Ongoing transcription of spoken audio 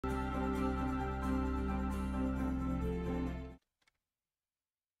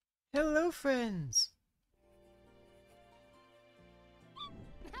Hello, friends!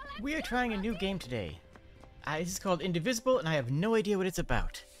 We are trying a new game today. This is called Indivisible, and I have no idea what it's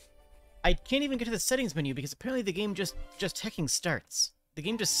about. I can't even get to the settings menu because apparently the game just hecking starts. The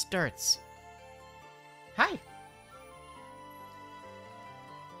game just starts. Hi!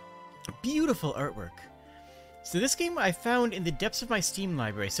 Beautiful artwork. So this game I found in the depths of my Steam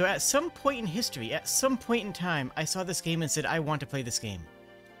library. So at some point in history, at some point in time, I saw this game and said, I want to play this game.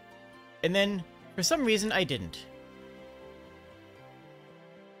 And then, for some reason, I didn't.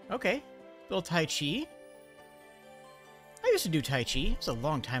 Okay. Little Tai Chi. I used to do Tai Chi. It was a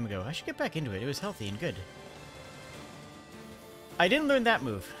long time ago. I should get back into it. It was healthy and good. I didn't learn that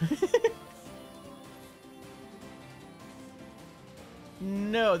move.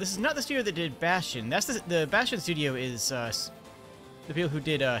 No, this is not the studio that did Bastion. That's the Bastion studio is the people who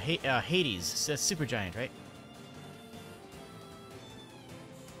did Hades. That's Supergiant, right?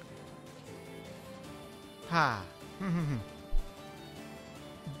 Ha.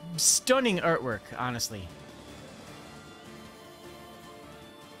 Stunning artwork, honestly.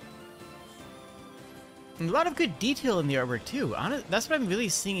 And a lot of good detail in the artwork, too. That's what I'm really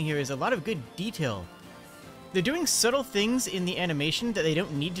seeing here, is a lot of good detail. They're doing subtle things in the animation that they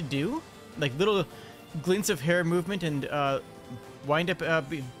don't need to do. Like little glints of hair movement and wind-up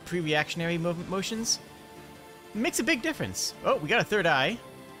pre-reactionary motions. It makes a big difference. Oh, we got a third eye.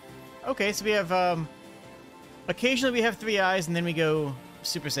 Okay, so we have... occasionally we have 3 eyes, and then we go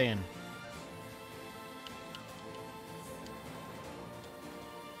Super Saiyan.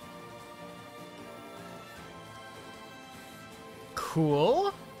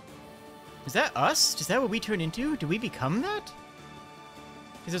 Cool. Is that us? Is that what we turn into? Do we become that?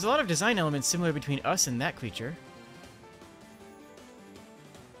 Because there's a lot of design elements similar between us and that creature.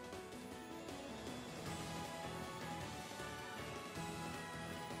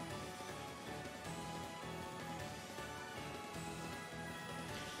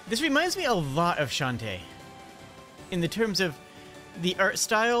 This reminds me a lot of Shantae. In the terms of the art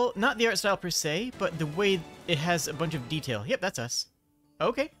style, not the art style per se, but the way it has a bunch of detail. Yep, that's us.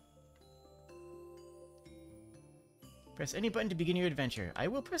 Okay. Press any button to begin your adventure. I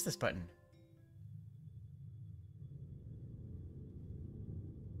will press this button.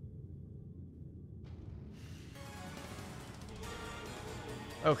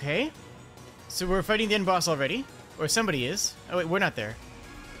 Okay. So we're fighting the end boss already. Or somebody is. Oh wait, we're not there.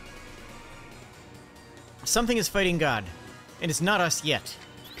 Something is fighting God. And it's not us yet.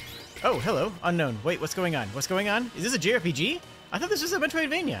 Oh, hello. Unknown. Wait, what's going on? What's going on? Is this a JRPG? I thought this was a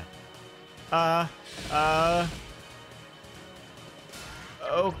Metroidvania. Oh.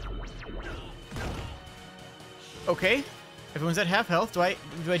 Okay. Everyone's at half health. Do I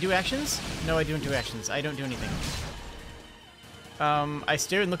do actions? No, I don't do actions. I don't do anything. I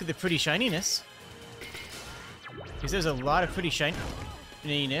stare and look at the pretty shininess. Because there's a lot of pretty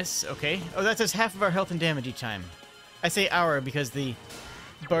shininess. Okay. Oh, that does half of our health and damage each time. I say our because the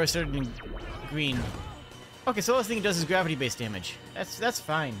bar started in green. Okay, so all this thing does is gravity-based damage. That's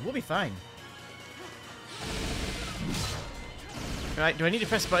fine. We'll be fine. Alright, do I need to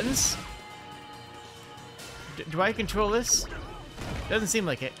press buttons? Do I control this? Doesn't seem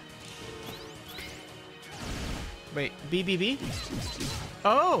like it. Wait, B, B, B?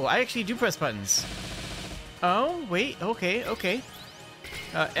 Oh, I actually do press buttons. Oh, wait, okay, okay.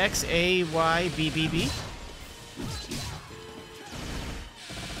 X, A, Y, B, B, B.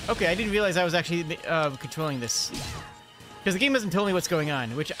 Okay, I didn't realize I was actually controlling this. Because the game doesn't tell me what's going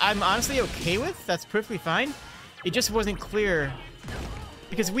on, which I'm honestly okay with. That's perfectly fine. It just wasn't clear.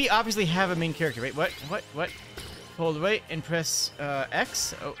 Because we obviously have a main character, right? What? Hold right and press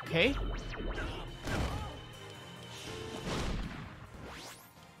X. Okay.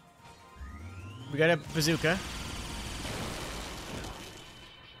 We got a bazooka.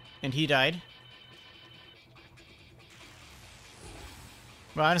 And he died.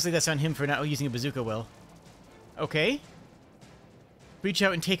 Well, honestly, that's on him for not using a bazooka well. Okay. Reach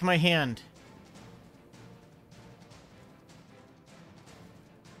out and take my hand.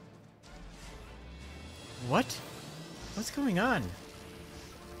 What? What's going on?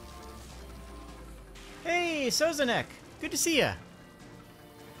 Hey, Sozanek! Good to see ya!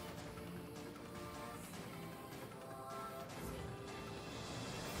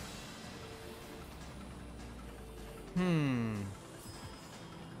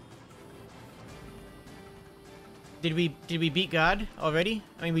 Did we beat God already?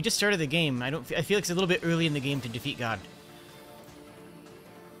 I mean, we just started the game. I feel like it's a little bit early in the game to defeat God.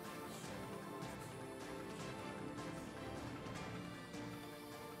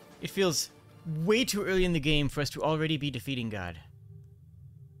 It feels way too early in the game for us to already be defeating God.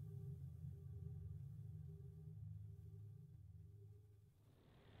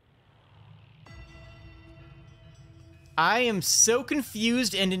 I am so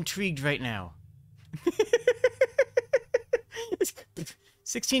confused and intrigued right now.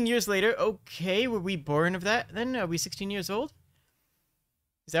 16 years later. Okay, were we born of that then? Are we 16 years old?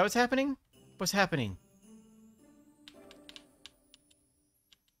 Is that what's happening? What's happening?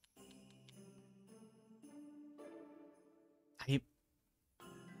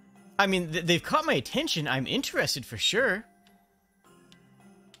 I mean, they've caught my attention. I'm interested for sure.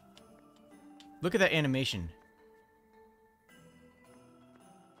 Look at that animation.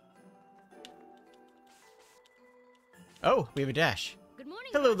 Oh, we have a dash. Good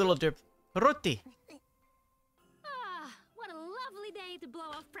morning. Hello, little derp. Roti. Ah, what a lovely day to blow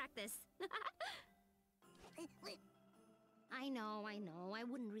off practice. I know. I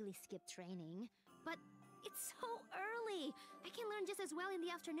wouldn't really skip training, but it's so early. I can learn just as well in the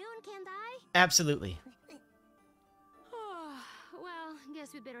afternoon, can't I? Absolutely. Well,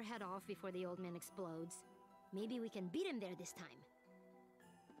 guess we better head off before the old man explodes. Maybe we can beat him there this time.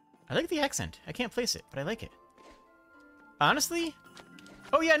 I like the accent. I can't place it, but I like it. Honestly?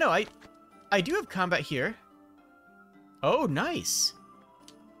 Oh yeah, no, I do have combat here. Oh, nice.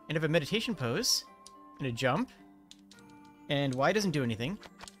 And I have a meditation pose. And a jump. And Y doesn't do anything.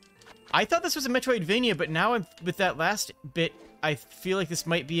 I thought this was a Metroidvania, but now with that last bit, I feel like this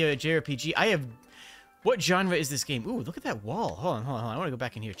might be a JRPG. What genre is this game? Ooh, look at that wall. Hold on. I want to go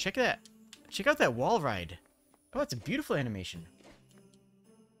back in here. Check that. Check out that wall ride. Oh, it's a beautiful animation.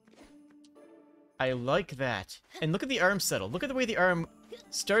 I like that. And look at the arm settle. Look at the way the arm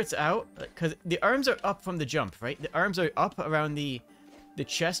starts out. Because the arms are up from the jump, right? The arms are up around the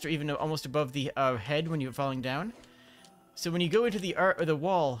chest or even almost above the head when you're falling down. So when you go into the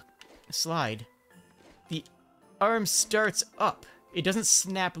wall slide, the arm starts up. It doesn't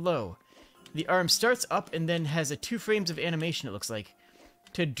snap low. The arm starts up and then has 2 frames of animation, it looks like,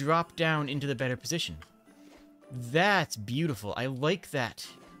 to drop down into the better position. That's beautiful. I like that.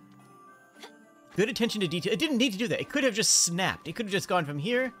 Good attention to detail. It didn't need to do that. It could have just snapped. It could have just gone from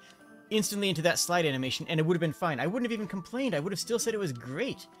here instantly into that slide animation, and it would have been fine. I wouldn't have even complained. I would have still said it was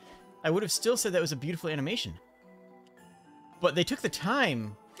great. I would have still said that was a beautiful animation. But they took the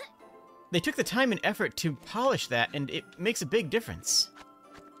time. They took the time and effort to polish that, and it makes a big difference.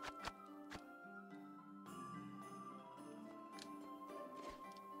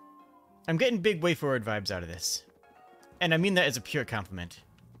 I'm getting big way forward vibes out of this. And I mean that as a pure compliment.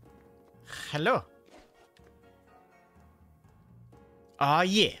 Hello. Aw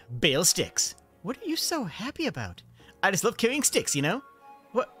yeah, bale sticks. What are you so happy about? I just love carrying sticks, you know?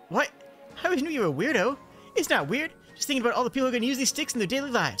 What? I always knew you were a weirdo. It's not weird. Just thinking about all the people who are going to use these sticks in their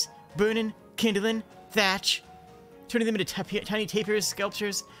daily lives. Burning, kindling, thatch, turning them into tiny tapirs,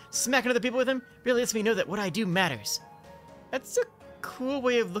 sculptures, smacking other people with them really lets me know that what I do matters. That's a cool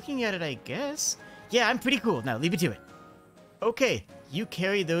way of looking at it, I guess. Yeah, I'm pretty cool. Now, leave it to it. Okay, you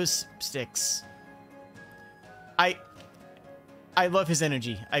carry those sticks. I love his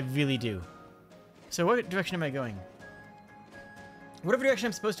energy. I really do. So what direction am I going? Whatever direction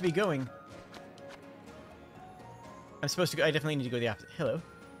I'm supposed to be going, I'm supposed to go. I definitely need to go the opposite. Hello.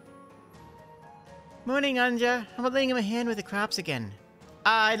 Morning, Anja. How about laying him a hand with the crops again?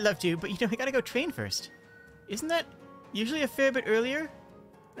 I'd love to, but I gotta go train first. Isn't that usually a fair bit earlier?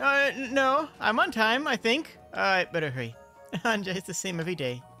 No. I'm on time, I think. I better hurry. Anja, it's the same every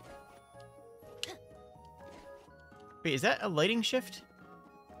day. Wait, is that a lighting shift?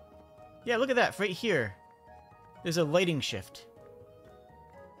 Yeah, look at that. Right here. There's a lighting shift.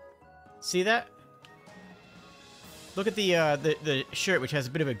 See that? Look at the shirt, which has a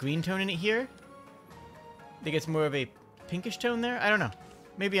bit of a green tone in it here. I think it's more of a pinkish tone there. I don't know.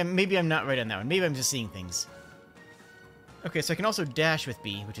 Maybe I'm not right on that one. Maybe I'm just seeing things. Okay, so I can also dash with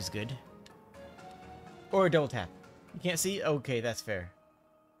B, which is good. Or double tap. You can't see? Okay, that's fair.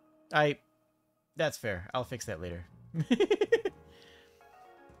 That's fair. I'll fix that later.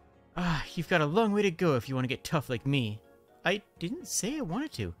 You've got a long way to go if you want to get tough like me. I didn't say I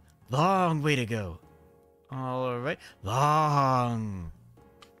wanted to. Long way to go. Alright. Long.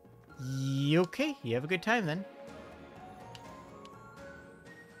 Okay, you have a good time then.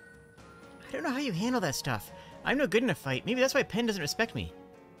 I don't know how you handle that stuff. I'm no good in a fight. Maybe that's why Pen doesn't respect me.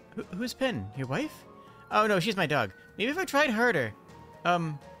 Who's Pen? Your wife? Oh no, she's my dog. Maybe if I tried harder,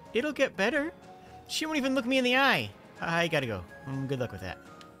 it'll get better. She won't even look me in the eye. I gotta go. Good luck with that.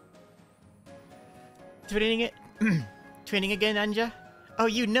 Training it? Training again, Anja? Oh,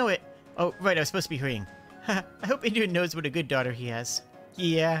 you know it. Oh, right, I was supposed to be hurrying. I hope Adrian knows what a good daughter he has.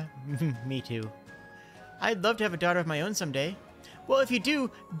 Yeah, me too. I'd love to have a daughter of my own someday. Well, if you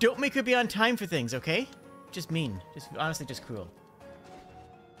do, don't make her be on time for things, okay? Just mean. Honestly, just cruel.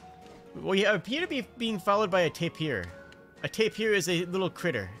 Well, you appear to be being followed by a tapir. A tape here is a little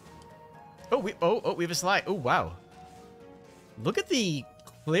critter. Oh, we have a slide. Oh, wow. Look at the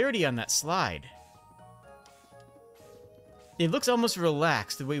clarity on that slide. It looks almost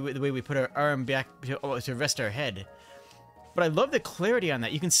relaxed the way we put our arm back to rest our head. But I love the clarity on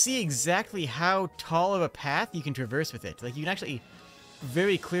that. You can see exactly how tall of a path you can traverse with it. Like, you can actually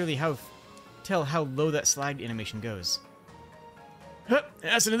very clearly tell how low that slide animation goes. Huh,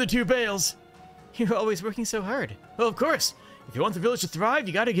 that's another 2 bales. You're always working so hard. Well, of course. If you want the village to thrive,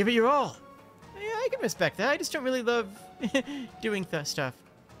 you gotta give it your all. Yeah, I can respect that. I just don't really love doing stuff.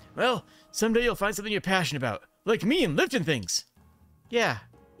 Well, someday you'll find something you're passionate about. Like me and lifting things. Yeah,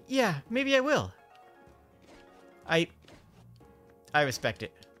 maybe I will. I respect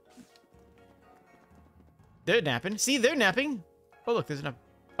it. They're napping. See, they're napping. Oh, look, there's enough.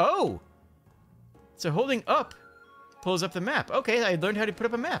 Oh! So holding up pulls up the map. Okay, I learned how to put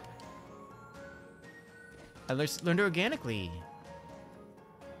up a map. I learned organically.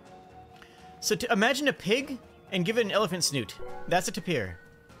 So imagine a pig and give it an elephant snoot. That's a tapir.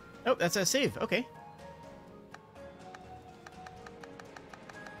 Oh, that's a save. Okay.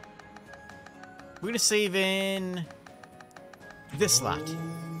 We're gonna save in this slot.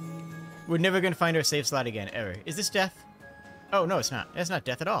 We're never gonna find our save slot again, ever. Is this death? Oh, no, it's not. That's not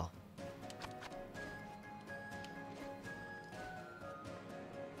death at all.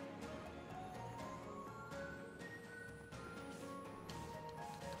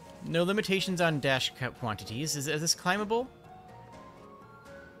 No limitations on dash quantities. Is this climbable?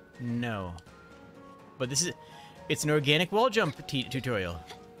 No. But this is... It's an organic wall jump tutorial.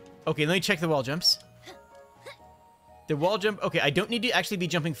 Okay, let me check the wall jumps. The wall jump... Okay, I don't need to actually be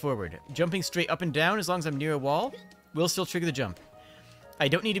jumping forward. Jumping straight up and down as long as I'm near a wall will still trigger the jump. I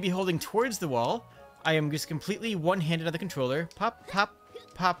don't need to be holding towards the wall. I am just completely one-handed on the controller. Pop, pop,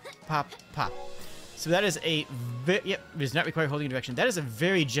 pop, pop, pop. So that is a... Yep, does not require holding direction. That is a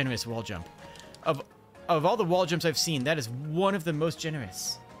very generous wall jump. Of all the wall jumps I've seen, that is one of the most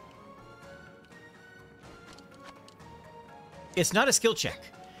generous. It's not a skill check.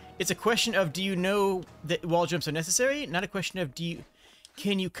 It's a question of, do you know that wall jumps are necessary? Not a question of,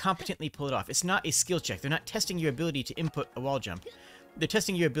 can you competently pull it off? It's not a skill check. They're not testing your ability to input a wall jump. They're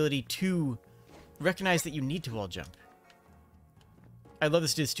testing your ability to recognize that you need to wall jump. I love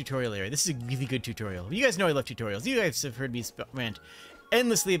this tutorial area. This is a really good tutorial. You guys know I love tutorials. You guys have heard me rant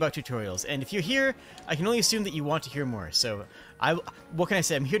endlessly about tutorials. And if you're here, I can only assume that you want to hear more. So, what can I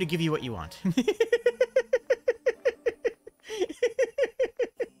say? I'm here to give you what you want.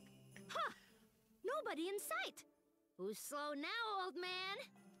 Nobody in sight. Who's slow now, old man?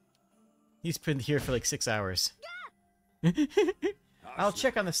 He's been here for like 6 hours. I'll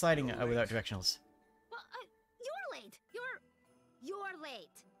check on the sliding without directionals. Well, you're late. You're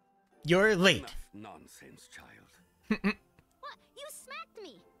late. You're late. Enough nonsense, child. What? You smacked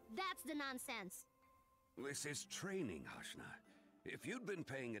me. That's the nonsense. This is training, Hashna. If you'd been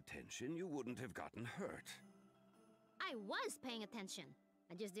paying attention, you wouldn't have gotten hurt. I was paying attention.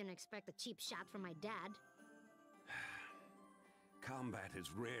 I just didn't expect a cheap shot from my dad. Combat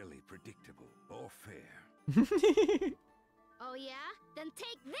is rarely predictable or fair. Oh yeah? Then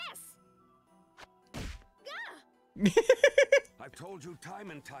take this! I've told you time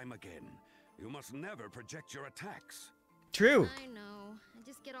and time again, you must never project your attacks. True. I know. I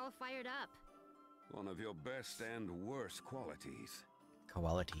just get all fired up. One of your best and worst qualities.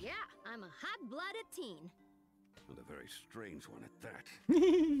 Quality. Yeah, I'm a hot-blooded teen. And a very strange one at that.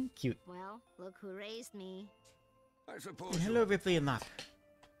 Cute. Well, look who raised me. I suppose. And hello, Ripley and Lop.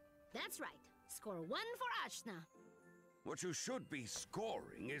 That's right. Score 1 for Ashna. What you should be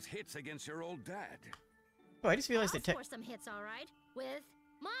scoring is hits against your old dad. Oh, I just realized I'll that score some hits, all right, with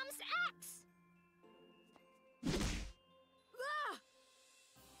Mom's axe.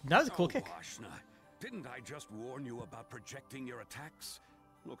 that was a cool kick. Ashna, didn't I just warn you about projecting your attacks?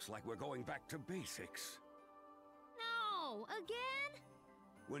 Looks like we're going back to basics. No, again?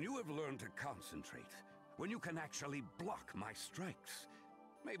 When you have learned to concentrate, when you can actually block my strikes,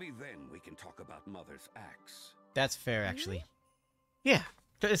 maybe then we can talk about Mother's axe. That's fair, actually. Yeah,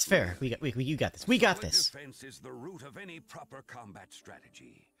 it's fair. You got this. We got Solid this. Defense is the root of any proper combat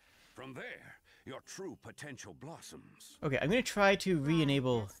strategy. From there, your true potential blossoms. Okay, I'm gonna try to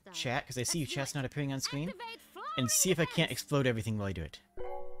re-enable chat because I see chat's not appearing on screen, Activate flying and see if I can't defense. explode everything while I do it.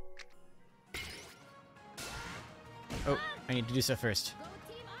 Oh, I need to do so first. Go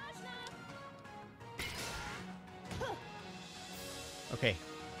Team Ashna. Okay.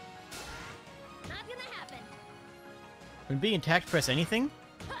 Not gonna happen. When being attacked, press anything?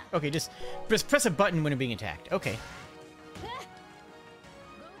 Okay, just press a button when being attacked. Okay. Go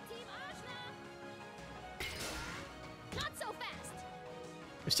Team Ashna. Not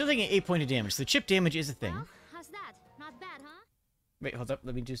We're still taking 8 points of damage, so the chip damage is a thing. Well, how's that? Not bad, huh? Wait, hold up.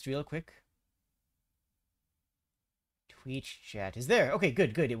 Let me just real quick. Twitch chat is there. Okay,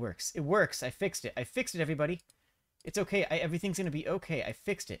 good, good. It works. It works. I fixed it. I fixed it, everybody. It's okay. Everything's gonna be okay. I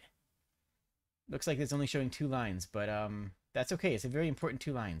fixed it. Looks like it's only showing 2 lines, but that's okay. It's a very important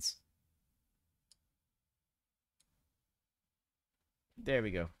 2 lines. There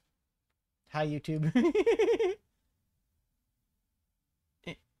we go. Hi, YouTube.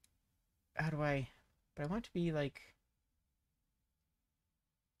 How do I... But I want to be like...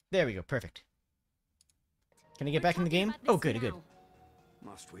 There we go. Perfect. Can I get back in the game? Oh, good, good.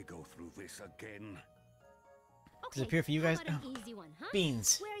 Must we go through this again? Does it appear for you guys? How about Oh, an easy one, huh?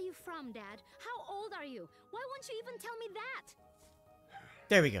 beans. Where are you from, Dad? How old are you? Why won't you even tell me that?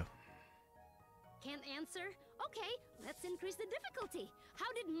 There we go. Can't answer? Okay, let's increase the difficulty.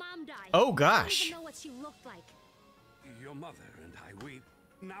 How did Mom die? Oh, I gosh. don't even know what she looked like. Your mother and I,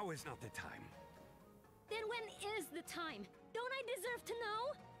 now is not the time. Then when is the time? Don't I deserve to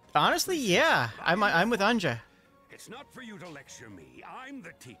know? Honestly, yeah. I'm with Anja. It's not for you to lecture me. I'm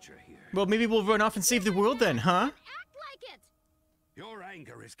the teacher here. Well, maybe we'll run off and save the world then, huh? Act like it! Your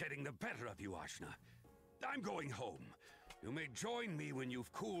anger is getting the better of you, Ashna. I'm going home. You may join me when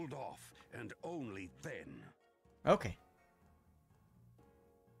you've cooled off, and only then. Okay.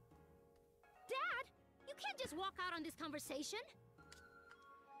 Dad, you can't just walk out on this conversation.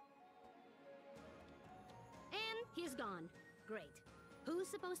 And he's gone. Great. Who's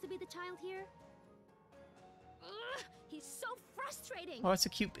supposed to be the child here? Ugh, he's so frustrating. Oh, that's a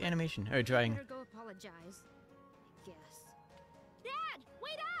cute animation. Or drawing. Better go apologize. I guess. Dad,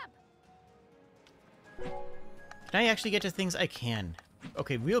 wait up! Can I actually get to things? I can.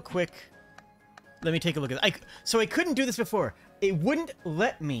 Okay, real quick. Let me take a look at it. So I couldn't do this before. It wouldn't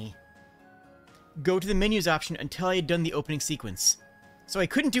let me go to the menus option until I had done the opening sequence. So I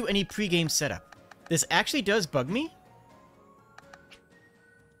couldn't do any pre-game setup. This actually does bug me.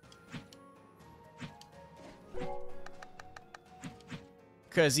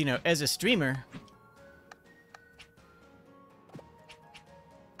 Because, you know, as a streamer...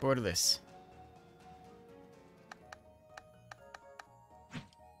 Borderless.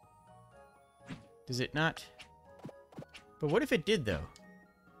 Does it not? But what if it did, though?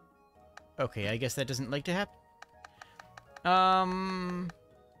 Okay, I guess that doesn't like to happen.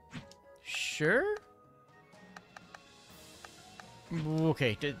 Sure?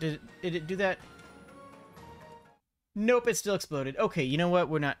 Okay, did it do that? Nope, it still exploded. Okay, you know what?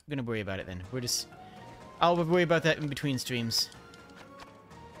 We're not gonna worry about it then. I'll worry about that in between streams.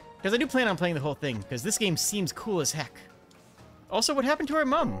 Because I do plan on playing the whole thing, because this game seems cool as heck. Also, what happened to our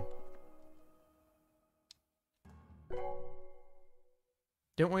mom?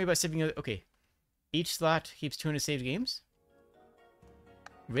 Don't worry about saving... Okay. Each slot keeps 200 saved games?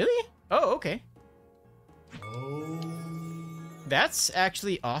 Really? Oh, okay. That's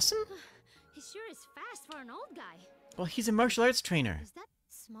actually awesome. He sure is fast for an old guy. Well, he's a martial arts trainer. Is that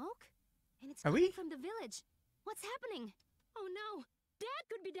smoke? And it's Are coming we? from the village. What's happening? Oh no! Dad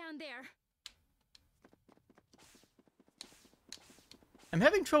could be down there! I'm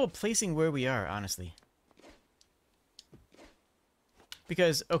having trouble placing where we are, honestly.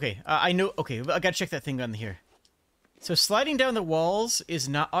 Because, okay, I know... Okay, I gotta check that thing on here. So sliding down the walls is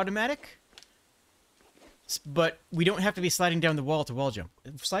not automatic. But we don't have to be sliding down the wall to wall jump.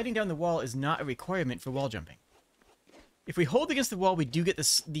 Sliding down the wall is not a requirement for wall jumping. If we hold against the wall, we do get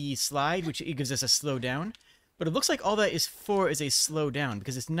the slide, which it gives us a slow down. But it looks like all that is for is a slow down,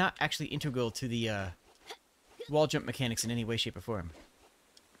 because it's not actually integral to the wall jump mechanics in any way, shape, or form.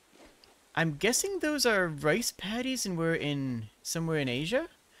 I'm guessing those are rice paddies and we're somewhere in Asia?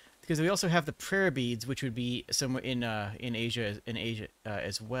 Because we also have the prayer beads, which would be somewhere in Asia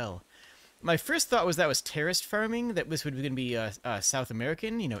as well. My first thought was that was terraced farming, that this would going to be South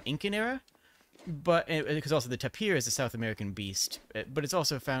American, you know, Incan era. But, because also the tapir is a South American beast. But it's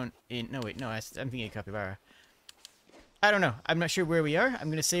also found in, no wait, no, I'm thinking of capybara. I don't know, I'm not sure where we are. I'm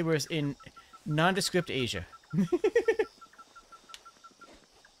going to say we're in nondescript Asia.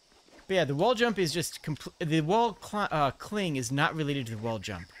 But yeah, the wall jump is just, the wall cling is not related to the wall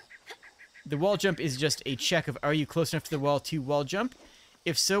jump. The wall jump is just a check of, are you close enough to the wall to wall jump?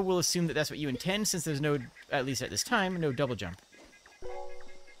 If so, we'll assume that that's what you intend, since there's no, at least at this time, no double jump.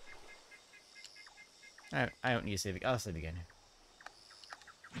 I don't need to save it. I'll save again.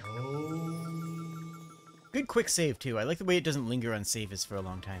 Good quick save, too. I like the way it doesn't linger on saves for a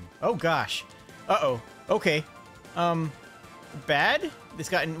long time. Oh, gosh. Uh-oh. Okay. Bad? This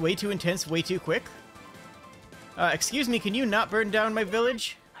gotten way too intense, way too quick. Excuse me, can you not burn down my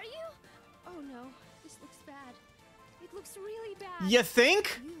village? Are you? Oh no, this looks bad. It looks really bad. You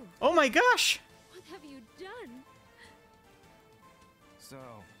think? Oh my gosh! What have you done? So,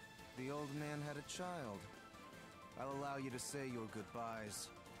 the old man had a child. I'll allow you to say your goodbyes,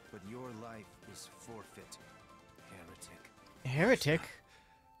 but your life is forfeit, heretic. Heretic?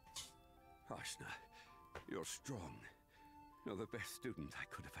 Ashna, you're strong. You're the best student I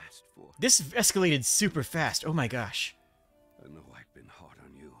could have asked for. This escalated super fast. Oh my gosh. I know I've been hard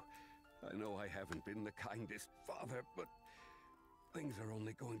on you. I know I haven't been the kindest father, but things are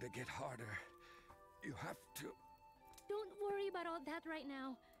only going to get harder. You have to... Don't worry about all that right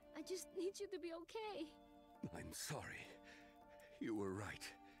now. I just need you to be okay. I'm sorry. You were right.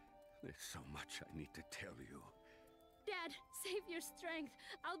 There's so much I need to tell you. Dad, save your strength.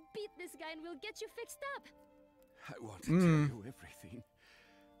 I'll beat this guy and we'll get you fixed up. I want to tell you everything.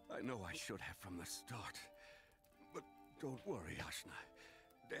 I know I should have from the start. But don't worry, Ashna.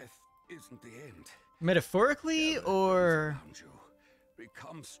 Death isn't the end. Metaphorically, or... Around you.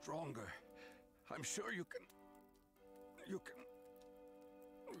 Become stronger. I'm sure you can... You can...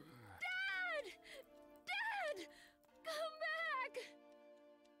 Dad! Dad! Come back!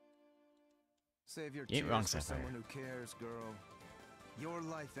 Save your You ain't tears wrong, for Sapphire. someone who cares, girl. Your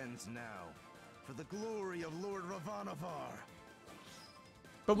life ends now, for the glory of Lord Ravanavar.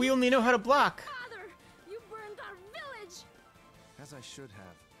 But we only know how to block. Father, you burned our village! As I should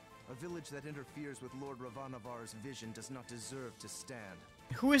have. A village that interferes with Lord Ravanavar's vision does not deserve to stand.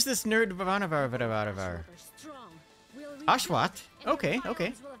 Who is this nerd Vavanavar? Ashwat are strong. We'll rebuild, Ashwat? and your Okay,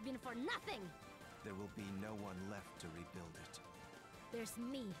 okay. violence will have been for nothing. There will be no one left to rebuild it. There's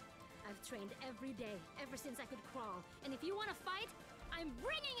me. I've trained every day, ever since I could crawl. And if you want to fight, I'm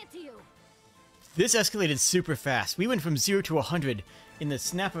bringing it to you. This escalated super fast. We went from 0 to 100 in the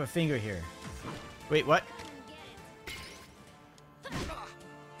snap of a finger here. Wait, what? Come and get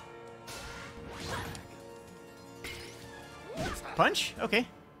it. Punch? Okay.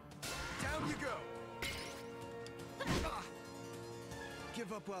 Down you go!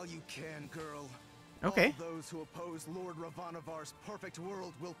 Give up while you can, girl. Okay. All those who oppose Lord Ravanavar's perfect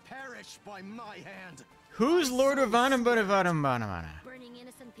world will perish by my hand. Who's Lord Ravana? Burning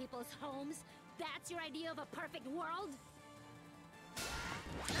innocent people's homes? That's your idea of a perfect world?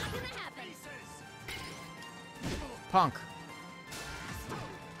 Not gonna happen. Punk.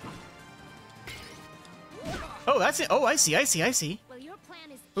 Oh, that's it. Oh, I see. Well, your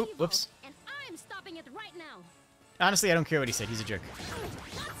plan is Oop, evil, whoops. and I'm stopping it right now. Honestly, I don't care what he said. He's a jerk.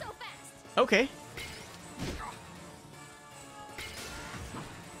 Not so fast. Okay.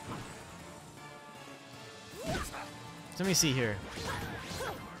 So let me see here.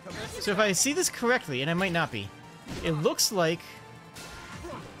 So if I see this correctly, and I might not be, it looks like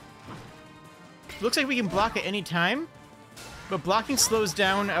we can block at any time, but blocking slows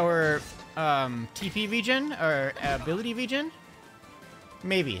down our TP regen, or ability regen.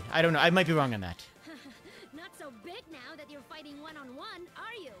 Maybe. I don't know. I might be wrong on that. Not so big now that you're fighting one-on-one,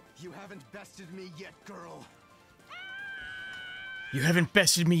 are you? You haven't bested me yet, girl. You haven't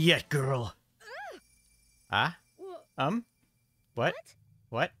bested me yet, girl. Ah? Wha- What?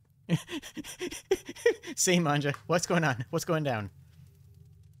 What? Say, Manja. What's going on? What's going down?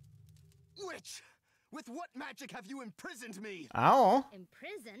 Witch! With what magic have you imprisoned me? Oh.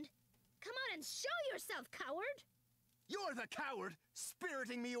 Imprisoned? Come on and show yourself, coward! You're the coward,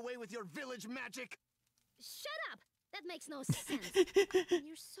 spiriting me away with your village magic. Shut up! That makes no sense.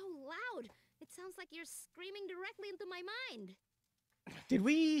 You're so loud. It sounds like you're screaming directly into my mind. Did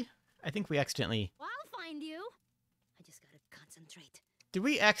we... I think we accidentally... I'll find you. I just gotta concentrate. Did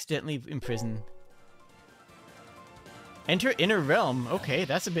we accidentally imprison... Enter inner realm. Okay,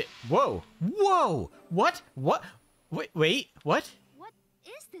 that's a bit... Whoa! Whoa! What? What? Wait, what? What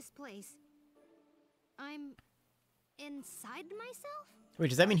is this place? I'm... inside myself? Wait,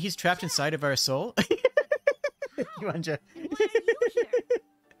 does that mean he's trapped inside of our soul? Manja. And why are you here?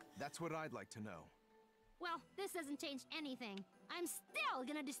 That's what I'd like to know. Well, this doesn't change anything. I'm still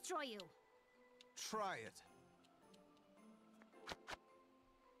gonna destroy you. Try it.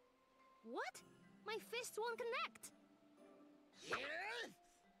 What? My fists won't connect.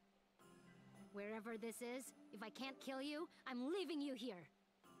 Wherever this is, if I can't kill you, I'm leaving you here.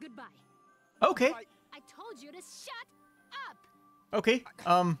 Goodbye. Okay. I told you to shut up. Okay.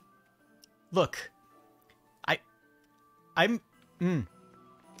 Look.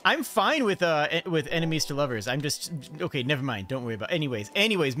 I'm fine with enemies to lovers. I'm just okay. Never mind. Don't worry about. Anyways,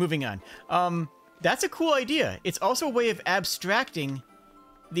 moving on. That's a cool idea. It's also a way of abstracting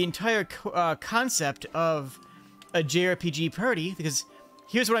the entire concept of a JRPG party, because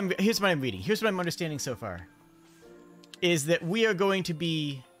here's what I'm reading. Here's what I'm understanding so far. Is that we are going to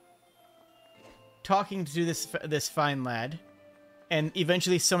be talking to this fine lad, and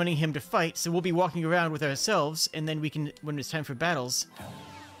eventually summoning him to fight. So we'll be walking around with ourselves, and then we can, when it's time for battles,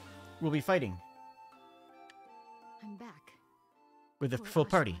 we'll be fighting I'm back. with a Poor full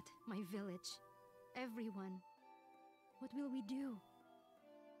party. Ashmat, my village, everyone. What will we do?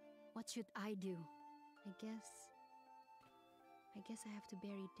 What should I do? I guess I have to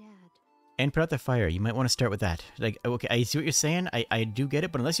bury Dad. And put out the fire. You might want to start with that. Like, okay, I see what you're saying. I do get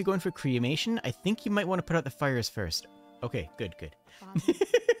it, but unless you're going for cremation, I think you might want to put out the fires first. Okay, good. Father,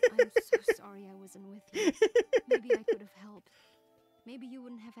 I'm so sorry I wasn't with you. Maybe I could have helped. Maybe you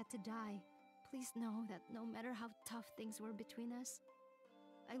wouldn't have had to die. Please know that no matter how tough things were between us,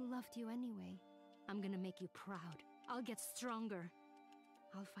 I loved you anyway. I'm gonna make you proud. I'll get stronger.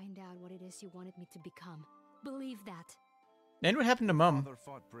 I'll find out what it is you wanted me to become. Believe that. And what happened to Mum? Father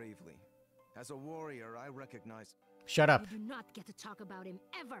fought bravely. As a warrior, I recognize... Shut up. You do not get to talk about him,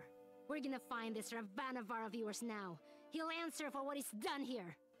 ever. We're gonna find this Ravanavar of yours now. He'll answer for what he's done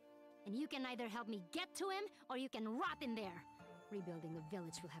here. And you can either help me get to him, or you can rot in there. Rebuilding the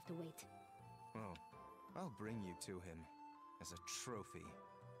village will have to wait. Oh, I'll bring you to him. As a trophy.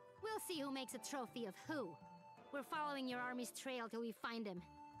 We'll see who makes a trophy of who. We're following your army's trail till we find him.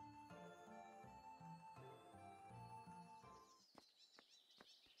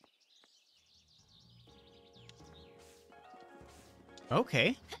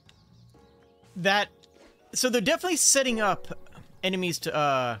 Okay. So they're definitely setting up enemies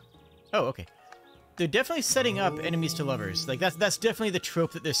to, oh, okay. They're definitely setting up enemies to lovers. Like, that's definitely the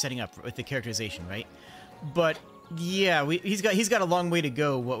trope that they're setting up with the characterization, right? But, yeah, he's got a long way to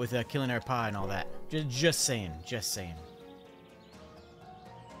go, what with killing our pa and all that. Just saying.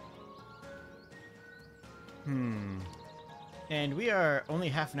 And we are only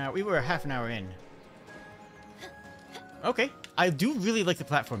half an hour, we were half an hour in. Okay. I do really like the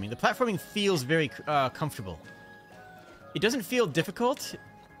platforming. The platforming feels very comfortable. It doesn't feel difficult.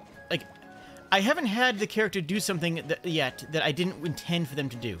 Like, I haven't had the character do something yet that I didn't intend for them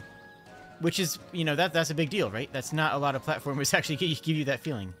to do. Which is, you know, that's a big deal, right? That's not a lot of platformers actually give you that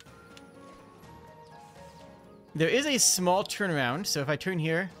feeling. There is a small turnaround, so if I turn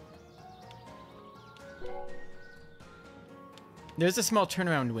here... There's a small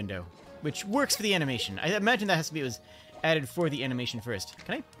turnaround window, which works for the animation. I imagine that has to be... It was added for the animation first.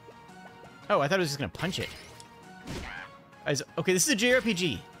 Can I? Oh, I thought I was just gonna punch it. Okay, this is a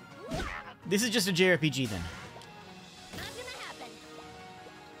JRPG. This is just a JRPG then. Not gonna happen.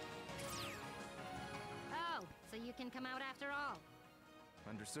 Oh, so you can come out after all.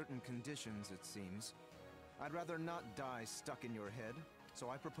 Under certain conditions, it seems. I'd rather not die stuck in your head,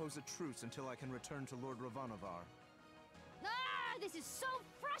 so I propose a truce until I can return to Lord Ravanavar. Ah, this is so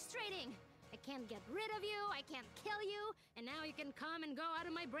frustrating! I can't get rid of you, I can't kill you, and now you can come and go out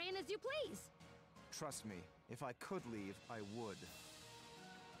of my brain as you please. Trust me, if I could leave, I would.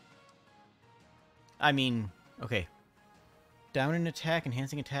 I mean, okay. Down in attack,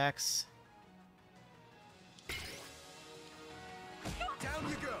 enhancing attacks. Down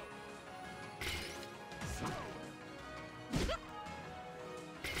you go!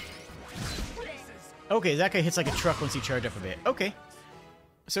 Okay, that guy hits like a truck once you charge up a bit. Okay.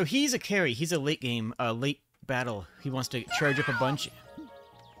 So he's a carry. He's a late game, late battle. He wants to charge up a bunch.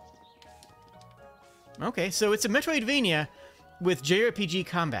 Okay, so it's a Metroidvania with JRPG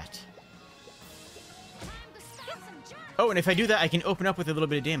combat. Oh, and if I do that, I can open up with a little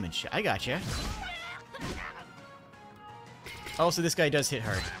bit of damage. I gotcha. Also, this guy does hit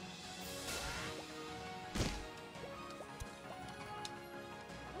hard.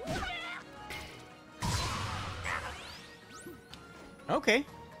 Okay.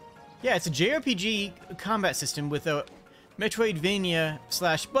 Yeah, it's a JRPG combat system with a Metroidvania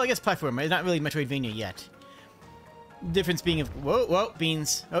slash... Well, I guess platformer. It's not really Metroidvania yet. Difference being of... Whoa,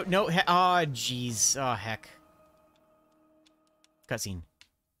 beans. Oh, no. Aw, jeez. Oh, heck. Cutscene.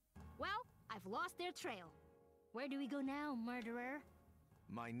 Well, I've lost their trail. Where do we go now, murderer?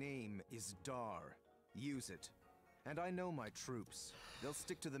 My name is Dar. Use it. And I know my troops. They'll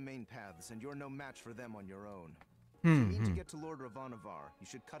stick to the main paths, and you're no match for them on your own. If you need to get to Lord Ravanavar, you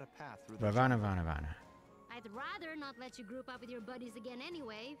should cut a path through the Ravana. I'd rather not let you group up with your buddies again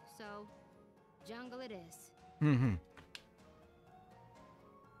anyway, so... jungle it is.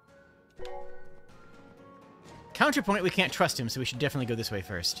 Counterpoint, we can't trust him, so we should definitely go this way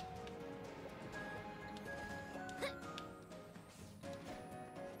first.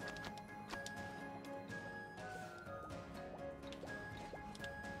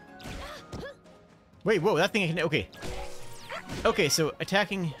 Wait, whoa, that thing I can... Okay. Okay, so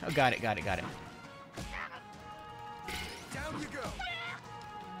attacking... Oh, got it. Down you go!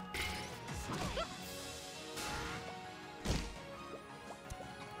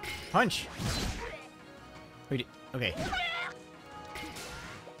 Punch. Wait, okay.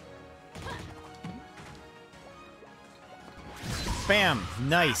 Bam!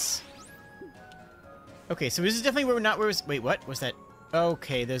 Nice. Okay, so this is definitely where we're not where was. Wait, what? What's that?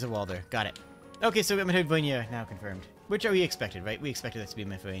 Okay, there's a wall there. Got it. Okay, so Metroidvania now confirmed. Which we expected, right? We expected that to be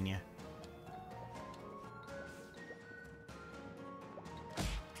Metroidvania.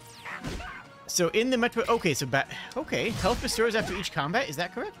 So in the Metro... Okay, so okay, health restores after each combat. Is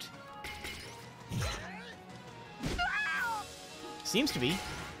that correct? Seems to be.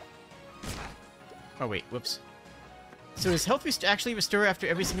 Oh, wait. Whoops. So is health actually restore after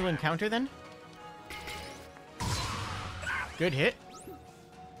every single encounter, then? Good hit.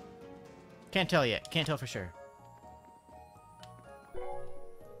 Can't tell yet. Can't tell for sure.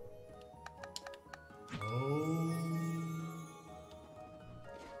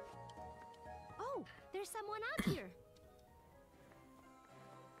 Oh, there's someone out here.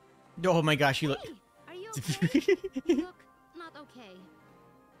 Oh my gosh, you look... Hey, are you okay? You look not okay.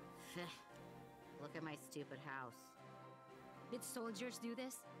 Look at my stupid house. Did soldiers do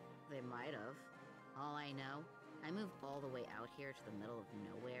this? They might have. All I know, I moved all the way out here to the middle of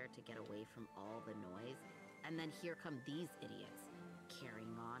nowhere to get away from all the noise, and then here come these idiots,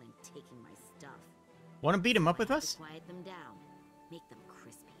 carrying on and taking my stuff. Want to beat him up with I had us? to quiet them down, make them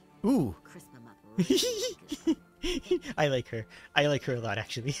crispy. Ooh. Crisp them up really good. I like her. I like her a lot,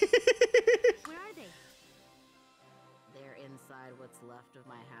 actually. Where are they? They're inside what's left of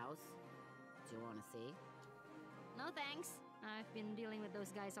my house. Do you want to see? No thanks. I've been dealing with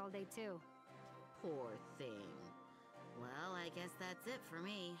those guys all day too. Poor thing. Well, I guess that's it for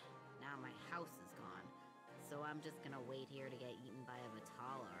me. Now my house is gone. So I'm just gonna wait here to get eaten by a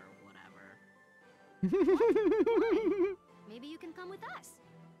Vitala or whatever. Maybe you can come with us.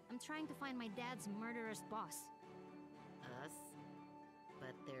 I'm trying to find my dad's murderous boss. Us?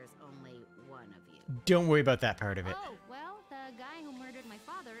 But there's only one of you. Don't worry about that part of it. Oh, well, the guy who murdered my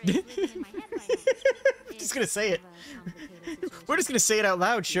father is living in my head right now. Just gonna say it. Kind of a complicated situation. We're just gonna say it out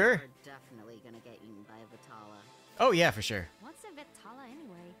loud, sure. You're definitely gonna get eaten by a Vitala. Oh yeah, for sure. What's a Vitala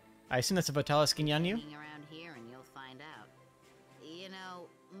anyway? I assume that's a Vitala skin on you? Hang around here and you'll find out. You know,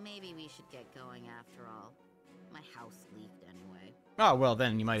 maybe we should get going after all. My house leaked anyway. Oh, well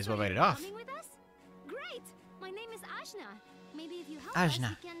then you might as well So write it you're off. coming with us? Great! My name is Ajna. Maybe if you help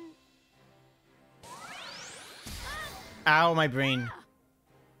Ajna. us, you can... Ow, my brain.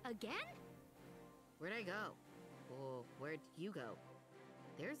 Again? Where'd I go? Oh, where'd you go?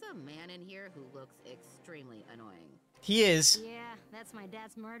 There's a man in here who looks extremely annoying. He is. Yeah, that's my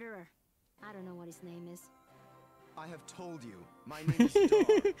dad's murderer. I don't know what his name is. I have told you, my name is Dar.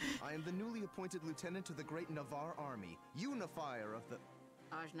 I am the newly appointed lieutenant to the great Navarre army, unifier of the...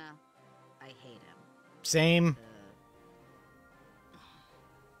 Ajna, I hate him. Same.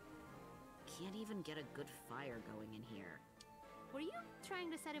 Can't even get a good fire going in here. Were you trying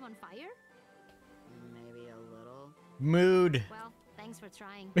to set him on fire? Maybe a little. Mood. Well, thanks for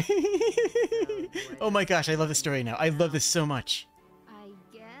trying. Oh my gosh, I love this story now. I love this so much. I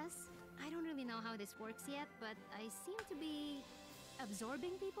guess. I don't really know how this works yet, but I seem to be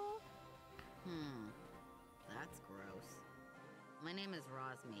absorbing people. That's gross. My name is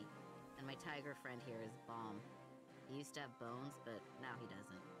Rosmi, and my tiger friend here is Bomb. He used to have bones, but now he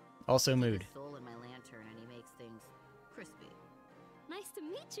doesn't. Also He mood. has soul in my lantern, and he makes things crispy. Nice to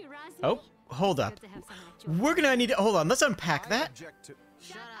meet you, Razi. Oh, hold It's up. good to have some actual We're gonna need to... Hold on, let's unpack I that. object to...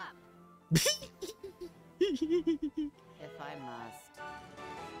 Shut up! If I must.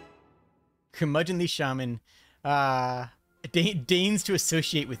 Curmudgeonly Shaman. Deigns to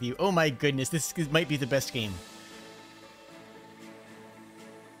associate with you. Oh my goodness, this might be the best game.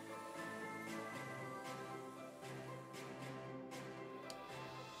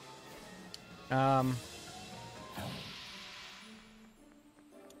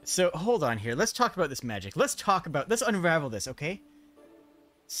 So, hold on here. Let's talk about this magic. Let's unravel this, okay?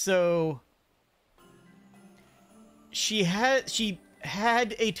 So... She had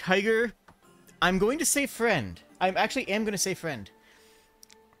a tiger... I'm going to say friend. I actually am going to say friend.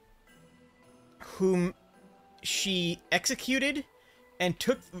 Whom she executed and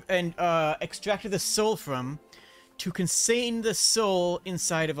extracted the soul from to contain the soul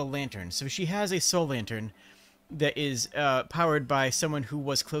inside of a lantern. So she has a soul lantern that is powered by someone who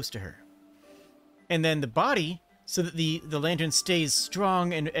was close to her. And then the body, so that the lantern stays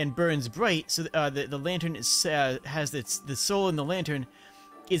strong and burns bright, so the lantern has the soul in the lantern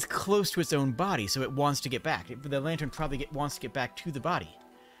is close to its own body, so it wants to get back. The lantern probably wants to get back to the body.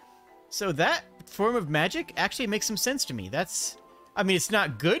 So that form of magic actually makes some sense to me. I mean, it's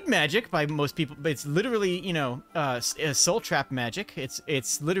not good magic by most people, but it's literally, you know, soul trap magic.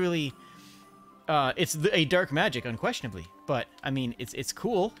 It's literally, it's a dark magic, unquestionably. But I mean, it's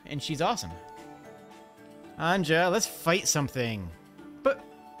cool, and she's awesome. Anja, let's fight something. But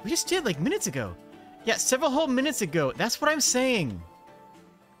we just did like minutes ago. Yeah, several whole minutes ago. That's what I'm saying.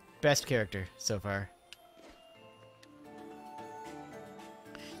 Best character so far.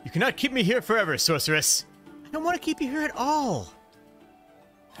 You cannot keep me here forever, sorceress. I don't want to keep you here at all.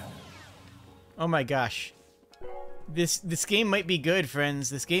 Oh my gosh. This game might be good, friends.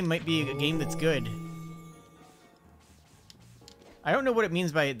 This game might be a game that's good. I don't know what it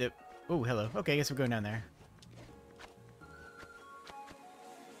means by the... Oh, hello. Okay, I guess we're going down there.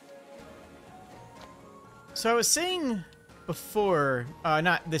 So I was saying before,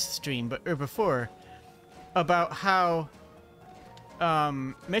 not this stream, but or before, about how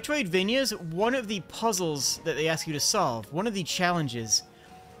Metroidvanias, one of the puzzles that they ask you to solve, one of the challenges,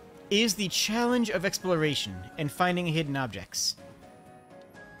 is the challenge of exploration and finding hidden objects.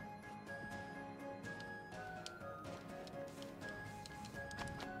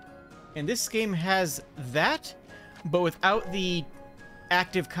 And this game has that, but without the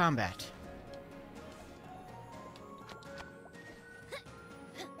active combat.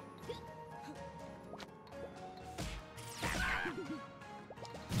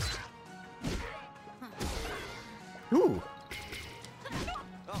 Ooh.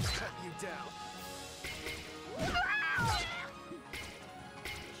 I'll cut you down.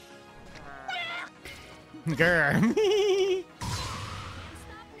 Grr.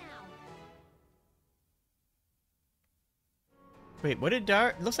 Wait, what did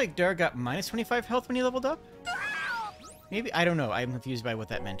Dar... Looks like Dar got minus 25 health when he leveled up? Maybe? I don't know. I'm confused by what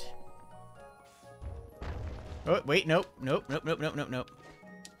that meant. Oh, wait, nope. Nope, nope, nope, nope, nope, nope.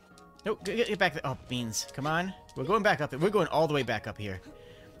 Nope, get back there. Oh, beans. Come on. We're going back up there. We're going all the way back up here.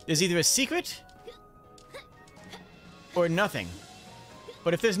 There's either a secret or nothing.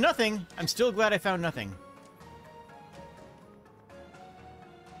 But if there's nothing, I'm still glad I found nothing.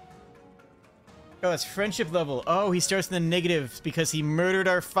 Oh, that's friendship level. Oh, he starts in the negatives because he murdered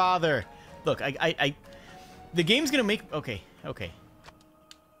our father. Look, the game's gonna make... Okay, okay.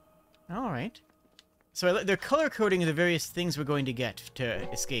 Alright. So they're color coding the various things we're going to get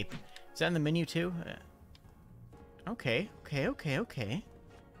to escape. Is that in the menu too? Okay, okay, okay, okay.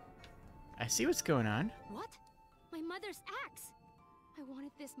 I see what's going on. What? My mother's axe! I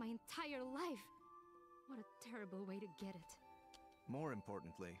wanted this my entire life. What a terrible way to get it. More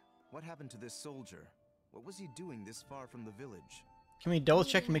importantly, what happened to this soldier? What was he doing this far from the village? Can we double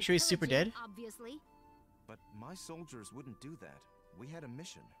check and make sure he's super dead? Obviously. But my soldiers wouldn't do that. We had a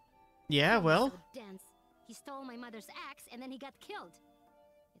mission. Yeah, well... So dense. He stole my mother's axe and then he got killed.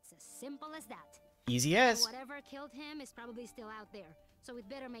 It's as simple as that. Easy as. Whatever killed him is probably still out there, so we'd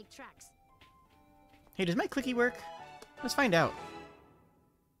better make tracks. Hey, does my clicky work? Let's find out.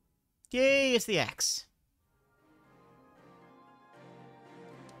 Yay, it's the axe.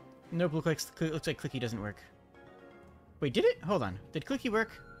 Nope, looks like clicky doesn't work. Wait, did it? Hold on. Did clicky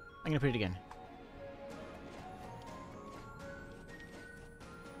work? I'm gonna put it again.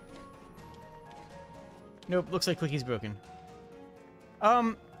 Nope, looks like clicky's broken.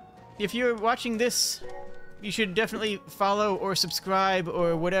 If you're watching this, you should definitely follow or subscribe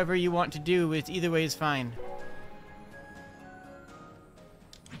or whatever you want to do. Either way is fine.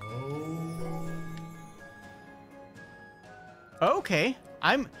 Okay,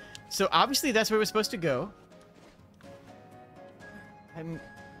 so obviously that's where we're supposed to go.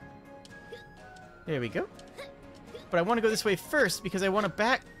 There we go. But I want to go this way first because I want to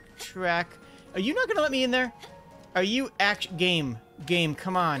backtrack. Are you not going to let me in there? Are you game,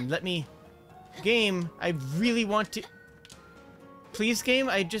 come on, let me... Game, I really want to... Please, game,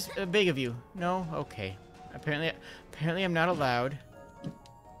 I just beg of you. No? Okay. Apparently I'm not allowed.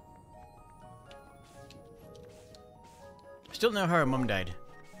 Still don't know how her mom died.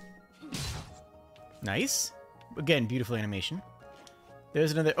 Nice. Again, beautiful animation.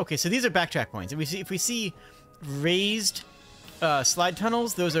 There's another... Okay, so these are backtrack points. If we see raised slide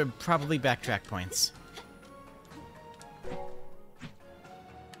tunnels, those are probably backtrack points.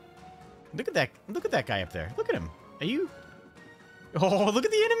 Look at that guy up there. Look at him. Are you... Oh, look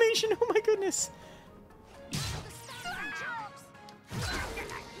at the animation. Oh my goodness.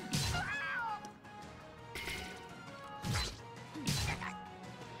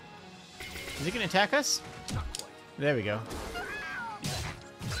 Is he gonna attack us? There we go.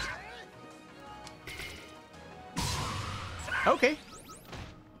 Okay.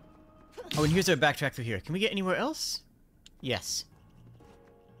 Oh, and here's our backtrack through here. Can we get anywhere else? Yes.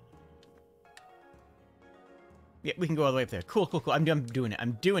 Yeah, we can go all the way up there. Cool, cool, cool. I'm doing it.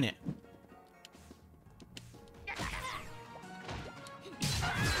 I'm doing it.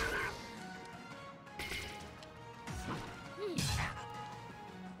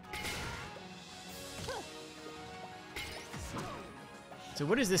 So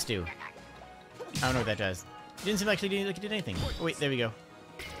what does this do? I don't know what that does. It didn't seem like it did anything. Oh, wait, there we go.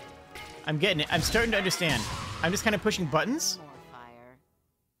 I'm getting it. I'm starting to understand. I'm just kind of pushing buttons. More fire.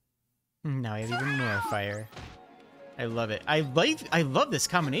 Now I have even more fire. I love it. I love this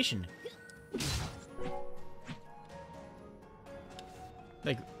combination.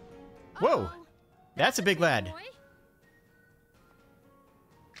 Like, whoa, that's a big lad.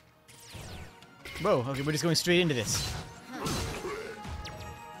 Whoa, okay, we're just going straight into this.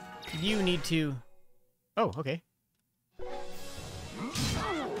 You need to... Oh, okay.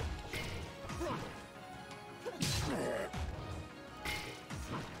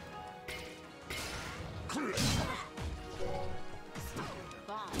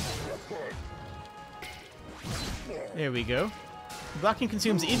 There we go. Blocking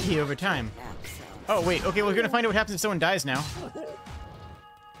consumes EP over time. Oh, wait. Okay, we're gonna find out what happens if someone dies now.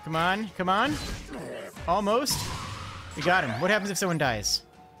 Come on, come on. Almost. We got him. What happens if someone dies?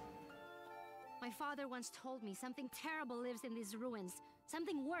 My father once told me something terrible lives in these ruins.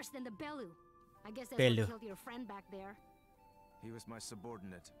 Something worse than the Belu. I guess that's Belu. what killed your friend back there. He was my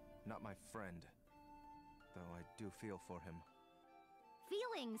subordinate, not my friend. Though I do feel for him.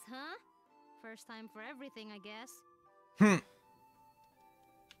 Feelings, huh? First time for everything, I guess.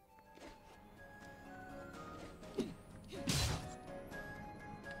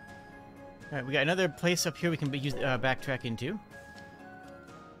 Alright, we got another place up here we can use backtrack into.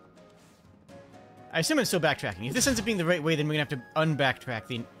 I assume I'm still backtracking. If this ends up being the right way, then we're gonna have to unbacktrack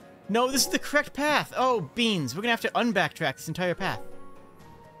the... No, this is the correct path! Oh, beans! We're gonna have to unbacktrack this entire path.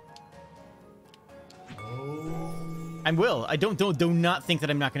 I will. I do not think that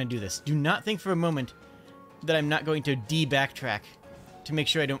I'm not gonna do this. Do not think for a moment that I'm not going to de-backtrack to make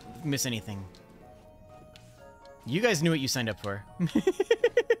sure I don't miss anything. You guys knew what you signed up for.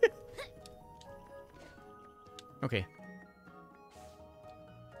 Okay.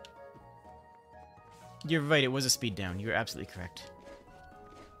 You're right, it was a speed down. You're absolutely correct.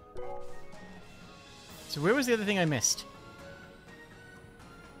 So where was the other thing I missed?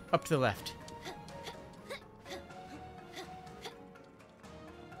 Up to the left.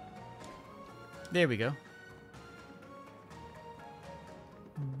 There we go.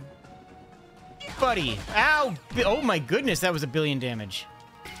 Buddy! Ow! Oh my goodness, that was a billion damage.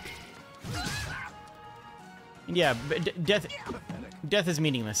 And yeah, death is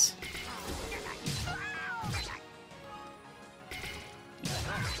meaningless.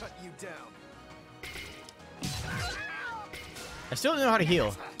 Cut you down. I still don't know how to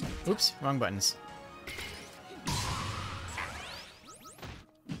heal. Oops, wrong buttons.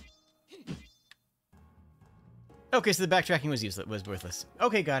 Okay, so the backtracking was useless, was worthless.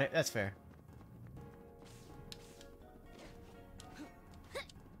 Okay, got it. That's fair.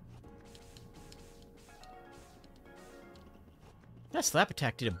 That slap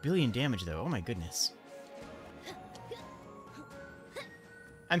attack did a billion damage, though. Oh my goodness.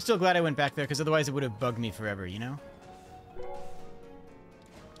 I'm still glad I went back there, because otherwise it would have bugged me forever, you know?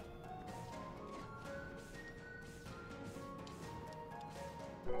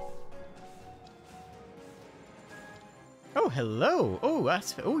 Oh, hello! Oh,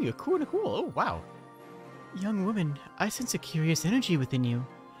 that's... Oh, you're cool and cool. Oh, wow. Young woman, I sense a curious energy within you.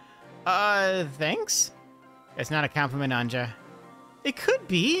 Thanks? It's not a compliment, Anja. It could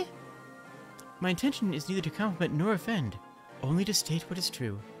be! My intention is neither to compliment nor offend, only to state what is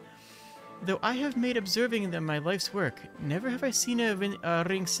true. Though I have made observing them my life's work, never have I seen a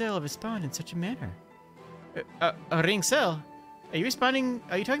ring cell respond in such a manner. A ring cell? Are you responding...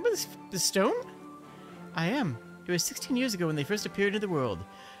 Are you talking about the stone? I am. It was 16 years ago when they first appeared in the world.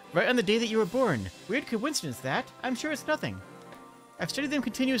 Right on the day that you were born. Weird coincidence, that. I'm sure it's nothing. I've studied them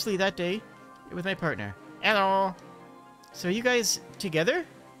continuously that day with my partner. Hello. So are you guys together?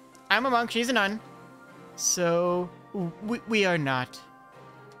 I'm a monk, she's a nun. So, we are not.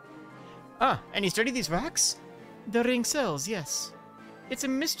 Ah, and you studied these rocks? The ring cells, yes. Its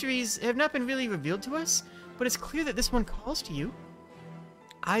mysteries have not been really revealed to us, but it's clear that this one calls to you.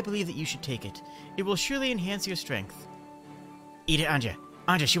 I believe that you should take it. It will surely enhance your strength. Eat it, Anja.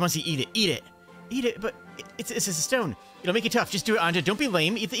 Anja, she wants you to eat it. Eat it. Eat it, but it's a stone. It'll make you tough. Just do it, Anja. Don't be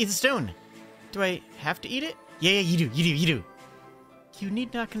lame. Eat the stone. Do I have to eat it? Yeah, you do. You do. You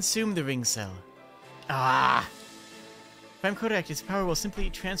need not consume the ring cell. Ah! If I'm correct, its power will simply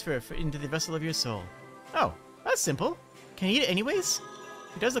transfer into the vessel of your soul. Oh, that's simple. Can I eat it anyways?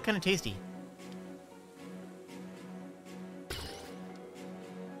 It does look kind of tasty.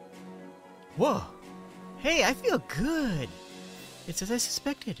 Whoa! Hey, I feel good! It's as I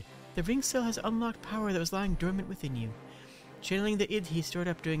suspected. The ring cell has unlocked power that was lying dormant within you, channeling the id he stored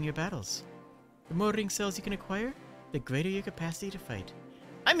up during your battles. The more ring cells you can acquire, the greater your capacity to fight.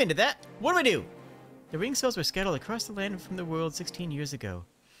 I'm into that! What do I do? The ring cells were scattered across the land from the world 16 years ago.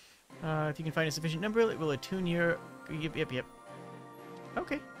 If you can find a sufficient number, it will attune your... Yep.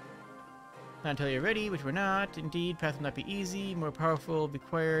 Okay. Not until you're ready, which we're not. Indeed, path will not be easy. More powerful,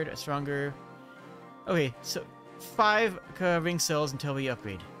 required, a stronger... Okay, so 5 ring cells until we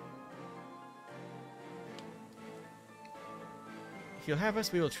upgrade. If you'll have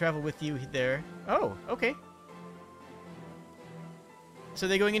us, we will travel with you there. Oh, okay. So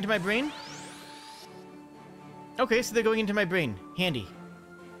they're going into my brain? Okay, so they're going into my brain. Handy.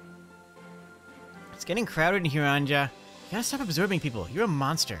 It's getting crowded in here, Anja. You gotta stop absorbing people. You're a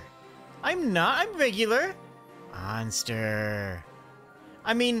monster. I'm not. I'm regular. Monster.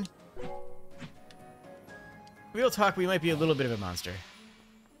 I mean... Real talk, we might be a little bit of a monster.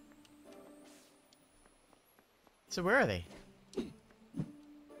 So where are they?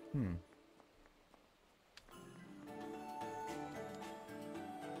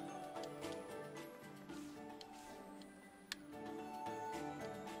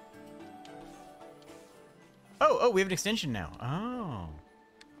 Oh, we have an extension now. Oh.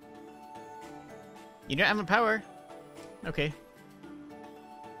 You don't have a power. Okay.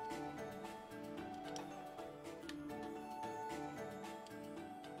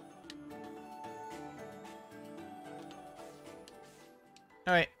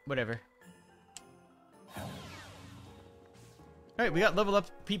 Alright, whatever. Alright, we got level up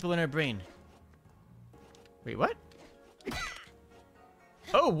people in our brain. Wait, what?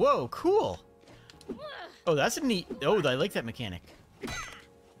 Oh, whoa, cool! Oh, that's a neat... Oh, I like that mechanic.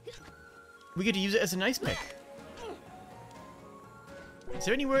 We get to use it as an ice pick. Is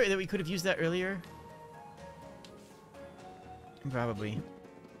there anywhere that we could have used that earlier? Probably.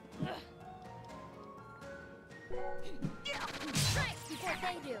 Strike before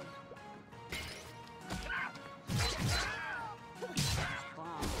they do.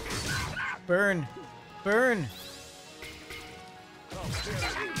 Burn! Burn!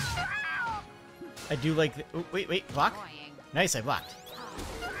 I do like the... Oh, wait, block? Nice, I blocked.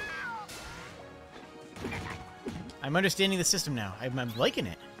 I'm understanding the system now. I'm liking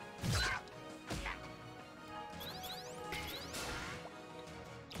it.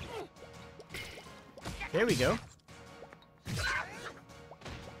 There we go. I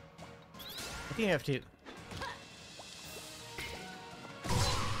think I have to...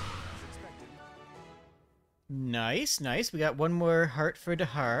 Nice, nice. We got one more heart for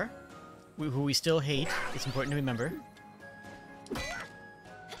Dahar, who we still hate. It's important to remember.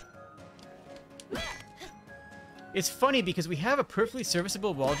 It's funny because we have a perfectly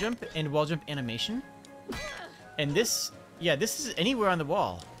serviceable wall jump and wall jump animation. And this... Yeah, this is anywhere on the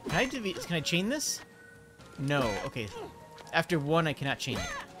wall. Can I chain this? No. Okay. After one, I cannot chain it.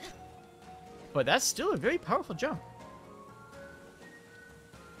 But that's still a very powerful jump.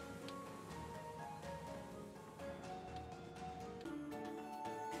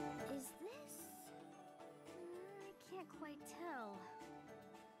 Is this... I can't quite tell.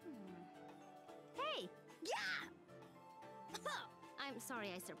 Hey! Yeah! I'm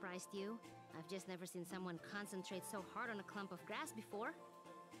sorry I surprised you. I've just never seen someone concentrate so hard on a clump of grass before.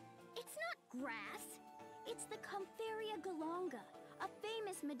 It's not grass. It's the Comferia galonga, a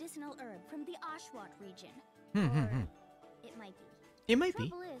famous medicinal herb from the Ashwat region. Or it might be. It might be.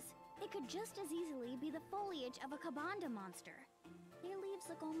 Trouble is, it could just as easily be the foliage of a Kabanda monster. Their leaves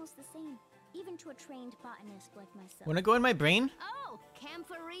look almost the same, even to a trained botanist like myself. Wanna go in my brain? Oh,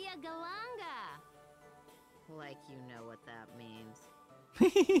 Camphoria galanga. Like you know what that means.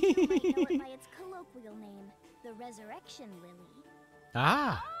 You might know it by its colloquial name, the Resurrection Lily.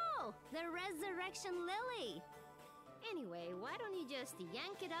 Ah. Oh, the Resurrection Lily. Anyway, why don't you just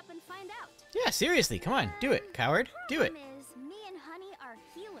yank it up and find out? Yeah, seriously, come on, do it, coward. Do it. Problem is, me and Honey are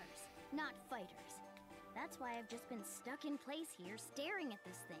healers, not fighters. That's why I've just been stuck in place here, staring at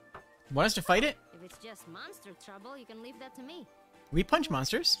this thing. Want us to fight it? If it's just monster trouble, you can leave that to me. We punch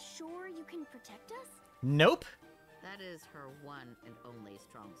monsters. Sure you can protect us? Nope. That is her one and only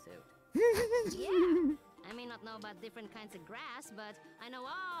strong suit. Yeah. I may not know about different kinds of grass, but I know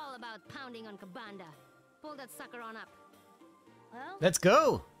all about pounding on Kabanda. Pull that sucker on up. Well, Let's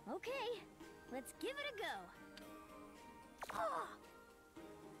go. okay. Let's give it a go. Oh!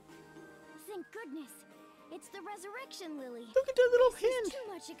 Thank goodness. It's the Resurrection Lily. Look at that little This is hand. too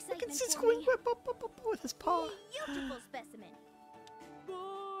much Look excitement at this for going me. with his paw. Beautiful specimen.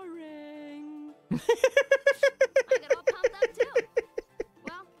 Boring. I got all pumped up too.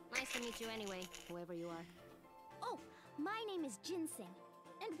 Well, nice to meet you anyway. is ginseng.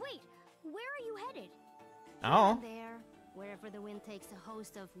 And wait, where are you headed? Oh. There, wherever the wind takes a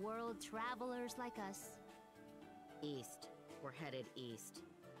host of world travelers like us. East. We're headed east.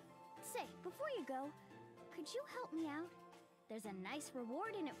 Say, before you go, could you help me out? There's a nice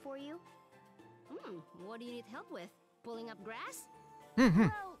reward in it for you. What do you need help with? Pulling up grass?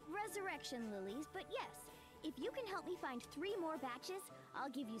 Well, resurrection lilies, but yes. If you can help me find 3 more batches, I'll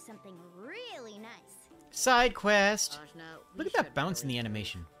give you something really nice. Side quest. Ashna, Look at that bounce in the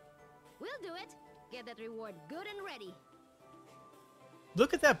animation. We'll do it. Get that reward good and ready.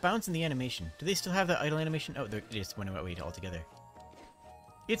 Look at that bounce in the animation. Do they still have that idle animation? Oh, they just went away altogether.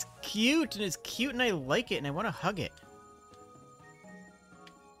 It's cute, and I like it, and I want to hug it.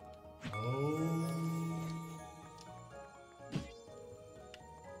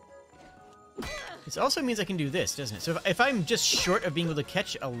 This also means I can do this, doesn't it? So if I'm just short of being able to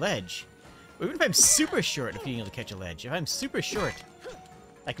catch a ledge, or even if I'm super short of being able to catch a ledge, if I'm super short,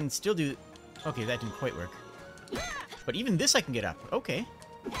 I can still do... Okay, that didn't quite work. But even this I can get up. Okay.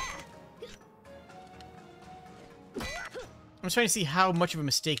 I'm just trying to see how much of a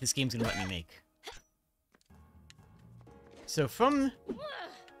mistake this game's gonna let me make. So from...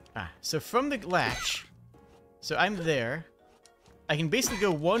 so from the latch... So I'm there. I can basically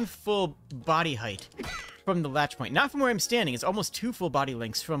go 1 full body height from the latch point. Not from where I'm standing. It's almost 2 full body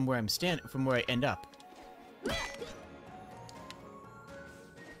lengths from where from where I end up.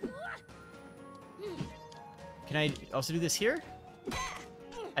 Can I also do this here?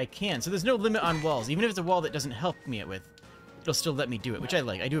 I can. So there's no limit on walls. Even if it's a wall that doesn't help me with, it'll still let me do it, which I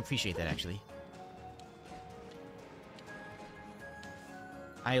like. I do appreciate that, actually.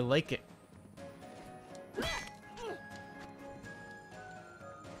 I like it.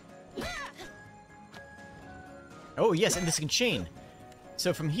 Oh, yes, and this can chain.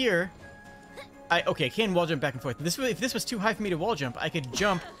 So from here, I can wall jump back and forth. If this was too high for me to wall jump, I could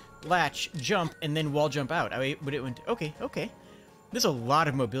jump, latch, jump, and then wall jump out. But it went... Okay, okay. There's a lot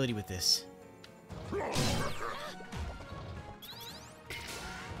of mobility with this.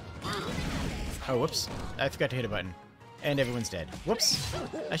 Oh, whoops. I forgot to hit a button. And everyone's dead. Whoops.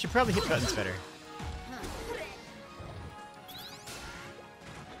 I should probably hit buttons better.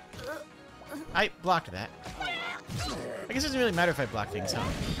 I blocked that. I guess it doesn't really matter if I block things,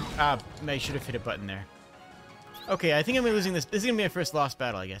 huh? I should have hit a button there. Okay, I think I'm losing this. This is gonna be my first lost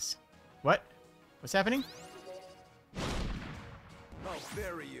battle, I guess. What? What's happening? I'll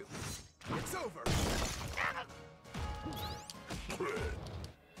bury you. It's over.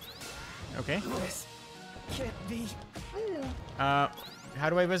 Okay. This can't be. How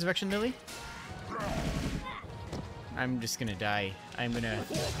do I resurrection Lily? I'm just gonna die. I'm gonna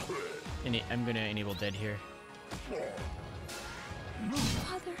enable dead here.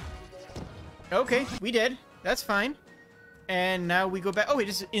 Father. Okay, we did. That's fine. And now we go back. Oh, it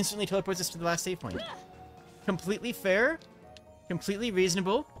just instantly teleports us to the last save point. Completely fair. Completely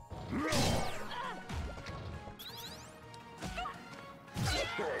reasonable.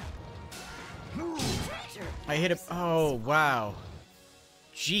 I hit a... Oh, wow.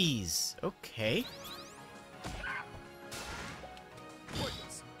 Jeez. Okay.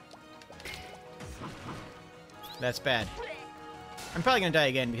 That's bad. I'm probably gonna die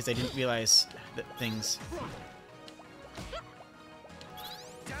again because I didn't realize that things...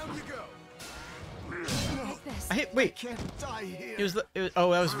 Down you go. I hit... Wait. Can't die here. It was...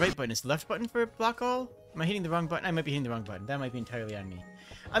 Oh, that was right button. Is the left button for block all? Am I hitting the wrong button? I might be hitting the wrong button. That might be entirely on me.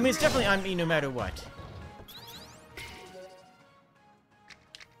 I mean, it's definitely on me no matter what.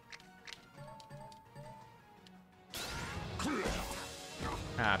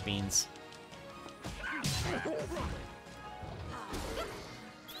 Ah, beans.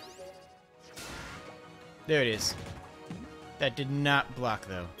 There it is. That did not block,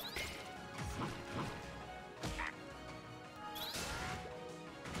 though.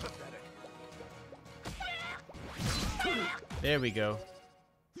 There we go.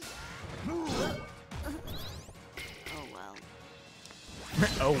 Oh well.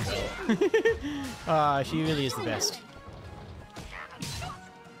 Oh well. Ah, she really is the best.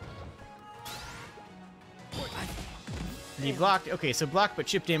 And he blocked. Okay, so block, but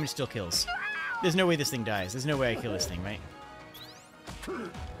chip damage still kills. There's no way this thing dies. There's no way I kill this thing, right?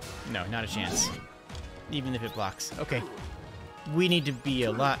 No, not a chance. Even if it blocks. Okay. We need to be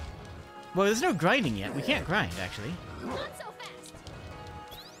a lot... Well, there's no grinding yet. We can't grind, actually. Not so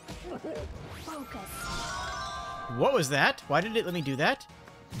fast. Focus. What was that? Why did it let me do that?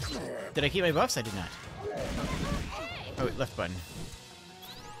 Did I keep my buffs? I did not. Oh, wait, left button.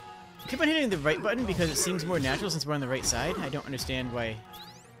 I keep on hitting the right button because it seems more natural since we're on the right side. I don't understand why...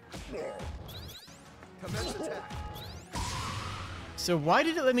 Commence attack. So why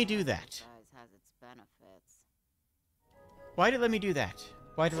did it let me do that? Size has its benefits. Why did it let me do that?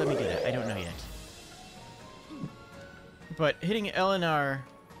 Why did it let me do that? I don't know yet. But hitting L and R...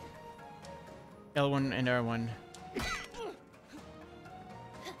 L1 and R1...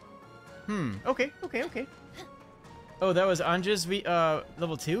 Okay. Oh, that was Anja's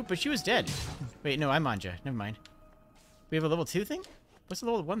level 2? But she was dead. Wait, no, I'm Anja. Never mind. We have a level 2 thing? What's the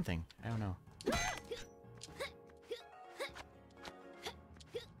level 1 thing? I don't know.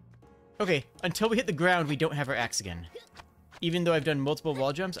 Okay, until we hit the ground, we don't have our axe again. Even though I've done multiple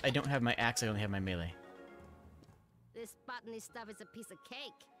wall jumps, I don't have my axe, I only have my melee. This botany stuff is a piece of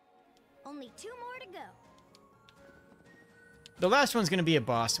cake. Only 2 more to go. The last one's gonna be a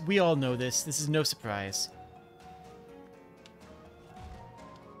boss. We all know this. This is no surprise.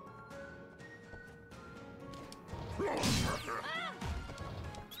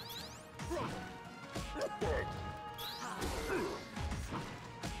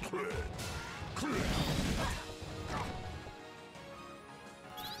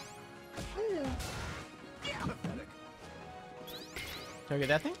 Target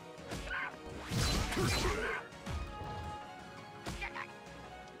that thing?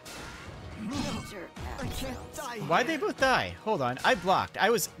 Why'd they both die? Hold on, I blocked. I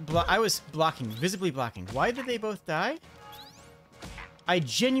was blocking, visibly blocking. Why did they both die? I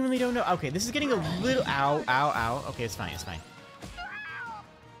genuinely don't know. Okay, this is getting a little... Ow, ow, ow. Okay, it's fine, it's fine.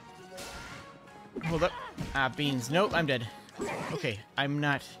 Hold up. Beans. Nope, I'm dead. Okay, I'm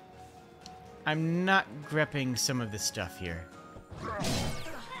not grepping some of this stuff here.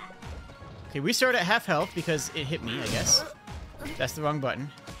 Okay, we start at half health because it hit me, I guess. That's the wrong button.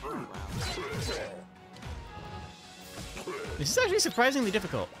 This is actually surprisingly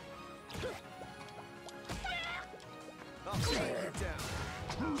difficult.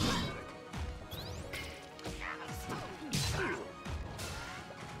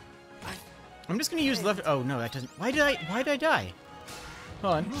 I'm just gonna use left. Oh no, that doesn't. Why did I die?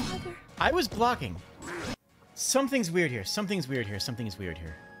 Hold on. I was blocking. Something's weird here. Something's weird here. Something's weird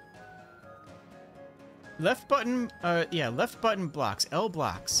here. Left button. Yeah, left button blocks. L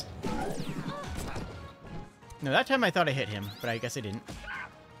blocks. No, that time I thought I hit him, but I guess I didn't.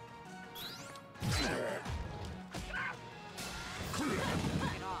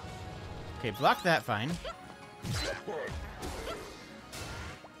 Okay, block that, fine.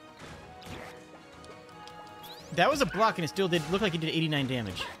 That was a block, and it still did look like it did 89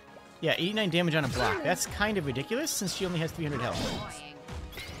 damage. Yeah, 89 damage on a block. That's kind of ridiculous, since she only has 300 health.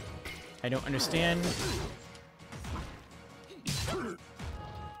 I don't understand.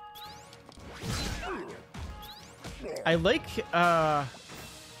 I like, yeah,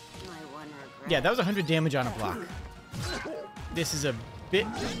 that was 100 damage on a block. This is a bit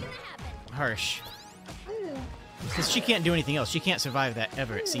harsh. Because she can't do anything else. She can't survive that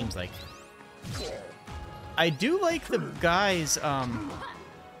ever, it seems like. I do like the guy's,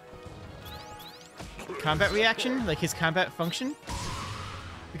 combat reaction, like his combat function.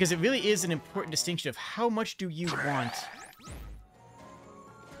 Because it really is an important distinction of how much do you want...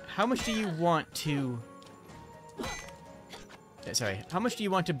 How much do you want to... Sorry, how much do you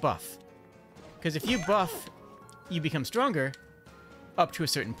want to buff? Because if you buff, you become stronger up to a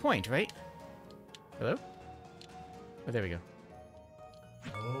certain point, right? Hello? Oh, there we go.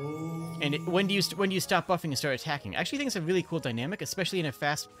 And when do you stop buffing and start attacking? I actually think it's a really cool dynamic, especially in a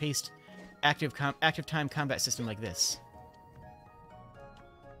fast-paced, active time combat system like this.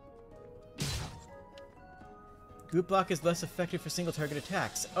 Group block is less effective for single target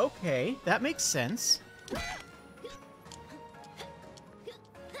attacks. Okay, that makes sense.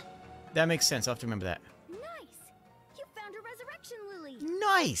 That makes sense. I'll have to remember that. Nice! You found a resurrection lily!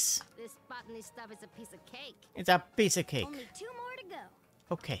 Nice! This botany stuff is a piece of cake. It's a piece of cake. Only 2 more to go.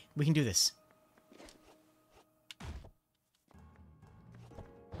 Okay, we can do this.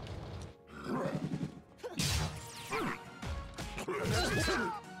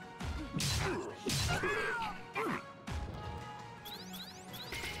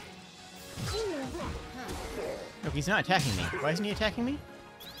 Look, he's not attacking me. Why isn't he attacking me?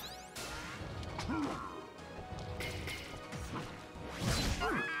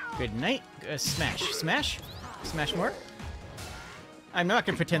 Good night. Smash. Smash? Smash more? I'm not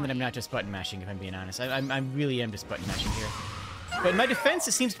going to pretend that I'm not just button mashing, if I'm being honest. I really am just button mashing here. But in my defense,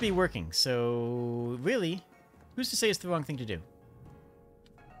 it seems to be working. So, really, who's to say it's the wrong thing to do?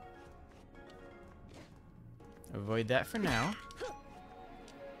 Avoid that for now. Oh,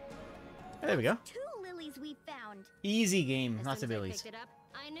 there we go. 2 lilies we found. Easy game. As Lots soon of as I lilies. picked it up,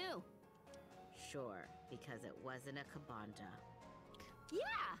 I knew. Sure, because it wasn't a Kabanja.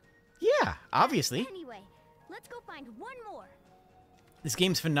 Yeah! Yeah, obviously. Anyway, let's go find 1 more. This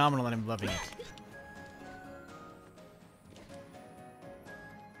game's phenomenal and I'm loving it.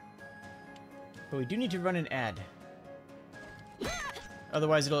 But we do need to run an ad.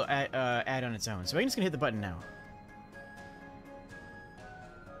 Otherwise it'll add on its own. So I'm just gonna hit the button now.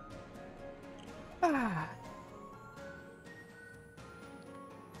 Ah.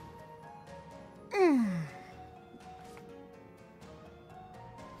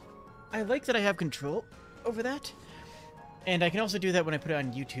 I like that I have control over that. And I can also do that when I put it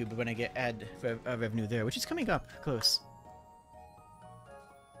on YouTube when I get ad revenue there, which is coming up close.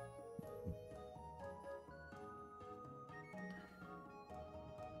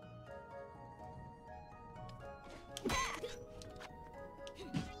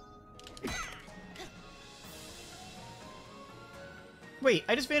 Wait,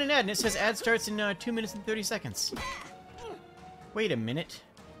 I just ran an ad and it says ad starts in 2 minutes and 30 seconds. Wait a minute.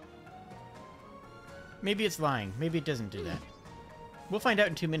 Maybe it's lying. Maybe it doesn't do that. We'll find out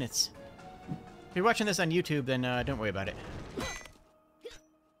in 2 minutes. If you're watching this on YouTube, then don't worry about it.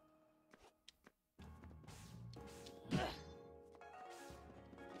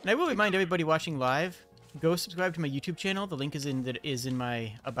 And I will remind everybody watching live, go subscribe to my YouTube channel. The link is in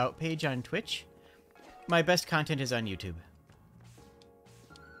my About page on Twitch. My best content is on YouTube.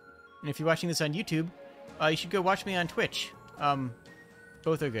 And if you're watching this on YouTube, you should go watch me on Twitch.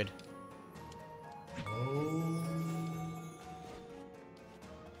 Both are good.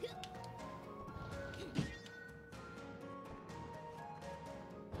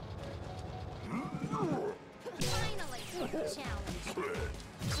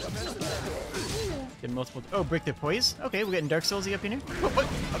 Did multiple. Oh, break their poise. Okay, we're getting Dark Soulsy up in here. Oh, what?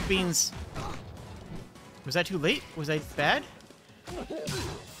 Oh, beans. Was that too late? Was I bad?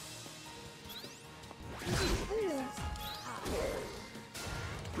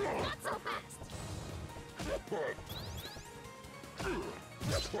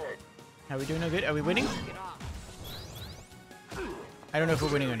 Are we doing no good? Are we winning? I don't know if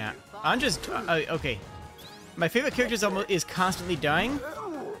we're winning or not. I'm just... okay. My favorite character is constantly dying,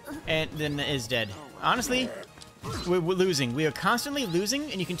 and then is dead. Honestly, we're losing. We are constantly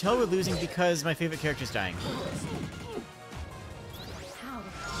losing, and you can tell we're losing because my favorite character is dying.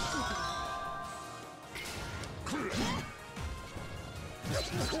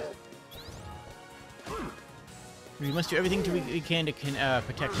 We must do everything we can to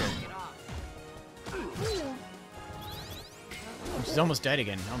protect her. She's almost dead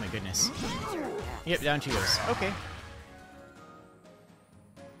again. Oh my goodness. Yep, down she goes. Okay.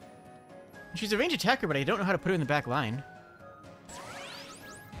 She's a ranged attacker, but I don't know how to put her in the back line.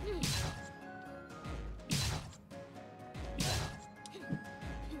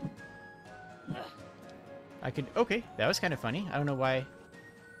 I could... Okay, that was kind of funny. I don't know why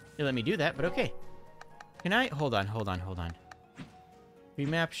they let me do that, but okay. Can I... Hold on.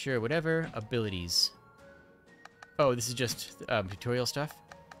 Remap, sure, whatever. Abilities. Oh, this is just tutorial stuff?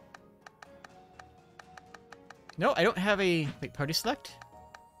 No, I don't have a... Wait, party select?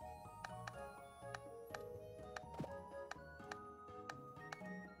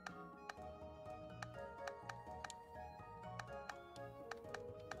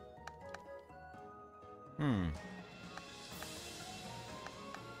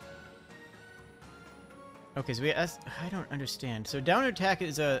 Okay, so I don't understand. So down attack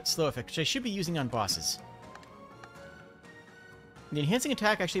is a slow effect, which I should be using on bosses. The enhancing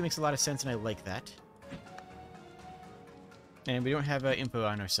attack actually makes a lot of sense, and I like that. And we don't have info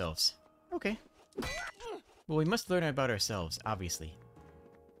on ourselves. Okay. Well, we must learn about ourselves, obviously.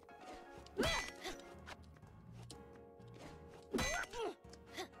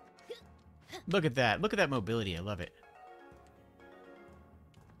 Look at that. Look at that mobility. I love it.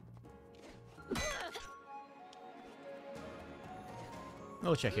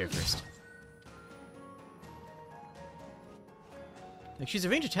 We'll check here first. Like, she's a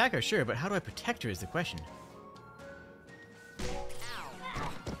ranged attacker, sure, but how do I protect her is the question.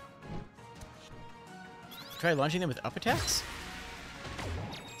 Try launching them with up attacks?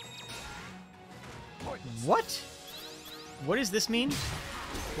 What? What does this mean?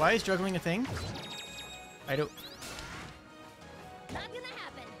 Why is juggling a thing? I don't... Not gonna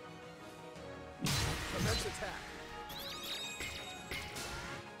happen. Immense attack.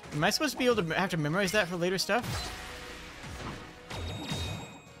 Am I supposed to be able to have to memorize that for later stuff?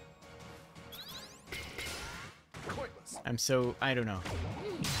 I'm so... I don't know.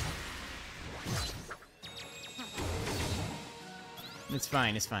 It's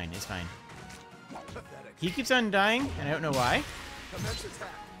fine, it's fine, it's fine. He keeps on dying, and I don't know why.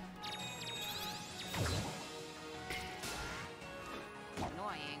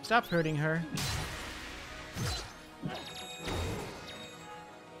 Annoying. Stop hurting her.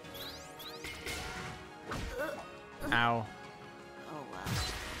 Ow. Oh well.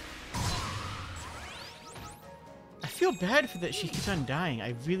 I feel bad for that she keeps on dying.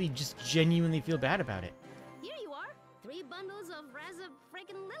 I really just genuinely feel bad about it. Here you are. 3 bundles of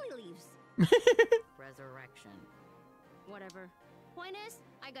freaking lily leaves. Resurrection. Whatever. Point is,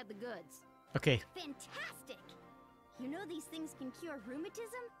 I got the goods. Okay. Fantastic! You know these things can cure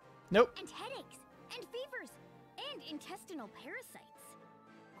rheumatism? Nope. And headaches, and fevers, and intestinal parasites.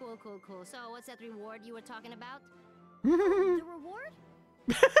 Cool, cool, cool. So, what's that reward you were talking about? The reward?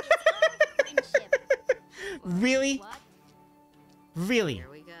 It's our friendship. Really? What? Really?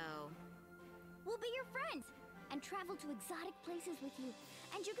 Here we go. We'll be your friends and travel to exotic places with you.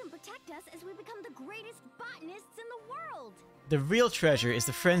 And you can protect us as we become the greatest botanists in the world. The real treasure is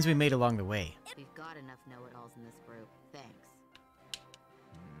the friends we made along the way. We've got enough know-it-alls in this group. Thanks.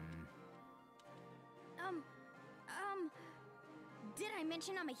 Did I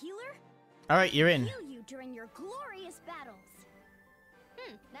mention I'm a healer? Alright, you're in. Heal you during your glorious battles.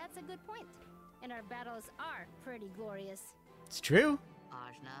 That's a good point. And our battles are pretty glorious. It's true.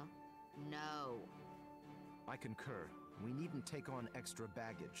 Ajna? No. I concur. We needn't take on extra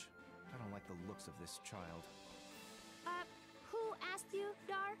baggage. I don't like the looks of this child. Who asked you,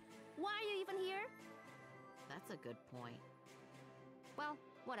 Dar? Why are you even here? That's a good point. Well,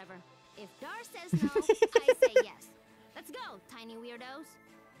 whatever. If Dar says no, I say yes. Let's go, tiny weirdos.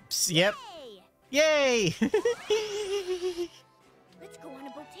 Yep. Hey! Yay! Let's go on a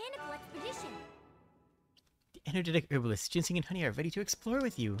botanical expedition. The energetic herbalists, ginseng and honey are ready to explore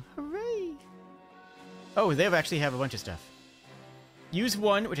with you. Hooray! Oh, they actually have a bunch of stuff. Use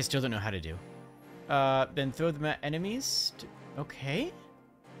one, which I still don't know how to do. Then throw them at enemies. Okay.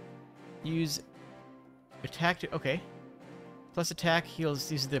 Use attack to... Okay. Plus attack heals,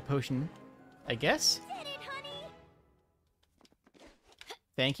 uses the potion. I guess? Did it, honey?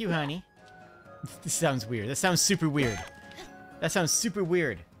 Thank you, honey. This sounds weird. That sounds super weird. That sounds super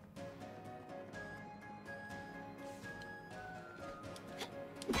weird.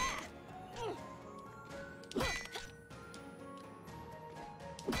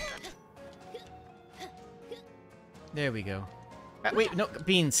 There we go. Wait, no,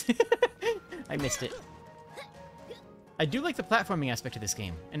 beans. I missed it. I do like the platforming aspect of this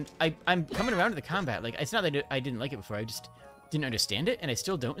game, and I'm coming around to the combat. Like, it's not that I didn't like it before, I just didn't understand it, and I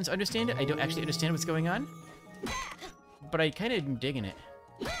still don't understand it. I don't actually understand what's going on. But I kind of am digging it.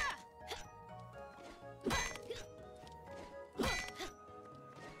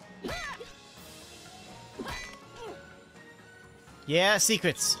 Yeah,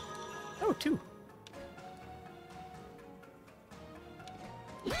 secrets. Oh, 2.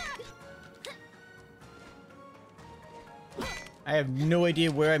 I have no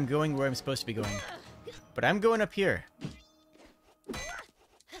idea where I'm going, where I'm supposed to be going. But I'm going up here.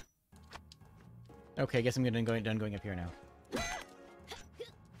 Okay, I guess I'm done going up here now.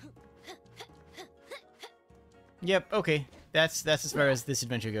 Yep, okay. That's as far as this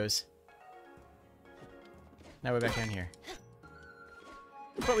adventure goes. Now we're back down here.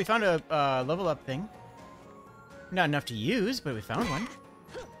 But we found a level up thing. Not enough to use, but we found one.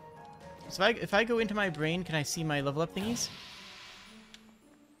 So if I go into my brain, can I see my level up thingies?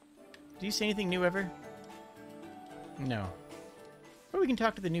 Do you see anything new ever? No. But we can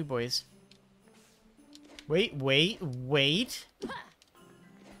talk to the new boys. Wait.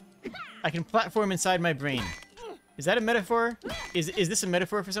 I can platform inside my brain. Is that a metaphor? Is this a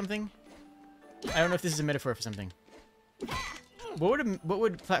metaphor for something? I don't know if this is a metaphor for something. What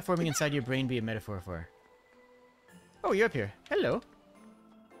would platforming inside your brain be a metaphor for? Oh, you're up here. Hello.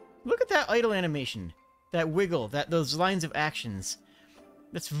 Look at that idle animation. That wiggle, those lines of actions.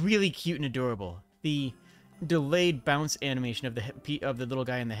 That's really cute and adorable. The delayed bounce animation of the little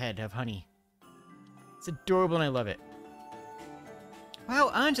guy in the head of Honey. It's adorable and I love it.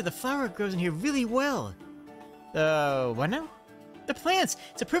 Wow, Anja, the flower grows in here really well. What now? The plants!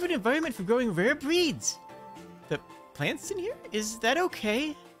 It's a perfect environment for growing rare breeds. The plants in here? Is that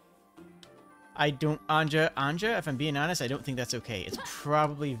okay? Anja, if I'm being honest, I don't think that's okay. It's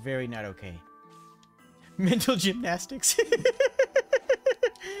probably very not okay. Mental gymnastics.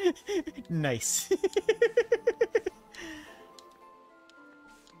 Nice.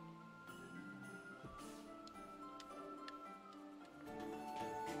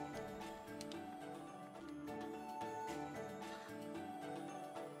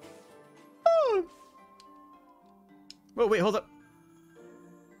 Oh. Whoa, wait, hold up.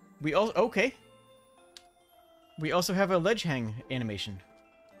 Okay. We also have a ledge hang animation.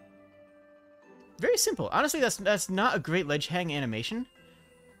 Very simple. Honestly, that's not a great ledge hang animation.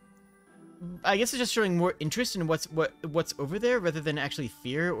 I guess it's just showing more interest in what's over there rather than actually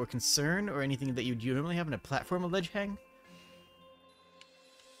fear or concern or anything that you normally have in a platform ledge hang.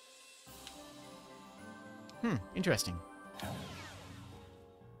 Interesting.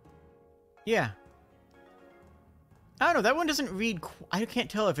 Yeah. I don't know, that one doesn't read... I can't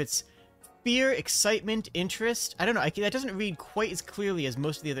tell if it's fear, excitement, interest. I don't know, that doesn't read quite as clearly as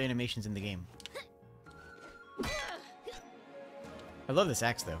most of the other animations in the game. I love this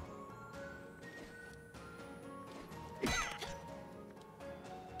axe, though.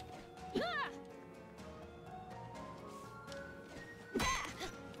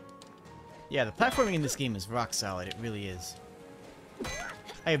 Yeah, the platforming in this game is rock solid. It really is.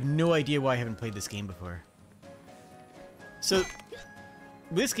 I have no idea why I haven't played this game before. So,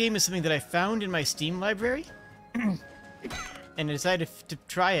 this game is something that I found in my Steam library, and I decided to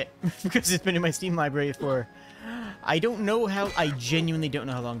try it because it's been in my Steam library for... I don't know how... I genuinely don't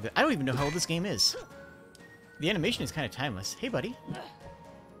know how long... I don't even know how old this game is. The animation is kind of timeless. Hey, buddy.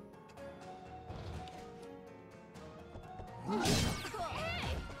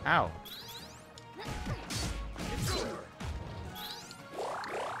 Ow.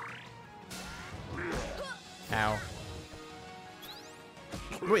 Ow.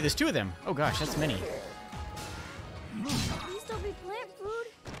 Wait, there's two of them. Oh gosh, that's many. Please don't be plant food.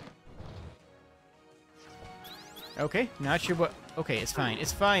 Okay, not sure what... Okay, it's fine.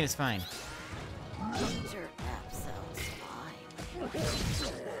 It's fine, it's fine. Your nap sounds fine.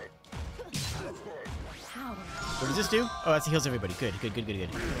 What does this do? Oh, that heals everybody. Good, good, good, good, good.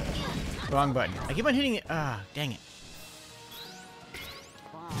 Wrong button. I keep on hitting it. Ah, dang it.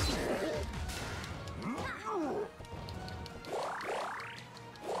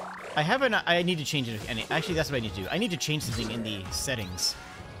 I have an... I need to change it. And actually, that's what I need to do. I need to change something in the settings.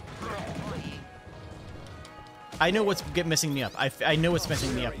 I know what's messing me up. I know what's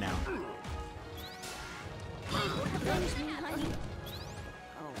messing me up now.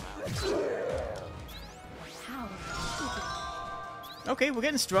 Okay, we're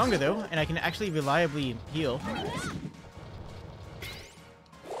getting stronger, though, and I can actually reliably heal.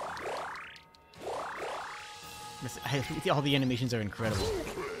 All the animations are incredible.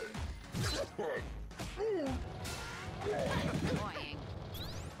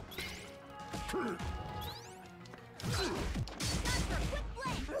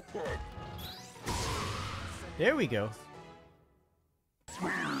 There we go.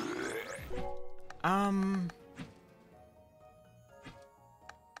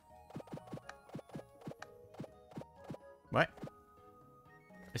 What?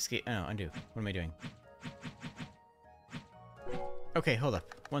 Escape. Oh, undo. What am I doing? Okay, hold up.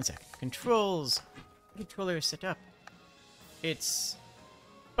 One sec. Controls. Controller is set up. It's...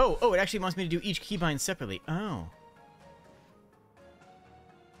 Oh, it actually wants me to do each keybind separately. Oh.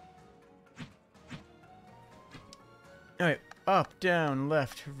 Alright. Up, down,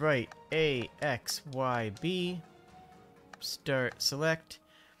 left, right, A, X, Y, B. Start, select.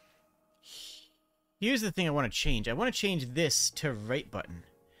 Here's the thing I want to change. I want to change this to right button.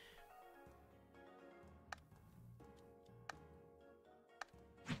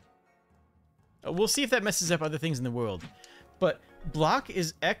 We'll see if that messes up other things in the world. But block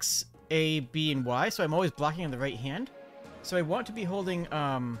is X, A, B, and Y, so I'm always blocking on the right hand. So I want to be holding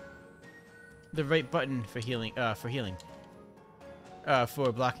the right button for healing,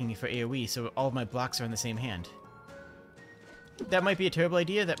 for blocking for AoE, so all of my blocks are on the same hand. That might be a terrible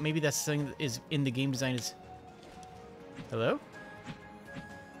idea. That maybe that's something that is in the game design is... Hello?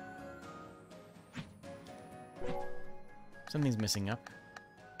 Something's messing up.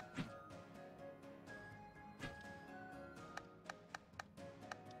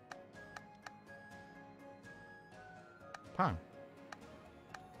 Pong.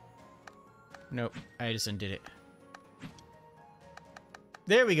 Nope, I just undid it.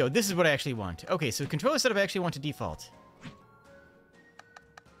 There we go. This is what I actually want. Okay, so controller setup I actually want to default.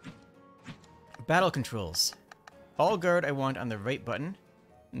 Battle controls. All guard I want on the right button.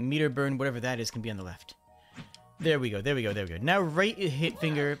 Meter burn, whatever that is, can be on the left. There we go, there we go, there we go. Now right hit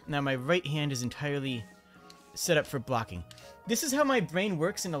finger. Now my right hand is entirely set up for blocking. This is how my brain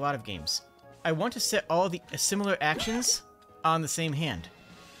works in a lot of games. I want to set all the similar actions on the same hand.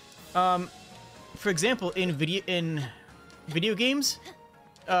 For example, in video games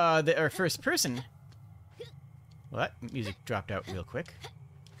that are first person. Well, that music dropped out real quick.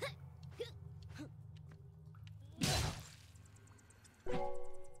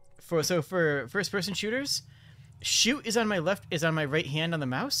 For first person shooters, shoot is on my left, is on my right hand on the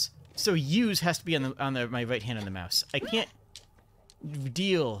mouse. So use has to be on my right hand on the mouse. I can't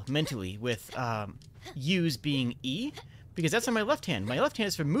deal mentally with use being E because that's on my left hand. My left hand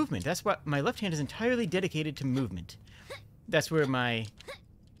is for movement. That's what my left hand is entirely dedicated to movement. That's where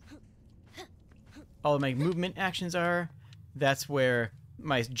all of my movement actions are. That's where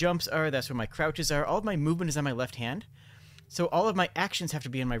my jumps are. That's where my crouches are. All of my movement is on my left hand. So all of my actions have to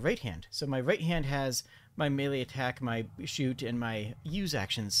be on my right hand. So my right hand has my melee attack, my shoot, and my use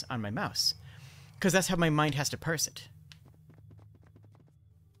actions on my mouse. Because that's how my mind has to parse it.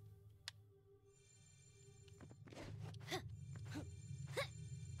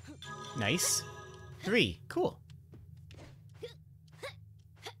 Nice. 3. Cool.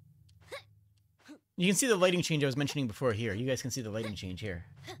 You can see the lighting change I was mentioning before here. You guys can see the lighting change here.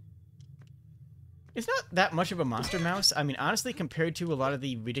 It's not that much of a monster mouse. I mean, honestly, compared to a lot of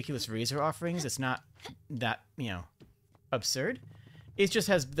the ridiculous Razer offerings, it's not that, absurd. It just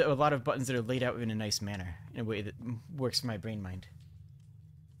has a lot of buttons that are laid out in a nice manner, in a way that works for my brain mind.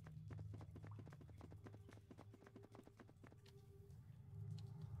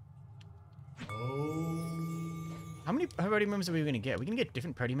 How many party members are we going to get? We can get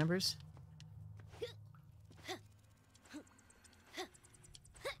different party members?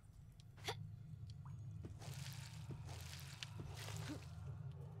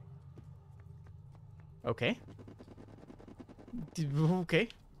 Okay. Okay.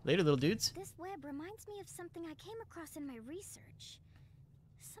 Later, little dudes. This web reminds me of something I came across in my research.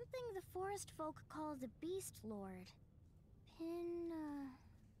 Something the forest folk call the Beast Lord. Pinda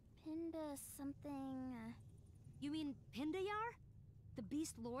something, You mean Pindayar? The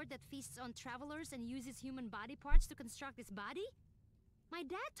Beast Lord that feasts on travelers and uses human body parts to construct his body? My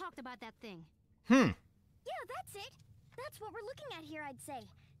dad talked about that thing. Yeah, that's it. That's what we're looking at here, I'd say.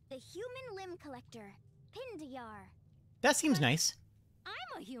 The human limb collector. Pindayar. That seems nice.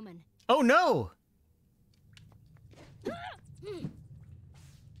 I'm a human. Oh, no!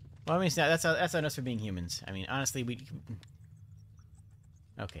 Well, I mean, that's on us for being humans. I mean, honestly, we...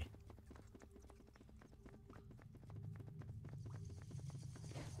 Okay.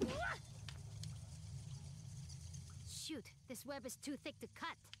 Shoot, this web is too thick to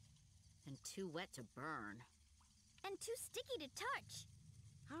cut. And too wet to burn. And too sticky to touch.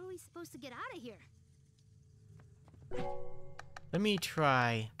 How are we supposed to get out of here? Let me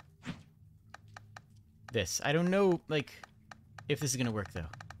try this. I don't know, like, if this is gonna work, though.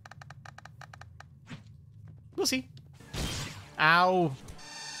 We'll see. Ow.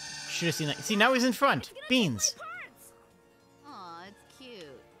 Should have seen that. See, now he's in front. Beans. Aw, it's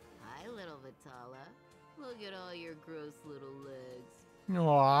cute. Hi, little Vitala. Look at all your gross little legs.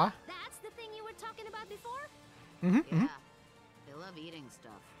 Aww. That's the thing you were talking about before? Yeah, they love eating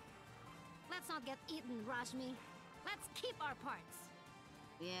stuff. Let's not get eaten, Rashmi. Let's keep our parts.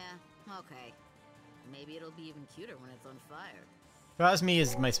 Yeah, okay. Maybe it'll be even cuter when it's on fire. Rosmi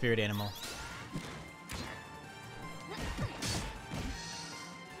is my spirit animal.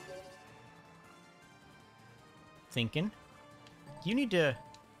 Thinking. You need to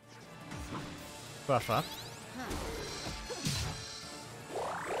buff up.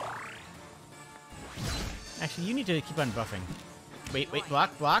 Actually, you need to keep on buffing. Wait,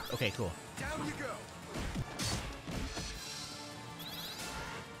 block. Okay, cool. Down you go.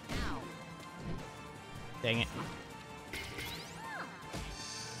 Ow. Dang it.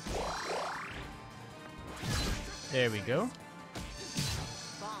 There we go.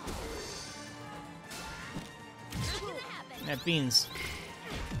 Bomb. That beans.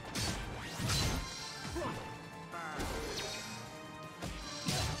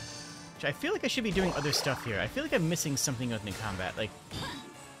 I feel like I should be doing other stuff here. I feel like I'm missing something with me combat. Like,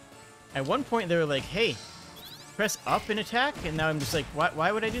 at one point they were like, hey, press up and attack, and now I'm just like,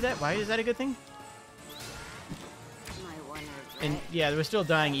 why would I do that? Why is that a good thing? And yeah, they were still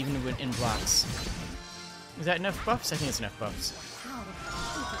dying even in blocks. Is that enough buffs? I think it's enough buffs.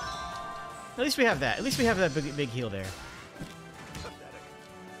 At least we have that. At least we have that big heal there.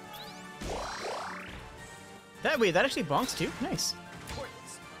 That way, that actually bonks too. Nice.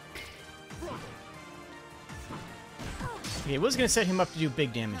 Okay, was gonna set him up to do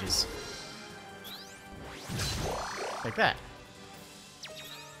big damages. Like that.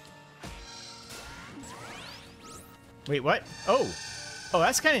 Wait, what? Oh! Oh,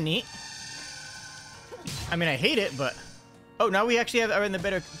 that's kind of neat. I mean, I hate it, but... Oh, now we actually are in the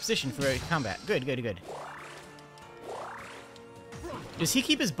better position for combat. Good. Does he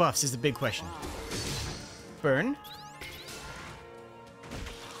keep his buffs is the big question. Burn.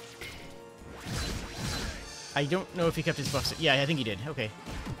 I don't know if he kept his buffs. Yeah, I think he did. Okay.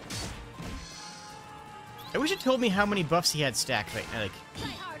 I wish it told me how many buffs he had stacked right now. Like,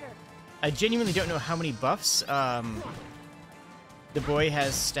 I genuinely don't know how many buffs the boy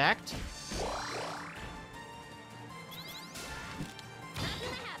has stacked.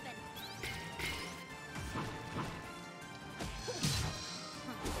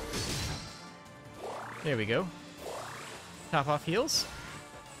 There we go. Top off heals.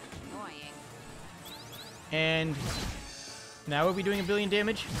 Annoying. And now are we doing 1 billion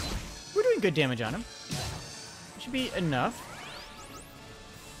damage? We're doing good damage on him. Should be enough.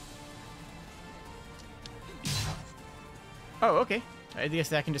 Oh, okay. I guess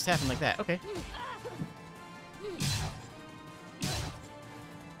that can just happen like that. Okay.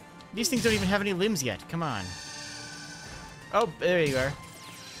 These things don't even have any limbs yet. Come on. Oh, there you are.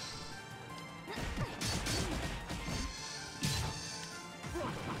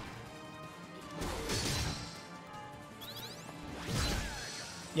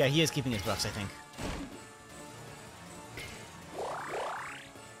 Yeah, he is keeping his buffs, I think.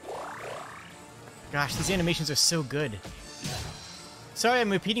 Gosh, these animations are so good. Sorry I'm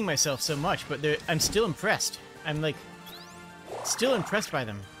repeating myself so much, but I'm still impressed. I'm, like, still impressed by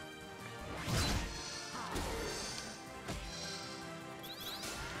them.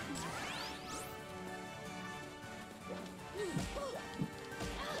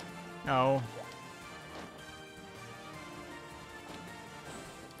 Oh.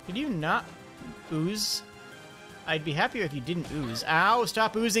 Did you not ooze? I'd be happier if you didn't ooze. Ow,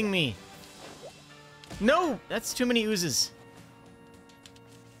 stop oozing me! No! That's too many oozes.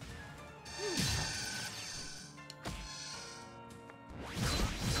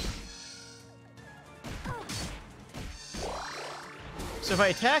 So if I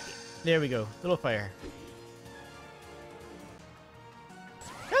attack... There we go. Little fire.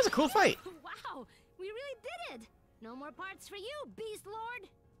 That was a cool fight. Wow, we really did it! No more parts for you, Beast Lord!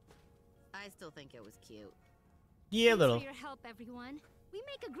 I still think it was cute. Yeah, a Thanks little. for your help, everyone. We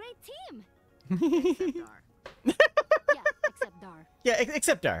make a great team. Except Dar. Yeah, except Dar. Yeah,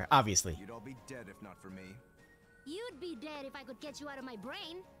 except Dar, obviously. You'd all be dead if not for me. You'd be dead if I could get you out of my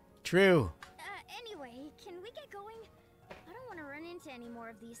brain. True. Anyway, can we get going? I don't want to run into any more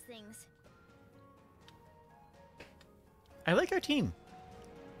of these things. I like our team.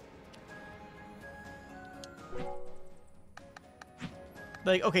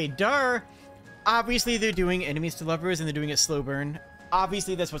 Like, okay, Dar, obviously they're doing enemies to lovers and they're doing a slow burn.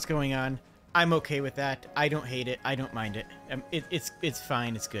 Obviously that's what's going on. I'm okay with that. I don't hate it. I don't mind it. It's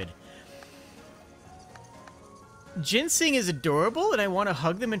fine. It's good. Ginseng is adorable and I want to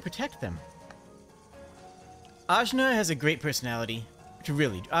hug them and protect them. Ajna has a great personality.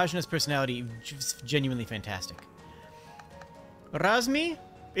 Really, Ajna's personality is genuinely fantastic. Razmi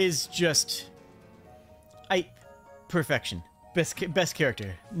is just... perfection. Best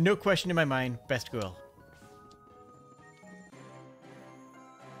character. No question in my mind. Best girl.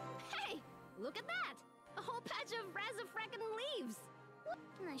 Hey, look at that! A whole patch of Razafrackin leaves!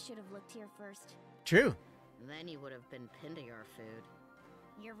 I should have looked here first. True. Then you would have been pinned to your food.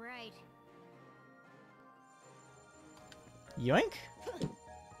 You're right. Yoink?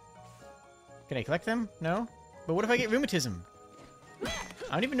 Can I collect them? No? But what if I get rheumatism? I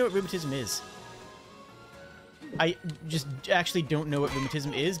don't even know what rheumatism is. I just actually don't know what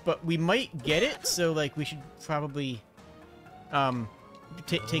rheumatism is, but we might get it, so, like, we should probably,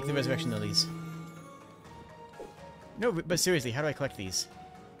 take the resurrection lilies. No, but seriously, how do I collect these?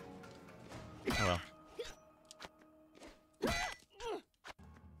 Oh well.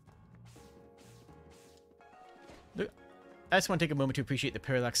 Look, I just want to take a moment to appreciate the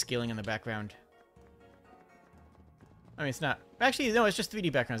parallax scaling in the background. I mean, it's not... Actually, no, it's just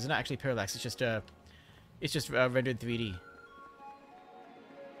 3D backgrounds. It's not actually parallax. It's just rendered 3D.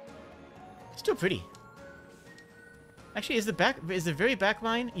 Still pretty. Actually, is the very back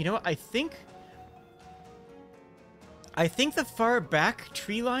line... You know what? I think the far back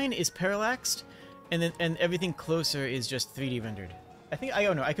tree line is parallaxed, and everything closer is just 3D rendered. I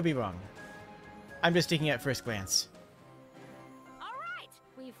don't know. I could be wrong. I'm just taking it at first glance. Alright,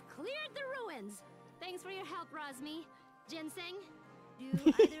 we've cleared the ruins. Thanks for your help, Razmi. Ginseng, do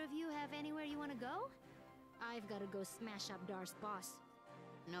either of you have anywhere you want to go? I've got to go smash up Dar's boss.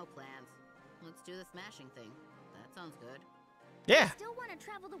 No plans. Let's do the smashing thing. That sounds good. Yeah. Still want to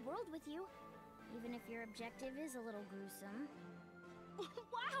travel the world with you, even if your objective is a little gruesome.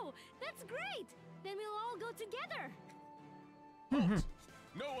 Wow, that's great! Then we'll all go together.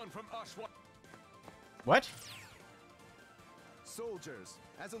 No one from Ashwa. What? Soldiers,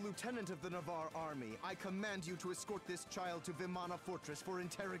 as a lieutenant of the Navarre army, I command you to escort this child to Vimana Fortress for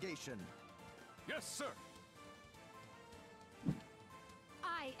interrogation. Yes, sir.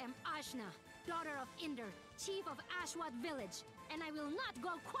 I am Ashna, daughter of Inder, chief of Ashwat village, and I will not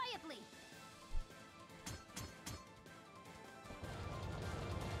go quietly.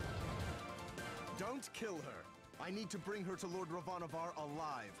 Don't kill her. I need to bring her to Lord Ravanavar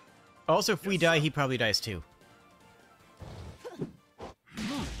alive. Also, if we die, he probably dies too.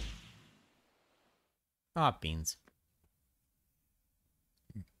 Ah, beans.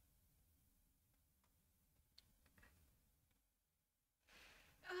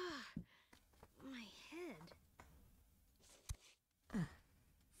 My head.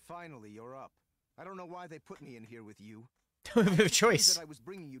 Finally, you're up. I don't know why they put me in here with you. Don't have a That choice. I was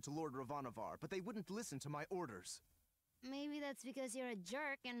bringing you to Lord Ravanavar, but they wouldn't listen to my orders. Maybe that's because you're a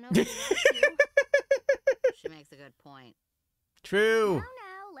jerk and nobody likes you. She makes a good point. True.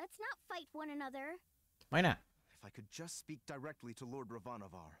 Now, let's not fight one another. Why not? If I could just speak directly to Lord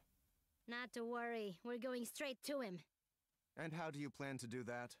Ravanavar. Not to worry, we're going straight to him. And how do you plan to do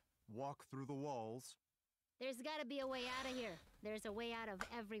that? Walk through the walls? There's gotta be a way out of here. There's a way out of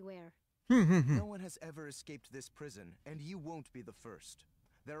everywhere. No one has ever escaped this prison, and you won't be the first.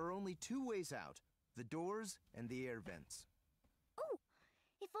 There are only two ways out, the doors and the air vents. Oh,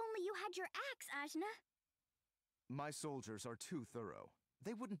 if only you had your axe, Ajna. My soldiers are too thorough.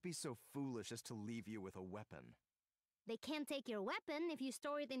 They wouldn't be so foolish as to leave you with a weapon. They can't take your weapon if you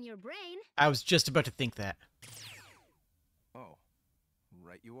store it in your brain. I was just about to think that. Oh,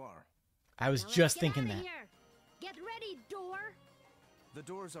 right you are. I was Now let's just get thinking outta that. Here. Get ready, door. The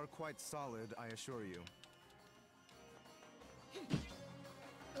doors are quite solid, I assure you.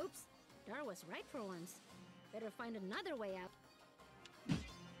 Oops, Dar was right for once. Better find another way out.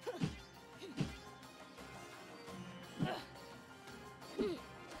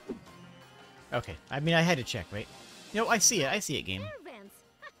 Okay. I mean, I had to check, right? No, I see it. I see it, game. Air vents.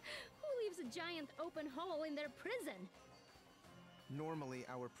 Who leaves a giant open hole in their prison? Normally,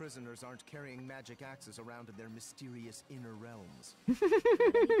 our prisoners aren't carrying magic axes around in their mysterious inner realms. Be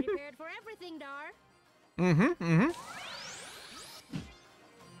prepared for everything, Dar.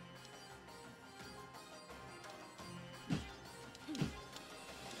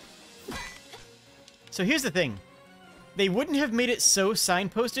 So here's the thing. They wouldn't have made it so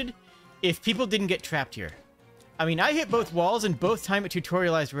signposted if people didn't get trapped here. I mean, I hit both walls and both time it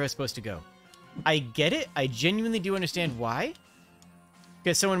tutorialized where I was supposed to go. I get it. I genuinely do understand why.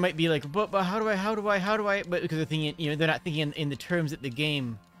 Because someone might be like, but how do I? But because they're thinking, you know, they're not thinking in the terms that the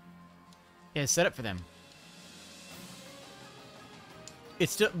game has set up for them.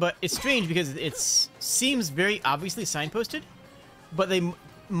 It's still, but it's strange because it seems very obviously signposted, but they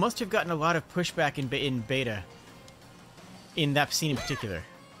must have gotten a lot of pushback in beta in that scene in particular.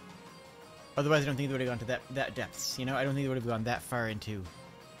 Otherwise, I don't think they would have gone to that depths. You know, I don't think they would have gone that far into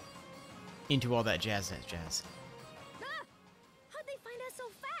all that jazz. Ah! How'd they find us so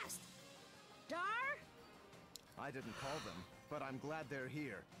fast? Dar? I didn't call them, but I'm glad they're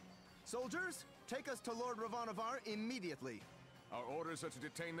here. Soldiers, take us to Lord Ravanavar immediately. Our orders are to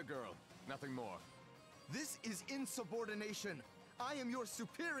detain the girl, nothing more. This is insubordination. I am your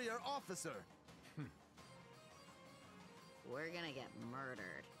superior officer. We're gonna get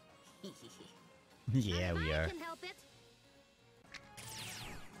murdered. Yeah, we I are. can help it.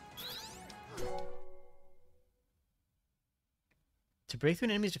 To break through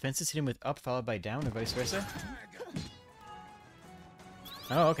an enemy's defenses, hit him with up followed by down, or vice versa.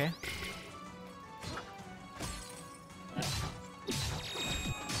 Oh, okay.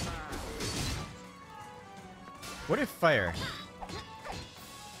 What if fire?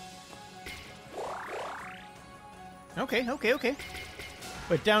 Okay.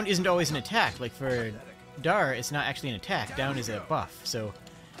 But down isn't always an attack. Like for Dar, it's not actually an attack. Down is a buff. So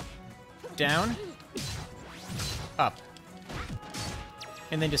down, up,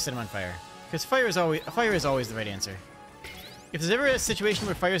 and then just set him on fire. Because fire is always the right answer. If there's ever a situation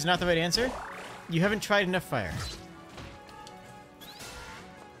where fire is not the right answer, you haven't tried enough fire.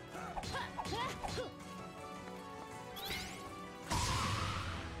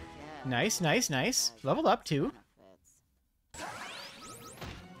 Nice. Leveled up too.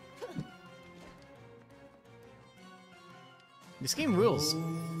 This game rules. A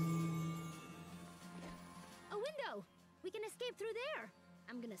window! We can escape through there.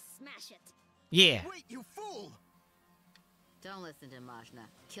 I'm gonna smash it. Yeah. Wait, you fool! Don't listen to Majna.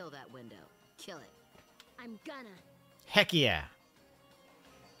 Kill that window. Kill it. I'm gonna. Heck yeah.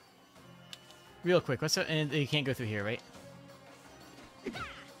 Real quick, what's up? And you can't go through here, right?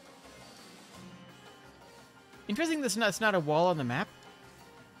 Interesting that's not a wall on the map.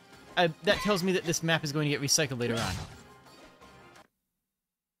 That tells me that this map is going to get recycled later on.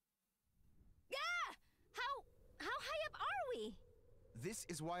 How high up are we? This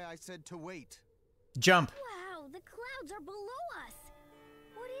is why I said to wait. Jump. Wow, the clouds are below us.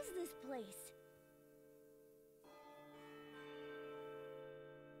 What is this place?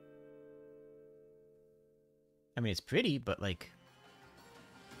 I mean, it's pretty, but like,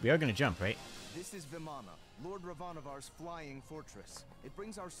 we are gonna jump, right? This is Vimana, Lord Ravanavar's flying fortress. It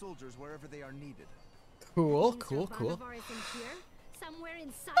brings our soldiers wherever they are needed. Cool, Means cool, Sir cool. Vanavar is in here, somewhere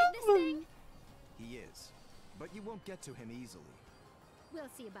inside this thing. He is. But you won't get to him easily. We'll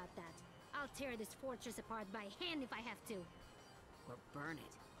see about that. I'll tear this fortress apart by hand if I have to. Or burn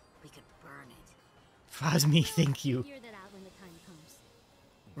it. We could burn it. Rosmi, thank you. Figure that out when the time comes.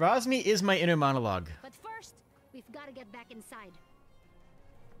 Rosmi is my inner monologue. But first, we've got to get back inside.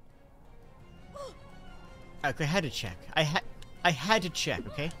 Okay, I had to check. I had to check,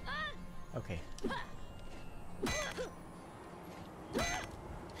 okay? Okay.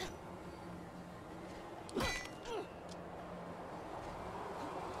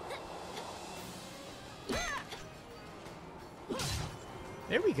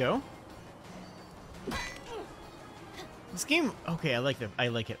 There we go. This game, okay, I like it. I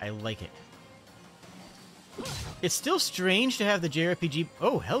like it. It's still strange to have the JRPG.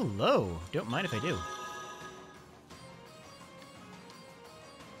 Oh, hello. Don't mind if I do.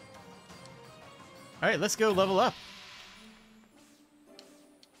 All right, let's go level up.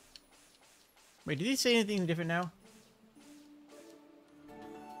 Wait, did he say anything different now?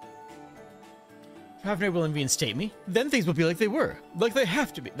 Fafnir will reinstate me, then things will be like they were, like they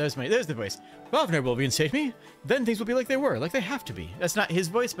have to be. There's the voice. Fafnir will reinstate me, then things will be like they were, like they have to be. That's not his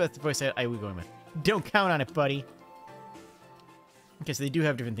voice, but that's the voice I was going with. Don't count on it, buddy. Okay, so they do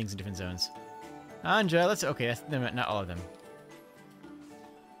have different things in different zones. Anja, let's, okay, that's not all of them.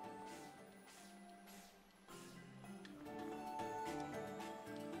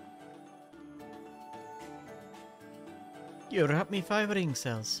 You wrap me 5 ring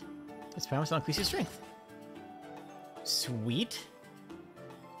cells. It's promised to increase your strength. Sweet.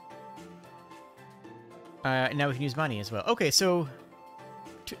 Now we can use money as well. Okay, so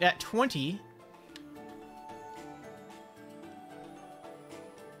at 20.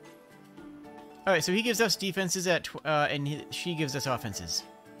 All right, so he gives us defenses at, and she gives us offenses.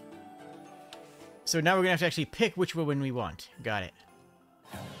 So now we're gonna have to actually pick which one we want. Got it.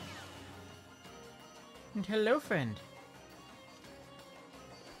 And hello, friend.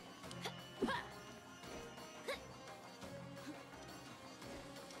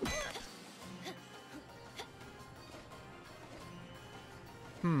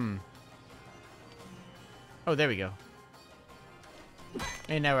 Oh, there we go.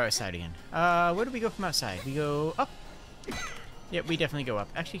 And now we're outside again. Where do we go from outside? We go up? Yep, we definitely go up.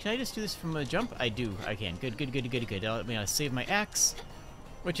 Actually, can I just do this from a jump? I do. I can. Good, good, good, good, good. I'll save my axe,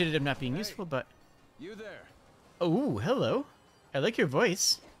 which ended up not being useful, but... You there? Oh, hello. I like your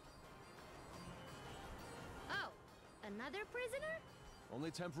voice. Oh, another prisoner?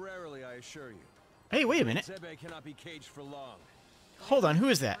 Only temporarily, I assure you. Hey, wait a minute. Zebe cannot be caged for long. Hold on, who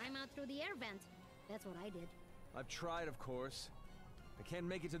is that? Climb out through the air vent. That's what I did. I've tried, of course. I can't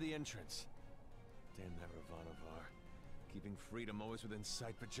make it to the entrance. Damn that Ravanavar. Keeping freedom always within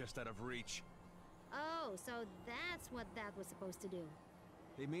sight, but just out of reach. Oh, so that's what that was supposed to do.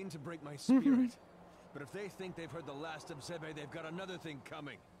 They mean to break my spirit. But if they think they've heard the last of Zebe, they've got another thing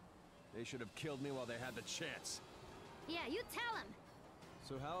coming. They should have killed me while they had the chance. Yeah, you tell him.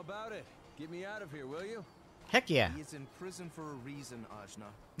 So how about it? Get me out of here, will you? Heck yeah. He is in prison for a reason, Ajna.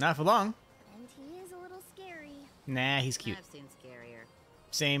 Not for long. And he is a little scary. Nah, he's cute. I've seen scarier.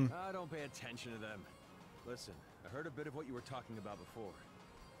 Same. Don't pay attention to them. Listen, I heard a bit of what you were talking about before.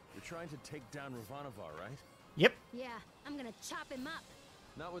 You're trying to take down Ravanavar, right? Yep. Yeah, I'm gonna chop him up.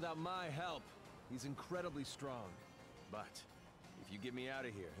 Not without my help. He's incredibly strong. But if you get me out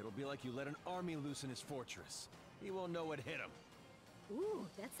of here, it'll be like you let an army loose in his fortress. He won't know what hit him. Ooh,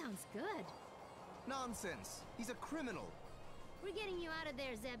 that sounds good. Nonsense! He's a criminal! We're getting you out of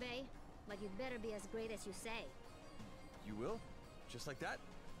there, Zebe. But you'd better be as great as you say. You will? Just like that?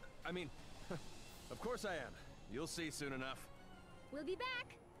 I mean, of course I am. You'll see soon enough. We'll be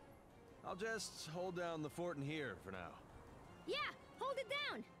back. I'll just hold down the fort in here for now. Yeah, hold it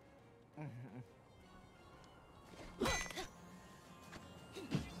down.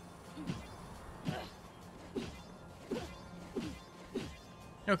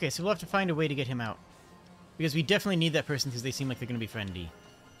 Okay, so we'll have to find a way to get him out. Because we definitely need that person because they seem like they're going to be friendly.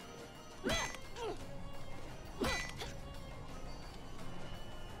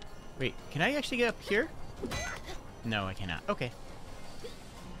 Wait, can I actually get up here? No, I cannot. Okay.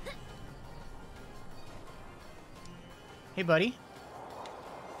 Hey, buddy.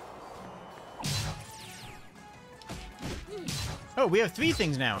 Oh, we have 3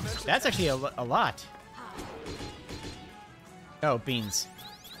 things now. That's actually a lot. Oh, beans.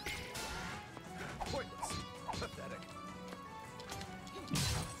 Pointless. Pathetic.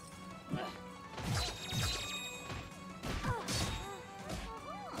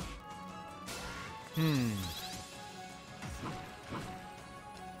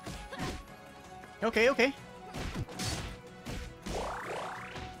 Okay, okay.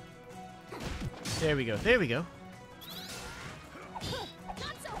 There we go, there we go.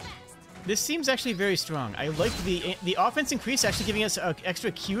 This seems actually very strong. I like the offense increase actually giving us an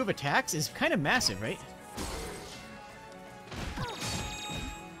extra queue of attacks is kind of massive, right?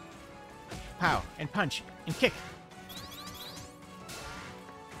 Pow, and punch, and kick.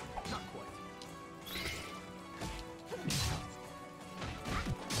 Not quite.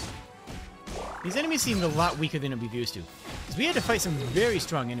 These enemies seem a lot weaker than we've used to. Because we had to fight some very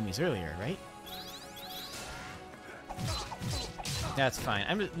strong enemies earlier, right? That's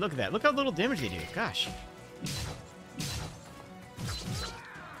fine. Look at that. Look how little damage they do. Gosh.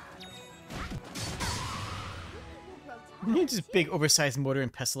 Just big oversized mortar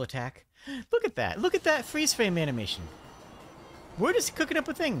and pestle attack. Look at that. Look at that freeze frame animation. We're just cooking up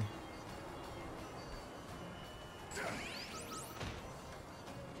a thing.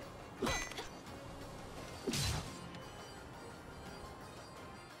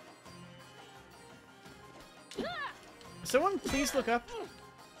 Someone please look up.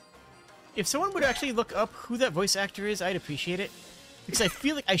 If someone would actually look up who that voice actor is, I'd appreciate it. Because I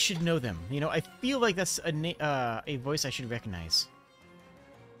feel like I should know them. You know, I feel like that's a voice I should recognize.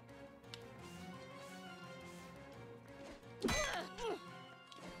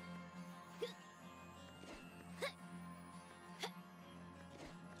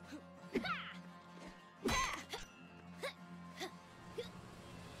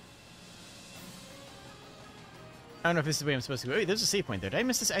 I don't know if this is the way I'm supposed to go. Wait, there's a save point there. Did I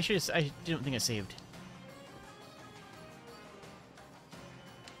miss this? I didn't think I saved.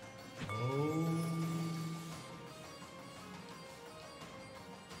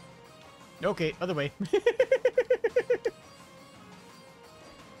 Okay, other way.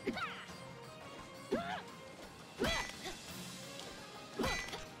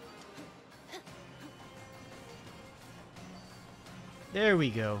 There we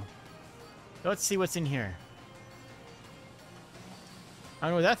go. Let's see what's in here. I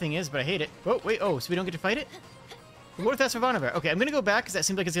don't know what that thing is, but I hate it. Oh, wait, oh, so we don't get to fight it? What if that's for Vtuber? Okay, I'm gonna go back, because that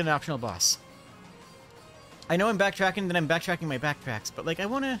seems like it's an optional boss. I know I'm backtracking, then I'm backtracking my backtracks, but, like, I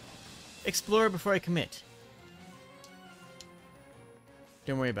want to explore before I commit.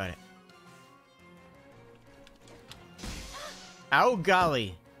 Don't worry about it. Ow,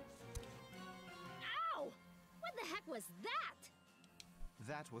 golly. Ow! What the heck was that?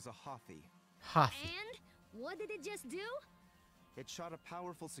 That was a Hothi. Hothi. And what did it just do? It shot a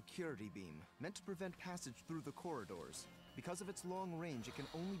powerful security beam, meant to prevent passage through the corridors. Because of its long range, it can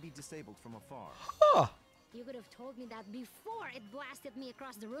only be disabled from afar. Huh. You could have told me that before it blasted me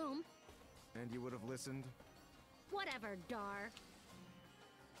across the room. And you would have listened? Whatever, Dar.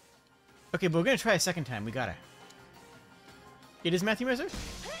 Okay, but we're gonna try a second time. We gotta. It is Matthew Mercer?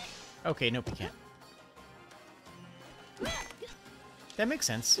 Okay, nope, we can't. That makes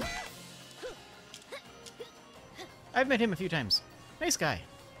sense. I've met him a few times. Nice guy.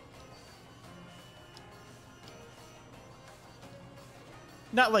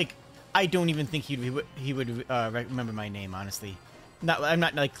 Not like I don't even think he would remember my name, honestly. I'm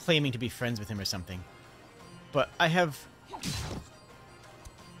not like claiming to be friends with him or something. But I have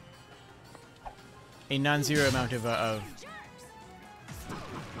a non-zero amount of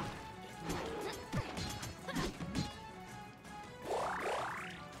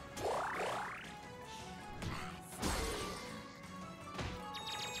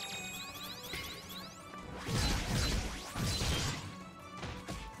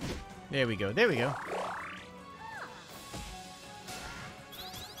There we go. There we go.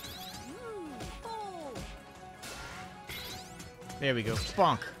 There we go.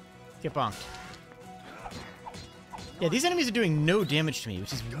 Bonk. Get bonked. Yeah, these enemies are doing no damage to me,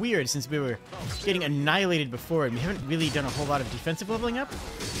 which is weird since we were getting annihilated before and we haven't really done a whole lot of defensive leveling up.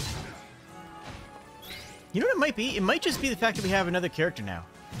 You know what it might be? It might just be the fact that we have another character now.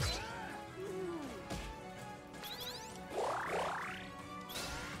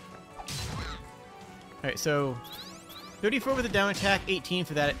 Alright, so 34 with a down attack, 18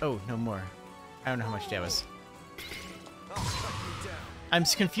 for that. Oh, no more. I don't know how much that was. I'm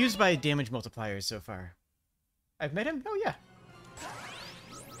confused by damage multipliers so far. I've met him? Oh, yeah.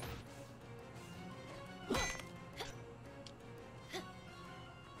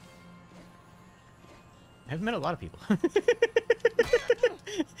 I've met a lot of people.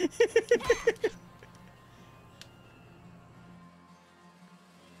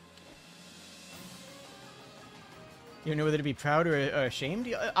 You don't know whether to be proud or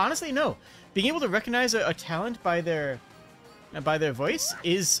ashamed? Honestly, no. Being able to recognize a talent by their voice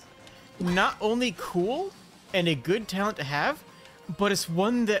is not only cool and a good talent to have, but it's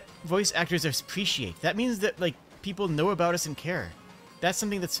one that voice actors appreciate. That means that, like, people know about us and care. That's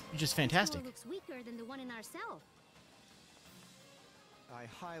something that's just fantastic. Looks weaker than the one in our cell. I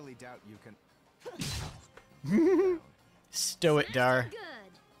highly doubt you can. Stow it, Dar. Good.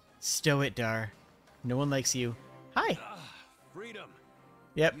 Stow it, Dar. No one likes you. Hi. Freedom.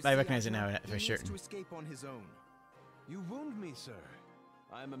 Yep, You I see, recognize it Ashna, now he for needs certain. to escape on his own. You wound me, sir.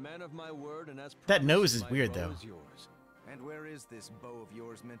 I am a man of my word, and as That promised, nose is my weird, bow though. is yours. And where is this bow of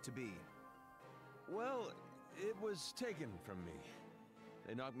yours meant to be? Well, it was taken from me.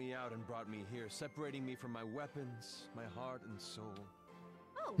 They knocked me out and brought me here, separating me from my weapons, my heart and soul.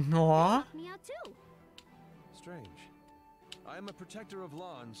 Oh, Aw. knocked me out too. Strange. I am a protector of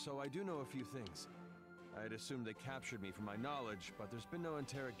Lon, so I do know a few things. I had assumed they captured me for my knowledge, but there's been no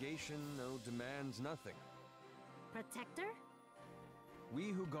interrogation, no demands, nothing. Protector? We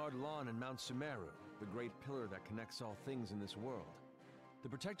who guard Lon and Mount Sumeru, the great pillar that connects all things in this world. The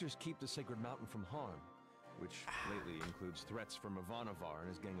protectors keep the sacred mountain from harm, which lately includes threats from Ivanovar and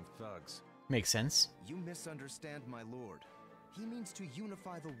his gang of thugs. Makes sense. You misunderstand my lord. He means to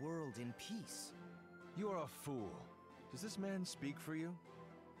unify the world in peace. You are a fool. Does this man speak for you?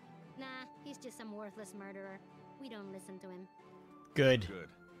 Nah, he's just some worthless murderer. We don't listen to him. Good. Good.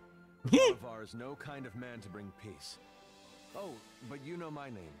 Ivanovar is no kind of man to bring peace. Oh, but you know my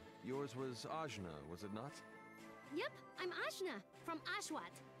name. Yours was Ajna, was it not? Yep, I'm Ashna, from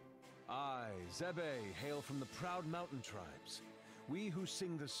Ashwat. I, Zebe, hail from the proud mountain tribes. We who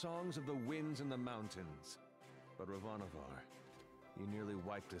sing the songs of the winds and the mountains. But Ravanavar, you nearly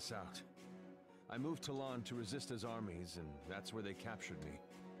wiped us out. I moved to Lon to resist his armies, and that's where they captured me.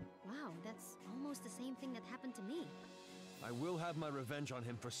 Wow, that's almost the same thing that happened to me. I will have my revenge on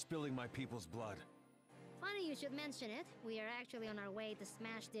him for spilling my people's blood. Funny you should mention it. We are actually on our way to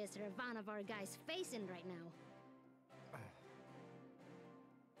smash this Ravanavar guy's face in right now.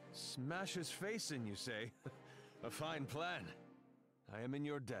 Smash his face in, you say? A fine plan. I am in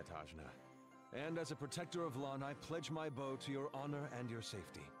your debt, Ajna. And as a protector of Lon, I pledge my bow to your honor and your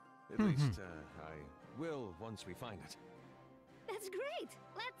safety. At least, I will once we find it. That's great!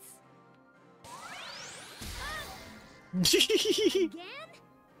 Let's... Again?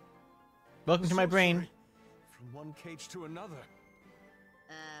 Welcome to my brain. Sorry. From one cage to another.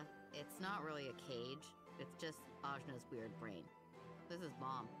 It's not really a cage. It's just Ajna's weird brain. This is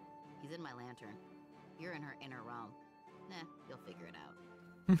Mom. He's in my lantern. You're in her inner realm. Nah, you'll figure it out.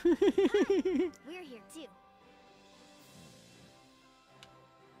 We're here too.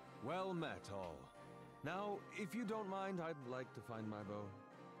 Well met, all. Now, if you don't mind, I'd like to find my bow.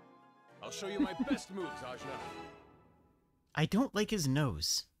 I'll show you my best moves, Ajna. I don't like his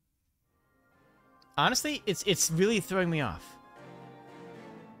nose. Honestly, it's really throwing me off.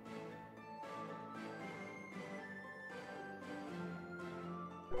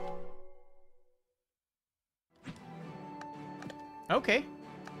 Okay.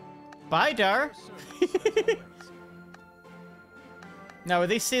 Bye, Dar. Now, are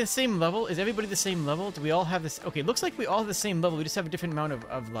they the same level? Is everybody the same level? Do we all have this? Okay, looks like we all have the same level. We just have a different amount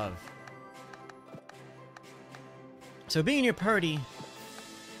of love. So being in your party...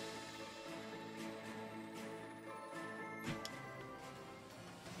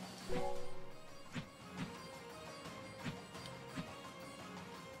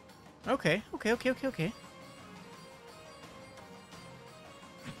 Okay.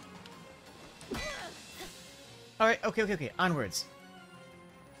 Alright, okay. Onwards.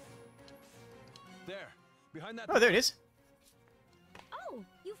 There, behind that. Oh, there it is. Oh,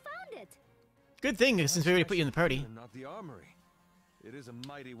 you found it! Good thing, since we already put you in the party. And not the armory. It is a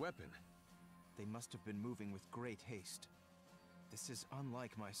mighty weapon. They must have been moving with great haste. This is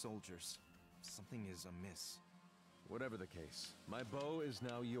unlike my soldiers. Something is amiss. Whatever the case, my bow is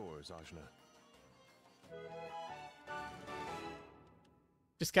now yours, Ajna.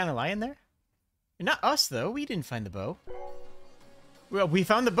 Just kind of lying there? Not us, though. We didn't find the bow. Well, we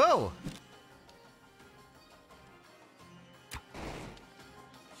found the bow!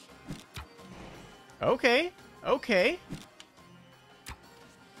 Okay. Okay,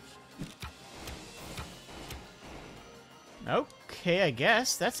 I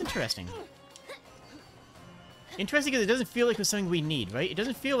guess. That's interesting. Interesting because it doesn't feel like it's something we need, right? It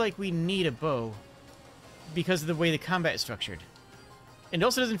doesn't feel like we need a bow because of the way the combat is structured. And it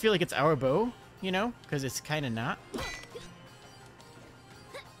also doesn't feel like it's our bow, you know? Because it's kind of not.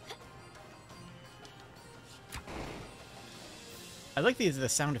 I like the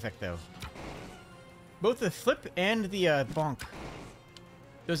sound effect, though. Both the flip and the bonk.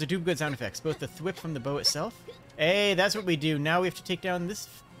 Those are two good sound effects. Both the thwip from the bow itself. Hey, that's what we do. Now we have to take down this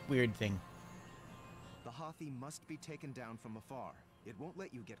weird thing. The Kilrathi must be taken down from afar. It won't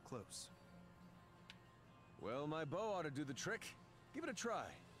let you get close. Well, my bow ought to do the trick. Give it a try.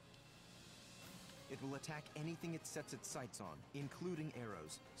 It will attack anything it sets its sights on, including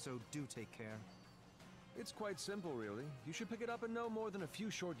arrows, so do take care. It's quite simple, really. You should pick it up in no more than a few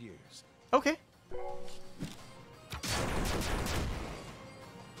short years. Okay.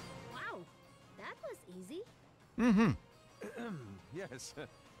 Wow, that was easy. Mm-hmm. Yes,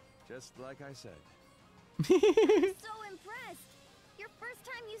 just like I said. I'm so impressed. Your first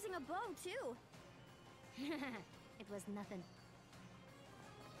time using a bow, too. It was nothing.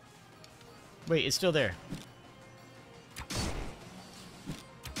 Wait, it's still there.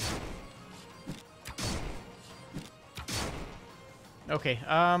 Okay,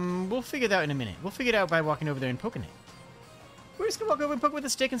 we'll figure that out in a minute. We'll figure it out by walking over there and poking it. We're just gonna walk over and poke with a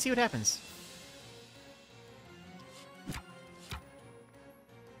stick and see what happens.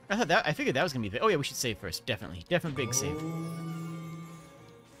 I figured that was gonna be big. Oh yeah, we should save first. Definitely. Definitely big save.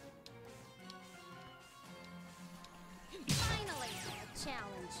 Finally, a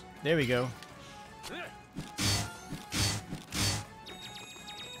challenge. There we go.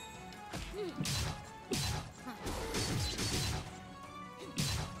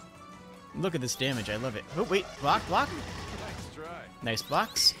 Look at this damage. I love it. Oh, wait. Block, block. Nice try. Nice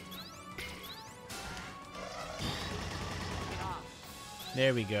blocks.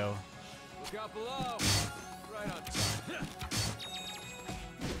 There we go. Look out below. Right on time.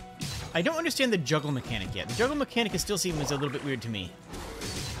 I don't understand the juggle mechanic yet. The juggle mechanic is still seems a little bit weird to me.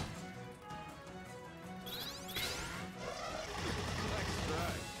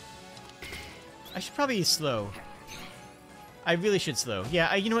 I should probably slow. I really should slow.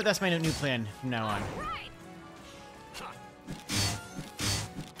 Yeah, you know what? That's my new plan from now on.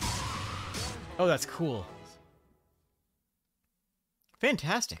 Oh, that's cool.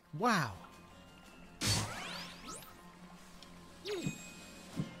 Fantastic. Wow.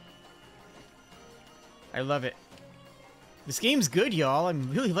 I love it. This game's good, y'all.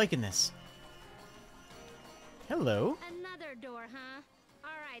 I'm really liking this. Hello. Another door, huh? All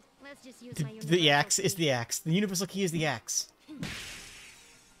right, let's just use my The universal axe is key. the axe. The universal key is the axe.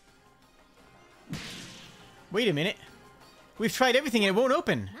 Wait a minute. We've tried everything and it won't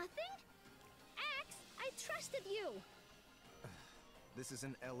open. Nothing? Axe, I trusted you. This is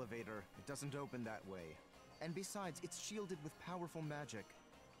an elevator. It doesn't open that way. And besides, it's shielded with powerful magic.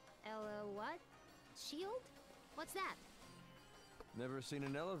 What? Shield? What's that? Never seen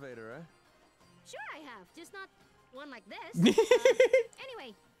an elevator, eh? Sure I have, just not one like this.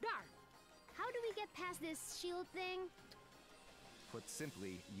 Anyway, Dar, how do we get past this shield thing? Put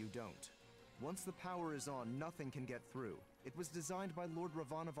simply, you don't. Once the power is on, nothing can get through. It was designed by Lord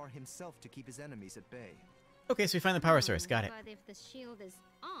Ravanavar himself to keep his enemies at bay. Okay, so we find the power source. Got it. But if the shield is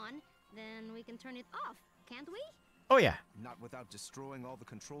on, then we can turn it off, can't we? Oh, yeah. Not without destroying all the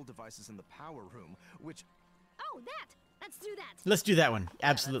control devices in the power room, which... Oh, that! Let's do that! Let's do that one. Yeah,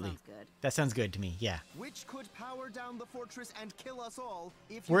 Absolutely. That sounds good. That sounds good to me. Yeah. Which could power down the fortress and kill us all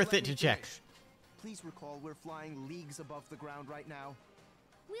if you Worth let it me to check. finish. Please recall we're flying leagues above the ground right now.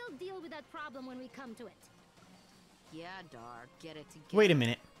 We'll deal with that problem when we come to it. Yeah, Dar, get it together. Wait a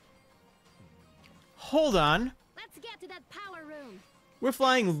minute. Hold on. Let's get to that power room. We're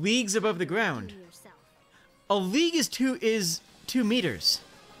flying leagues above the ground. Do yourself. A league is 2 meters.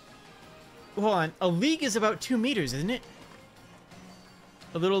 Hold on. A league is about 2 meters, isn't it?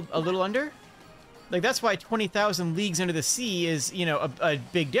 A little under? Like, that's why 20,000 leagues under the sea is, you know, a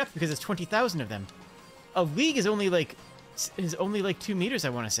big depth, because it's 20,000 of them. A league is only like 2 meters, I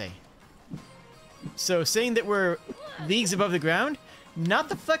want to say. So saying that we're leagues above the ground, not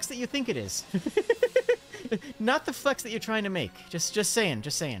the flex that you think it is. Not the flex that you're trying to make. Just saying,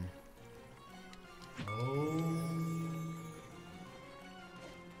 just saying.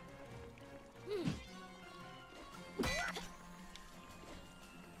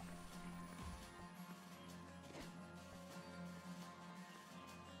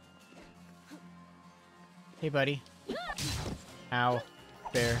 Hey, buddy. Ow.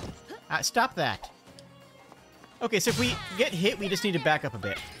 There. Stop that. Okay, so if we get hit, we just need to back up a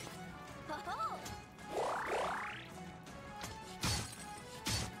bit.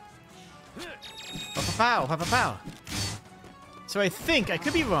 Pow, pow, pow, pow. So I think, I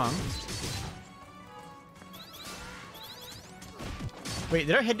could be wrong. Wait,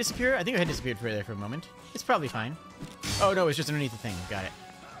 did our head disappear? I think our head disappeared for there for a moment. It's probably fine. Oh no, it's just underneath the thing. Got it.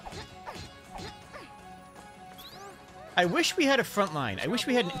 I wish we had a front line. I wish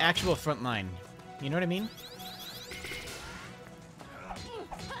we had an actual front line. You know what I mean?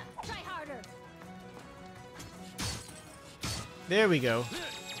 Try harder. There we go.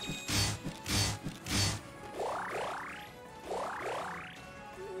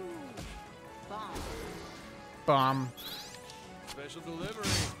 Bomb. Special delivery.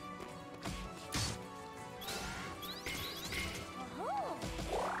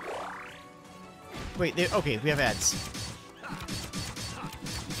 Wait, okay, we have ads.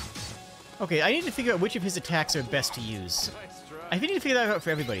 Okay, I need to figure out which of his attacks are best to use. I think we need to figure that out for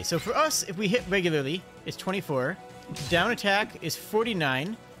everybody. So for us, if we hit regularly, it's 24. Down attack is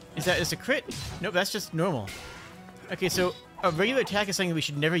 49. Is that a crit? Nope, that's just normal. Okay, so a regular attack is something we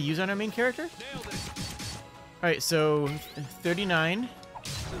should never use on our main character? Alright, so 39.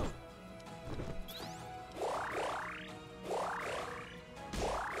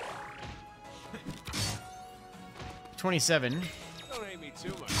 $27. Don't hate me too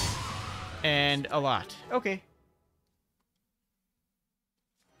much. And a lot. Okay.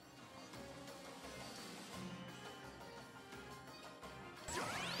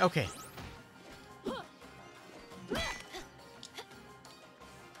 Okay.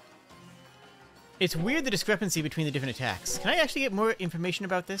 It's weird, the discrepancy between the different attacks. Can I actually get more information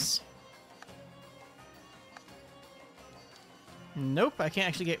about this? Nope, I can't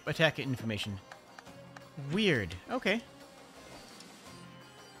actually get attack information. Weird. Okay.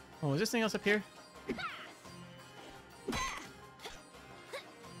 Oh, is this thing else up here?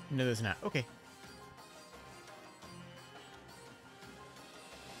 No, there's not. Okay.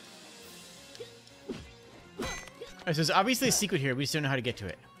 Alright, so there's obviously a secret here. We just don't know how to get to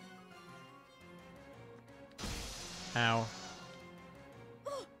it. Ow.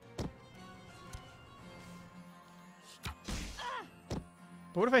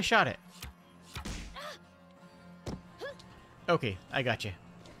 But what if I shot it? Okay, I got you.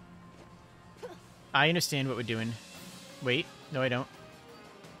 I understand what we're doing. Wait, no I don't.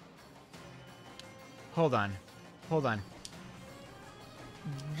 Hold on. Hold on.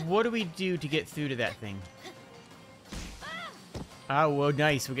 What do we do to get through to that thing? Oh, well,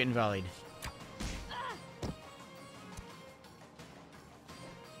 nice. We're getting volleyed.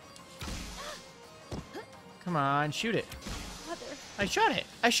 Come on, shoot it. I shot it.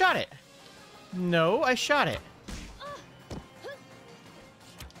 I shot it. No, I shot it.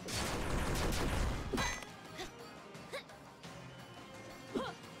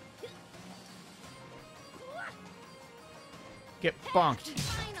 Get bonked.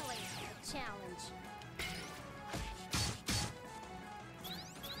 Finally, challenge.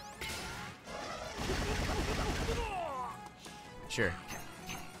 Sure.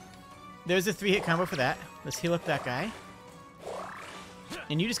 There's a 3-hit combo for that. Let's heal up that guy.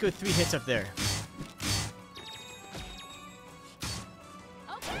 And you just go 3 hits up there.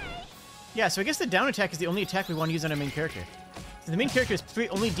 Okay. Yeah, so I guess the down attack is the only attack we want to use on our main character. So the main character is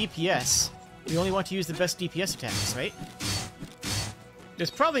only DPS. We only want to use the best DPS attacks, right? There's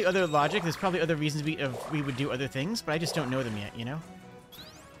probably other logic, there's probably other reasons we would do other things, but I just don't know them yet, you know?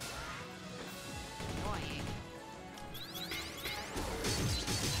 Annoying.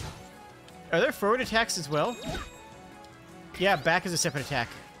 Are there forward attacks as well? Yeah, back is a separate attack.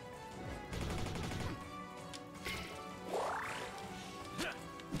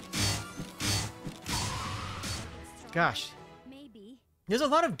 Gosh. Maybe. There's a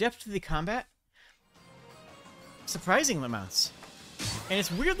lot of depth to the combat. Surprising amounts. And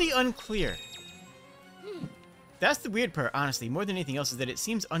it's weirdly unclear. That's the weird part, honestly, more than anything else, is that it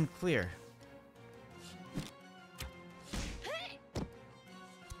seems unclear.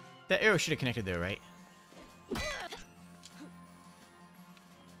 That arrow should have connected there, right?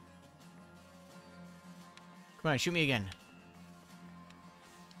 Come on, shoot me again.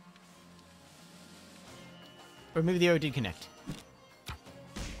 Or maybe the arrow did connect.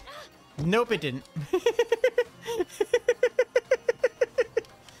 Nope, it didn't.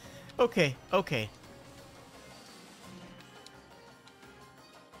 Okay, okay.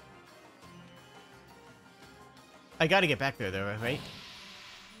 I gotta get back there, though, right?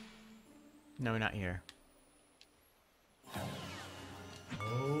 No, not here.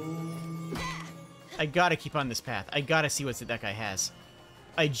 I gotta keep on this path. I gotta see what that guy has.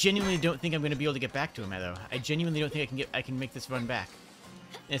 I genuinely don't think I'm gonna be able to get back to him, though. I genuinely don't think I can make this run back.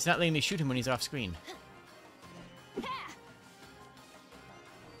 And it's not letting me shoot him when he's off screen.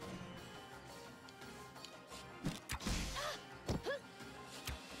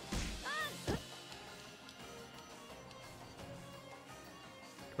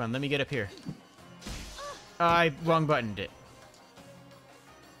 Come on, let me get up here. I wrong buttoned it.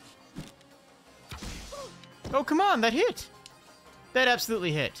 Oh, come on, that hit! That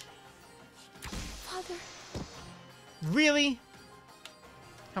absolutely hit. Father. Really?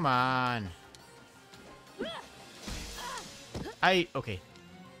 Come on. Okay.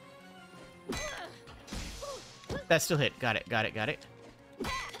 That still hit. Got it, got it, got it.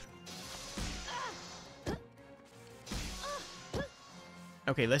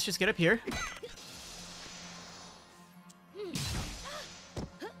 Okay, let's just get up here.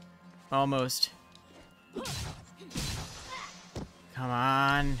 Almost. Come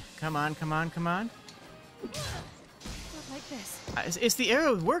on. Come on, come on, come on. Not like this. It's the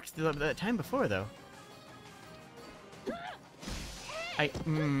arrow worked the time before, though.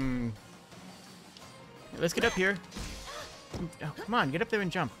 Let's get up here. Oh, come on, get up there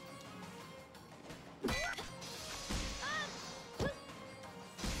and jump.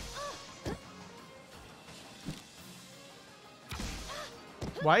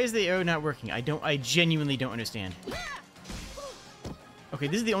 Why is the arrow not working? I genuinely don't understand. Okay,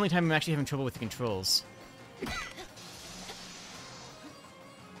 this is the only time I'm actually having trouble with the controls.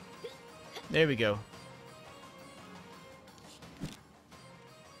 There we go.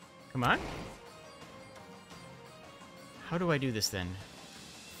 Come on. How do I do this then?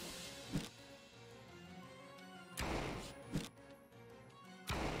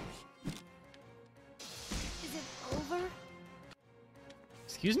 Is it over?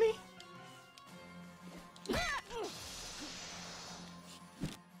 Excuse me?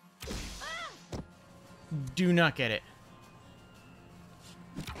 Do not get it.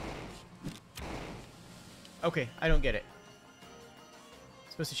 Okay, I don't get it.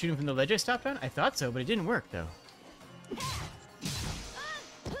 Supposed to shoot him from the ledge I stopped on? I thought so, but it didn't work, though.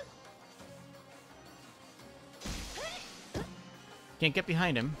 Can't get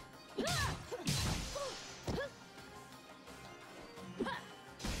behind him.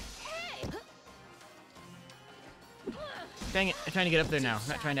 Dang it, I'm trying to get up there now. I'm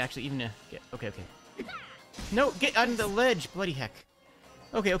not trying to actually even get... Okay, okay. No, get on the ledge! Bloody heck.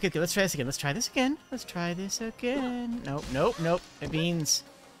 Okay, okay, okay, let's try this again. Let's try this again. Let's try this again. Nope, nope, nope. It means...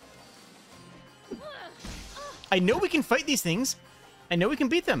 I know we can fight these things. I know we can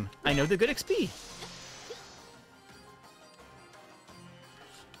beat them. I know they're good XP.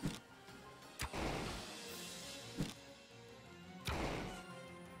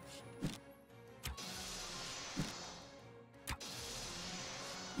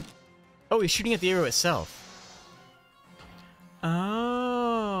 Oh, he's shooting at the arrow itself.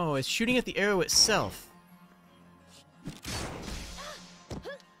 Oh, it's shooting at the arrow itself.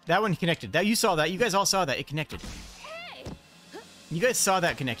 That one connected. That you saw that. You guys all saw that. It connected. You guys saw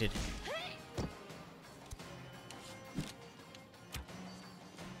that connected.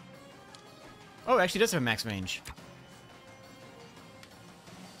 Oh, it actually does have a max range.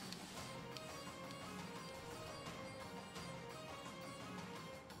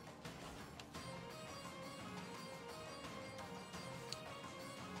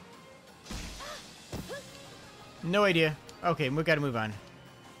 No idea. Okay, we gotta move on.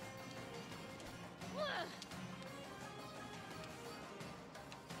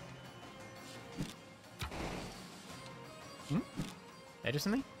 Did I do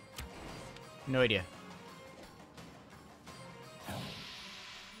something? No idea.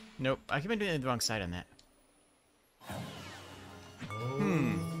 Nope, I keep on doing it the wrong side on that.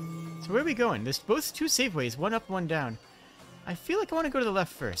 So where are we going? There's both two save ways, one up, one down. I feel like I want to go to the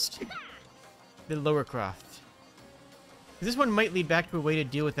left first. The lower croft. This one might lead back to a way to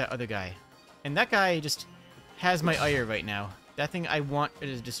deal with that other guy. And that guy just has my ire right now. That thing I want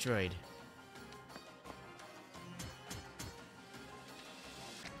is destroyed.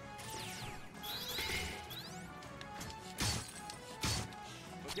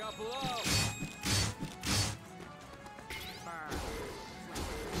 Look out below!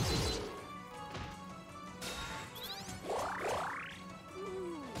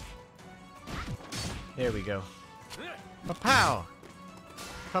 There we go. Papow!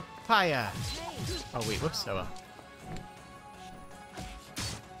 Papaya! Oh wait, whoops, oh well.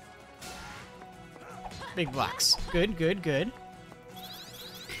 Big blocks. Good, good, good.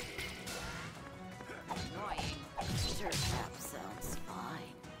 Annoying. Sure, that sounds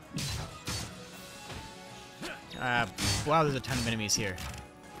fine. Wow, there's a ton of enemies here.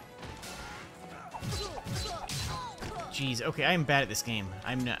 Jeez, okay, I am bad at this game.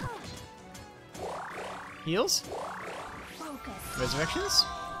 I'm not... Heals? Resurrections?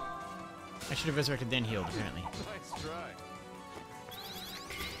 I should have resurrected then healed, apparently. Nice try.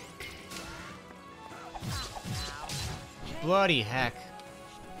 Bloody heck.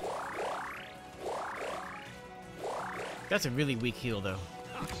 That's a really weak heal, though.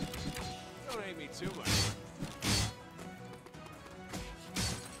 Don't hate me too much.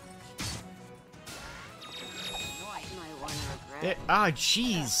 My one regret. There, ah,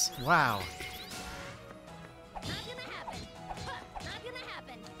 jeez. Wow.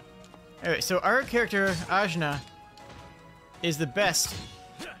 Alright, so our character, Ajna, is the best.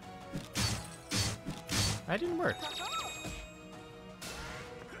 That didn't work.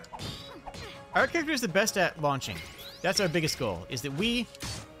 Our character is the best at launching. That's our biggest goal, is that we,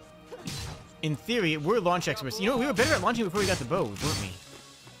 in theory, we're launch experts. You know, we were better at launching before we got the bow, weren't we?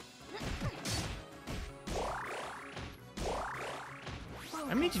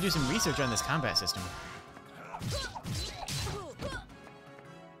 I need to do some research on this combat system.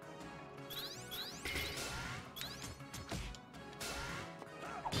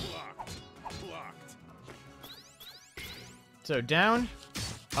 So down,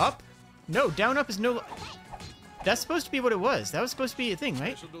 up. No, down, up is no... That's supposed to be what it was. That was supposed to be a thing,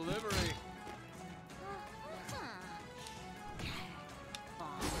 right?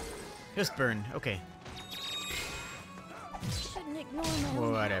 Just burn. Okay. Shouldn't ignore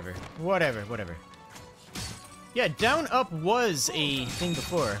my Whatever. Whatever. Whatever. Yeah, down, up was a thing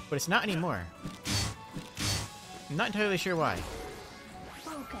before, but it's not anymore. I'm not entirely sure why.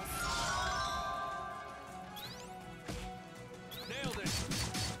 focus. Nailed it.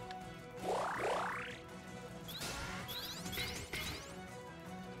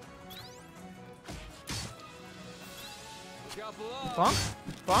 Bonk?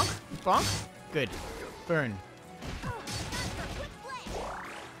 Bonk? Bonk? Good. Burn.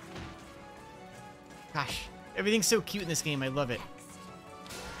 Gosh. Everything's so cute in this game. I love it.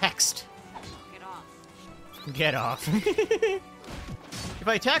 Hexed. Get off. Get off. If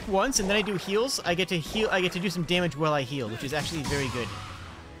I attack once and then I do heals, I get to heal. I get to do some damage while I heal, which is actually very good.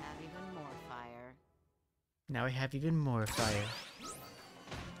 Have even more fire. Now I have even more fire.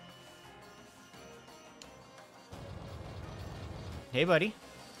 Hey, buddy.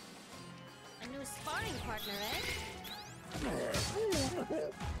 A new sparring partner, eh?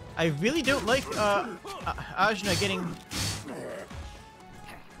 I really don't like Ajna getting.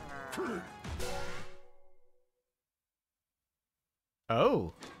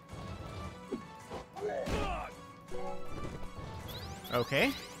 Oh.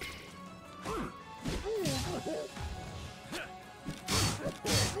 Okay.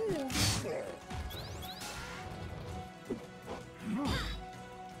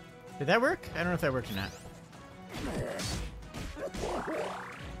 Did that work? I don't know if that worked or not.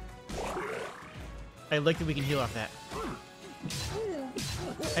 I like that we can heal off that.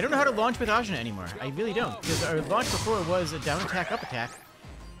 I don't know how to launch with Ajna anymore. I really don't. Because our launch before was a down attack, up attack.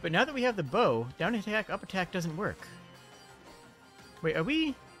 But now that we have the bow, down attack, up attack doesn't work. Wait, are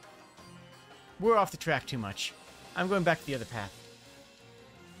we... We're off the track too much. I'm going back to the other path.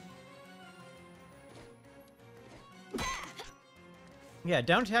 Yeah,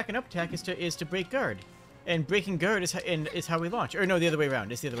 down attack and up attack is to break guard. And breaking guard is how we launch. Or no, the other way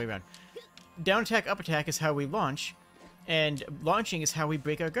around. It's the other way around. Down attack, up attack is how we launch. And launching is how we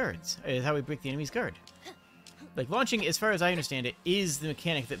break our guards. Is how we break the enemy's guard. Like, launching, as far as I understand it, is the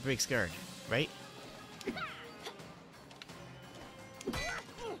mechanic that breaks guard, right?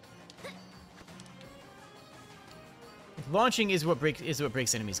 Launching is what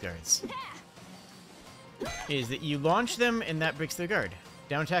breaks enemies' guards. Is that you launch them and that breaks their guard.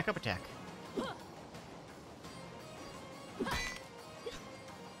 Down attack, up attack.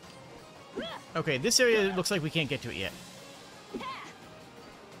 Okay, this area looks like we can't get to it yet.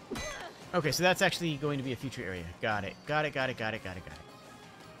 Okay, so that's actually going to be a future area. Got it. Got it, got it, got it, got it, got it.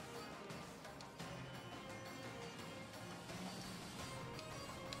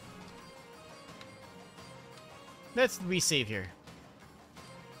 Let's resave here.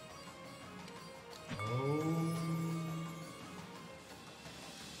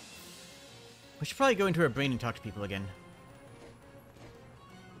 We should probably go into our brain and talk to people again.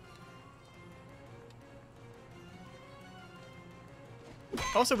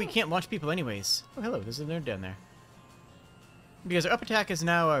 Also, we can't launch people anyways. Oh, hello, there's a nerd down there. Because our up attack is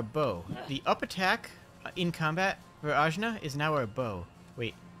now our bow. The up attack in combat for Ajna is now our bow.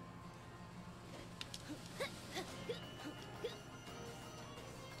 Wait.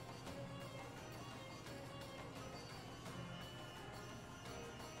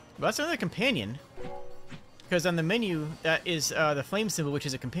 Well, that's another companion. Because on the menu, that is the flame symbol, which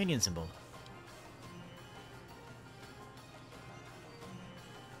is a companion symbol.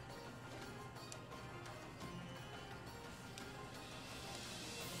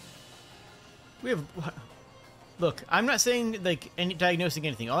 We have... Look, I'm not saying, like, diagnosing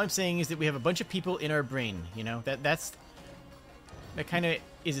anything. All I'm saying is that we have a bunch of people in our brain, you know? That kind of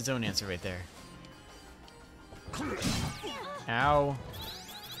is its own answer right there. Ow.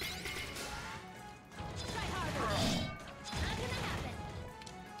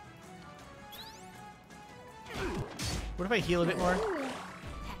 What if I heal a bit more?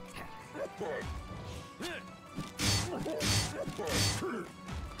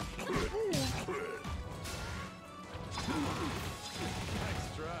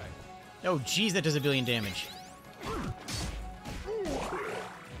 Nice try. Oh, geez, that does a billion damage. Don't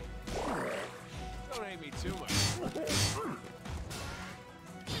hate me too much.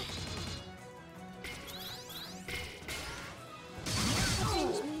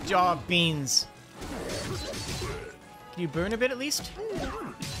 Jaw beans. Can you burn a bit at least?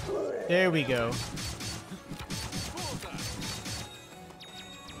 There we go.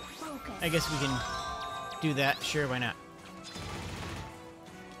 I guess we can do that. Sure, why not?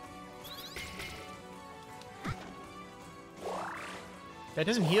 That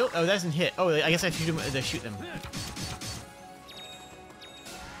doesn't heal? Oh, that doesn't hit. Oh, I guess I shoot them. Shoot them.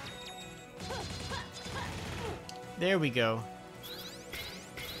 There we go.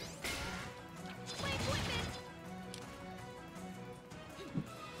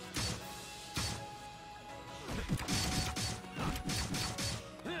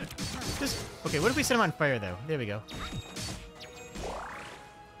 Okay, what if we set him on fire, though? There we go.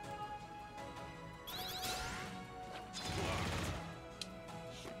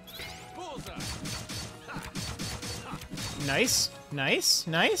 Nice, nice,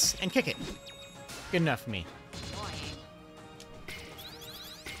 nice, and kick it. Good enough for me.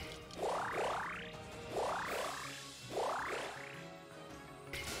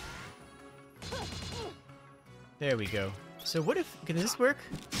 There we go. So what if... Can this work?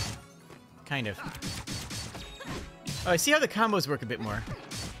 Kind of. Oh, I see how the combos work a bit more.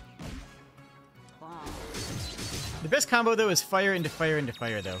 The best combo, though, is fire into fire into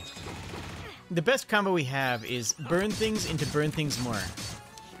fire, though. The best combo we have is burn things into burn things more.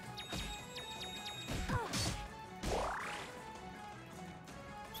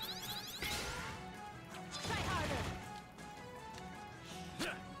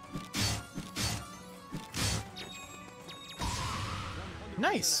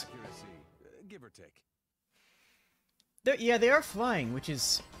 Nice. Give or take. Yeah, they are flying, which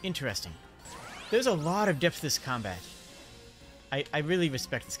is interesting. There's a lot of depth to this combat. I really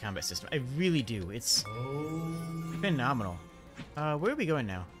respect this combat system. I really do. It's phenomenal. Where are we going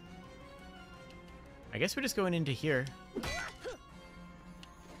now? I guess we're just going into here.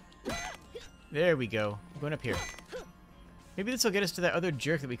 There we go. We're going up here. Maybe this will get us to that other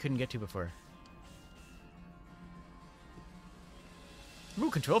jerk that we couldn't get to before. Ooh,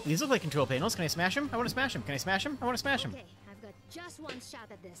 control. These look like control panels. Can I smash them? I want to smash them. Can I smash them? I want to smash them. Okay, I've got just one shot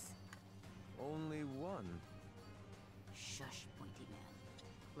at this. Only one. Shush, pointy man.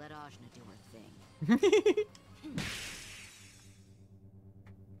 Let Ajna do her thing.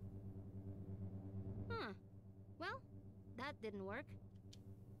 Well, that didn't work.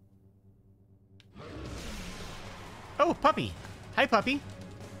 Oh, puppy. Hi, puppy.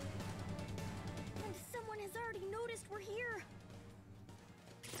 And someone has already noticed we're here.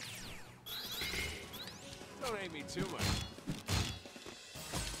 Don't hate me too much.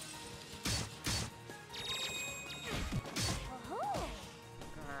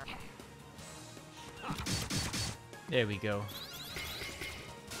 There we go.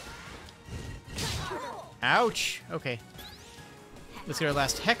 Ouch! Okay. Let's get our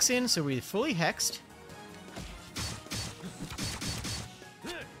last hex in, so we're fully hexed.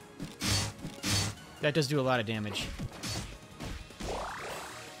 That does do a lot of damage.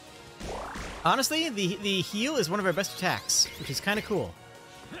 Honestly, the heal is one of our best attacks, which is kind of cool.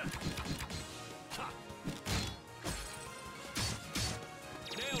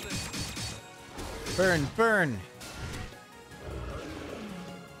 Burn, burn!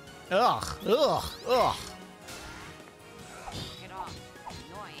 Ugh, ugh, ugh. Get off.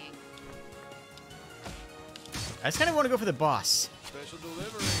 Annoying. I just kind of want to go for the boss. Special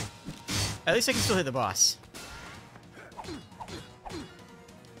delivery. At least I can still hit the boss.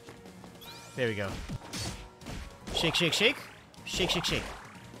 There we go. Shake, shake, shake. Shake, shake, shake.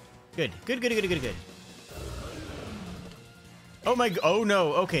 Good. Good, good, good, good, good. Oh my... Oh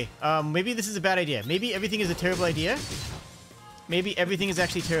no, okay. Maybe this is a bad idea. Maybe everything is a terrible idea. Maybe everything is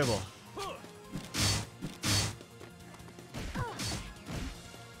actually terrible.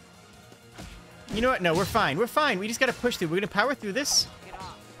 You know what? No, we're fine. We're fine. We just gotta push through. We're gonna power through this. Get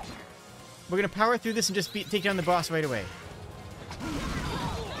off. We're gonna power through this and just take down the boss right away.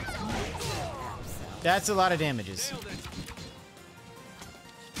 That's a lot of damages. Nailed it.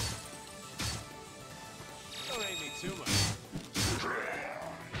 Don't hate me too much.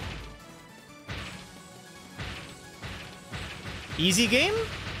 Easy game?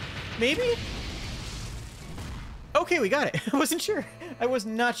 Maybe? Okay, we got it. I wasn't sure. I was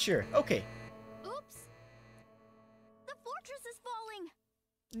not sure. Okay. Oops. The fortress is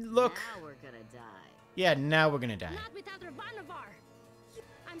falling. Look. Now we're gonna die. Yeah, now we're gonna die. Not without Ravanavar.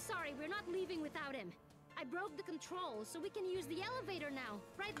 I'm sorry, we're not leaving without him. I broke the controls, so we can use the elevator now.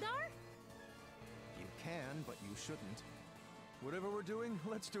 Right, Dar? can, but you shouldn't. Whatever we're doing,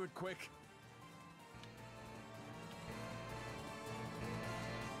 let's do it quick.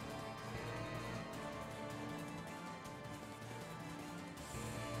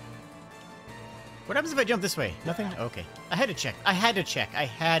 What happens if I jump this way? Nothing? Okay. I had to check. I had to check. I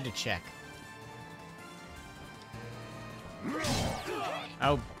had to check.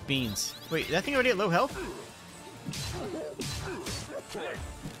 Oh, beans. Wait, is that thing already at low health?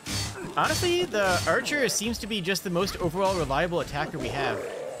 Honestly, the archer seems to be just the most overall reliable attacker we have.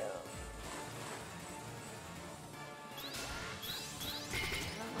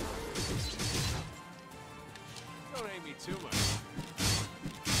 Don't aim me too much.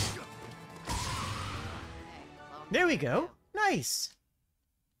 There we go. Nice.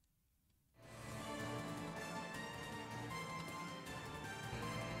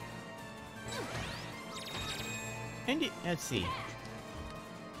 And let's see.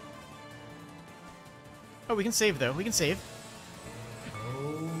 Oh, we can save though. We can save.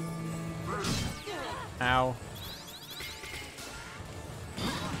 Ow.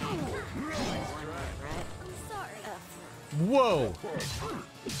 Whoa!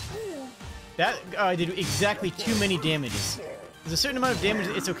 That did exactly too many damages. There's a certain amount of damage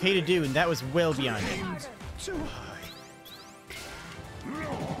it's okay to do, and that was well beyond it. Too high.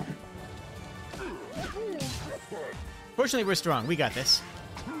 Fortunately, we're strong. We got this.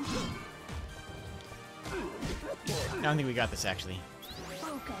 I don't think we got this, actually.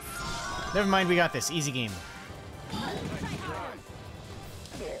 Never mind, we got this. Easy game.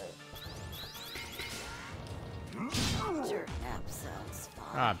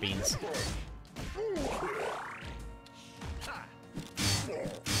 Ah, beans.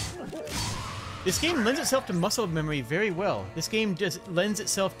 This game lends itself to muscle memory very well. This game just lends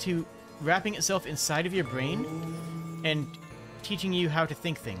itself to wrapping itself inside of your brain and teaching you how to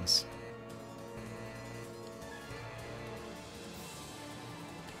think things.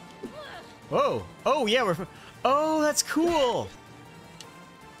 Whoa! Oh, yeah, we're... Oh, that's cool!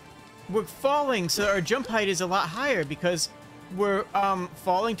 We're falling, so our jump height is a lot higher because we're,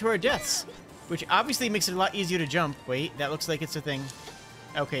 falling to our deaths. Which obviously makes it a lot easier to jump. Wait, that looks like it's a thing.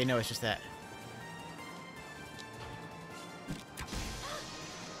 Okay, no, it's just that.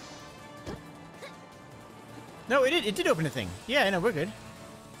 No, it did open a thing. Yeah, I know, we're good.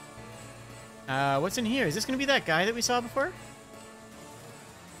 What's in here? Is this gonna be that guy that we saw before?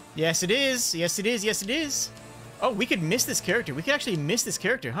 Yes, it is. Yes, it is. Yes, it is. Oh, we could miss this character. We could actually miss this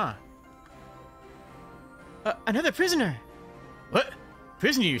character, huh? Another prisoner. What?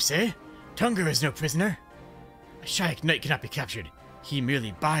 Prisoner, you say? Tungar is no prisoner. A Shayak knight cannot be captured. He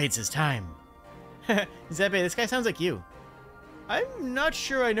merely bides his time. Zebe, this guy sounds like you. I'm not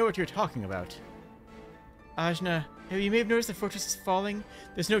sure I know what you're talking about. Ajna, you may have noticed the fortress is falling.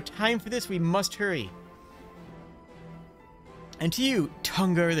 There's no time for this. We must hurry. And to you,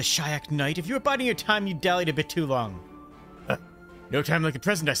 Tungar the Shayak Knight, if you were biding your time, you dallied a bit too long. No time like the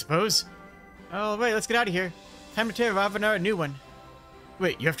present, I suppose. Alright, let's get out of here. Time to tear Ravanar a new one.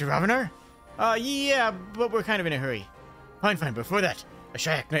 Wait, you have to Ravanar? Yeah, but we're kind of in a hurry. Fine, fine, before that, a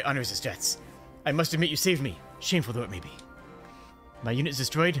Shayak Knight honors his debts. I must admit you saved me, shameful though it may be. My unit is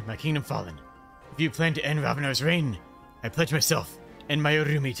destroyed, my kingdom fallen. If you plan to end Ravanar's reign, I pledge myself and my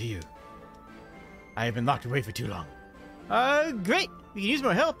Urumi to you. I have been locked away for too long. Great! We can use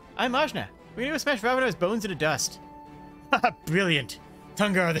more help. I'm Ajna. We're gonna go smash Ravanar's bones into dust. Haha, brilliant!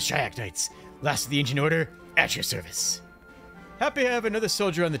 Tungar are the Shayak Knights. Last of the ancient order, at your service. Happy to have another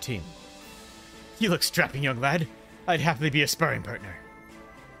soldier on the team. You look strapping, young lad. I'd happily be a sparring partner.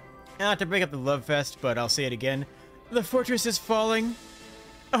 Not to break up the love fest, but I'll say it again. The fortress is falling.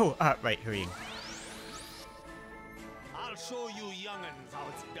 Oh, right, hurrying. I'll show you young'uns how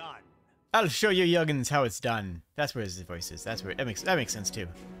it's done. I'll show you young'uns how it's done. That's where his voice is. That's where that makes sense too.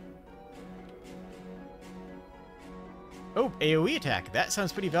 Oh, AoE attack. That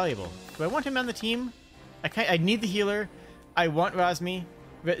sounds pretty valuable. Do I want him on the team? I need the healer. I want Razmi.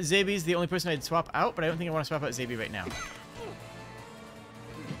 Zebi's the only person I'd swap out, but I don't think I want to swap out Zebi right now.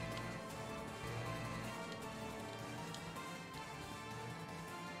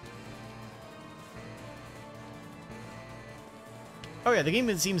 Oh yeah, the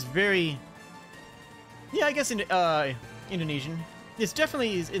game seems very... Yeah, I guess in Indonesian. It's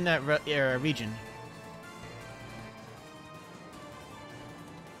definitely in that region.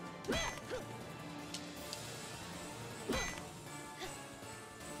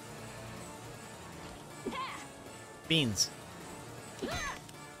 Beans.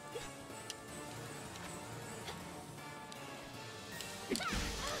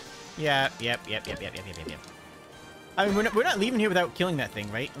 Yep. I mean, we're not leaving here without killing that thing,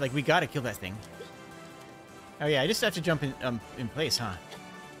 right? Like, we gotta kill that thing. Oh yeah, I just have to jump in place, huh?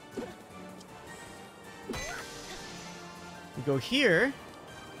 We go here.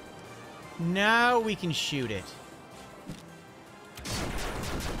 Now we can shoot it.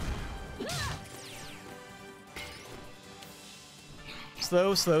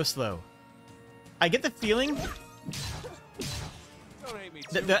 Slow, slow, slow. I get the feeling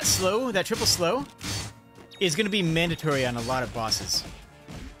that that triple slow, is going to be mandatory on a lot of bosses.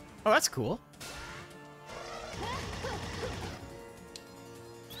 Oh, that's cool.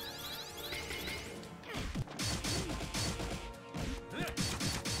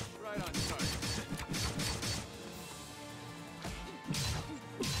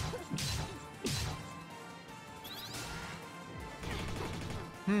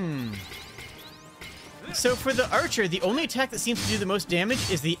 So for the archer, the only attack that seems to do the most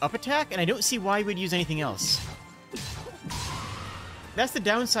damage is the up attack, and I don't see why you would use anything else. That's the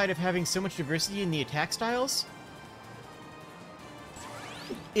downside of having so much diversity in the attack styles,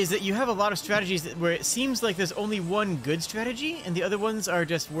 is that you have a lot of strategies where it seems like there's only one good strategy, and the other ones are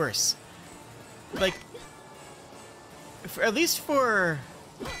just worse. Like, at least for...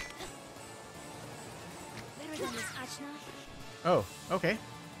 Oh, okay.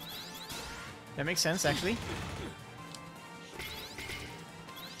 That makes sense, actually.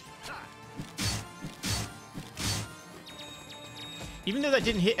 Even though that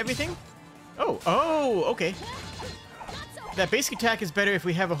didn't hit everything? Oh, okay. That basic attack is better if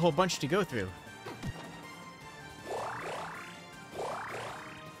we have a whole bunch to go through.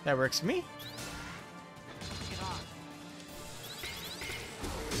 That works for me.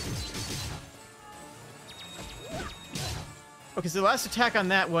 Okay, so the last attack on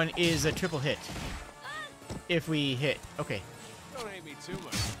that one is a triple hit. If we hit. Okay. Don't hate me too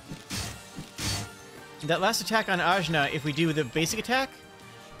much. That last attack on Ajna, if we do the basic attack,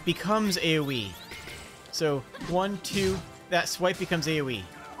 becomes AoE. So, 1, 2, that swipe becomes AoE. Nice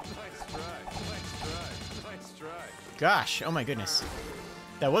try. Nice try. Nice try. Gosh, oh my goodness.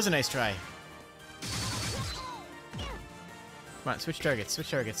 That was a nice try. Come on, switch targets,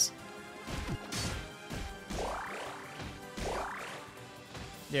 switch targets.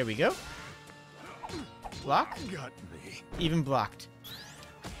 There we go. Block? Got me. Even blocked.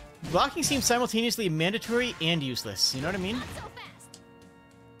 Blocking seems simultaneously mandatory and useless. You know what I mean?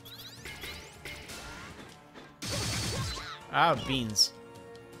 Ah, beans.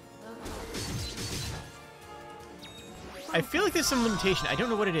 I feel like there's some limitation. I don't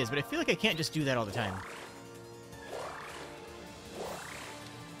know what it is, but I feel like I can't just do that all the time.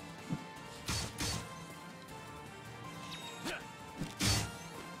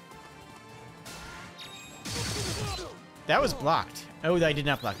 That was blocked. Oh, I did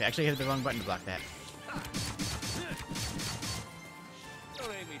not block that. Actually, I hit the wrong button to block that.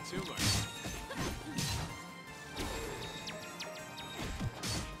 Don't hate me too much.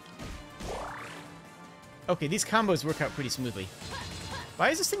 Okay, these combos work out pretty smoothly. Why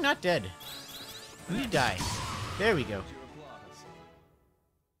is this thing not dead? We need to die. There we go.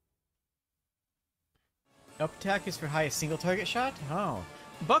 Up attack is for highest single target shot? Oh.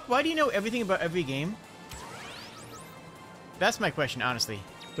 Buck, why do you know everything about every game? That's my question, honestly.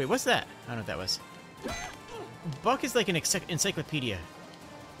 Wait, what's that? I don't know what that was. Buck is like an encyclopedia.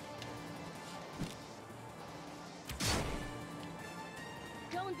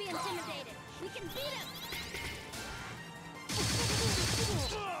 Don't be intimidated. We can beat him.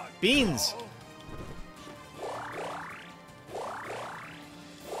 Beans!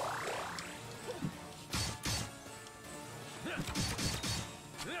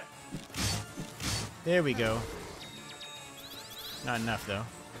 There we go. Not enough, though.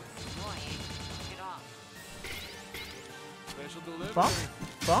 Special delivery. Bonk?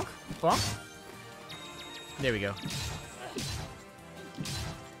 Bonk? Bonk? There we go.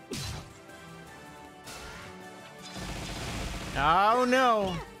 Oh,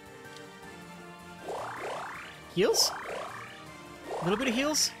 no! Heals? A little bit of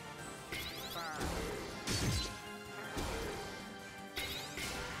heals?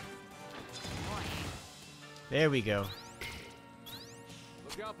 There we go.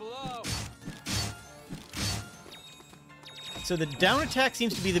 Look out below. So the down attack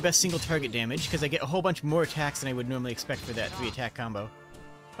seems to be the best single target damage, because I get a whole bunch more attacks than I would normally expect for that 3-attack combo.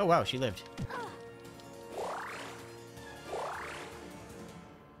 Oh wow, she lived.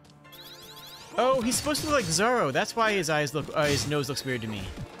 Oh, he's supposed to look like Zoro. That's why his eyes look, his nose looks weird to me.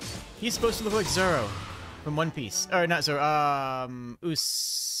 He's supposed to look like Zoro from One Piece. Or not Zoro.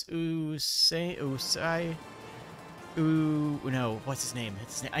 No, what's his name?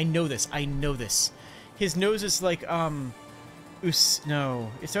 I know this. I know this. His nose is like, no.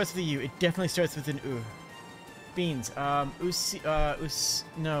 It starts with a U. It definitely starts with an U. Beans.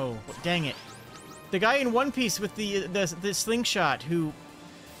 No. Dang it. The guy in One Piece with the slingshot who,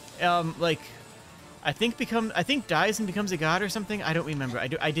 like, I think dies and becomes a god or something. I don't remember.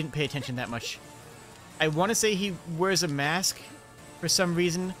 I didn't pay attention that much. I want to say he wears a mask for some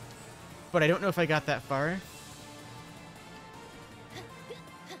reason, but I don't know if I got that far.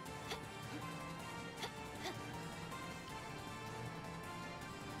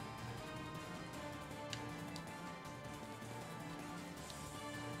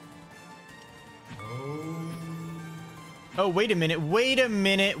 Oh, wait a minute, wait a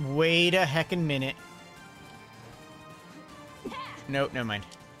heckin' minute. Nope, never mind.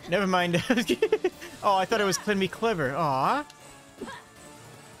 Never mind. Oh, I thought it was gonna be clever. Aw.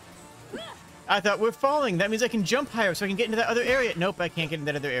 I thought we're falling. That means I can jump higher so I can get into that other area. Nope, I can't get in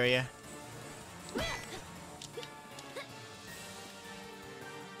that other area.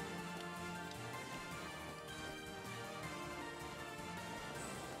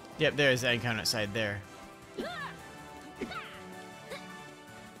 Yep, there's that encounter outside there.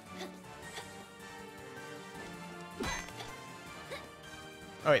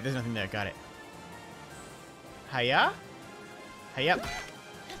 Oh wait, there's nothing there. Got it. Hiya? Hiya.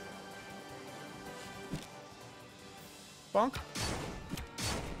 Bonk.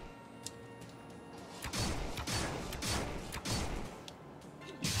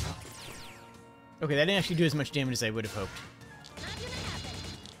 Okay, that didn't actually do as much damage as I would have hoped.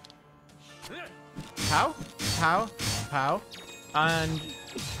 Pow? Pow? Pow? And...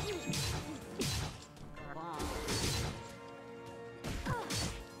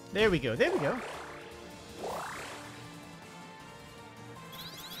 there we go, there we go.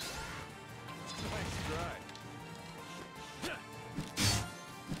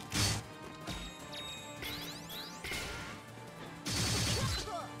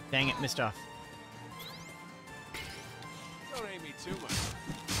 Dang it, missed off. Don't aim me too much.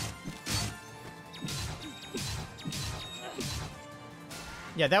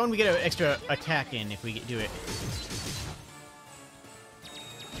 Yeah, that one we get an extra attack in if we do it.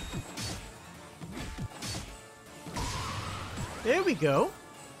 There we go.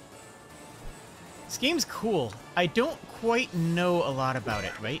 This game's cool. I don't quite know a lot about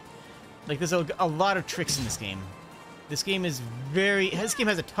it, right? Like, there's a lot of tricks in this game. This game is this game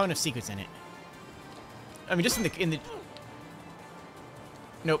has a ton of secrets in it. I mean, just in the...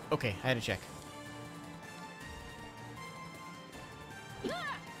 Nope, okay, I had to check.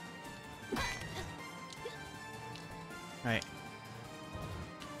 Alright.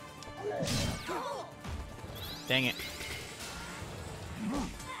 Dang it.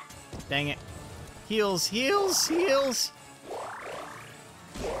 Dang it. Heals, heals, heals!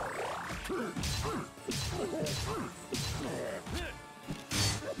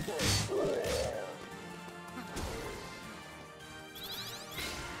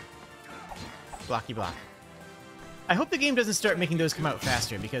 Blocky block. I hope the game doesn't start making those come out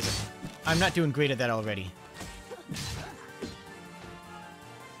faster, because I'm not doing great at that already.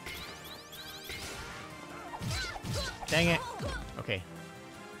 Dang it. Okay.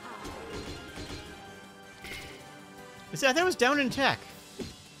 See, I thought it was down an attack.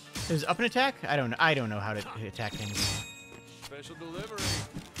 It was up an attack? I don't know how to attack things. Special delivery.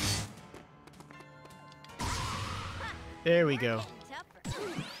 There we go.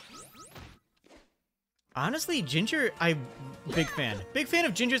 Honestly, Ginger, big fan. Big fan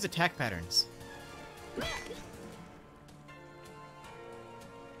of Ginger's attack patterns.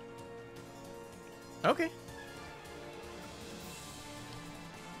 Okay.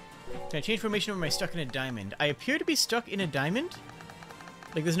 Can I change formation or am I stuck in a diamond? I appear to be stuck in a diamond.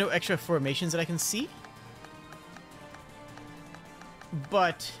 Like, there's no extra formations that I can see.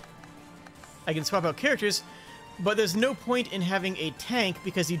 But I can swap out characters. But there's no point in having a tank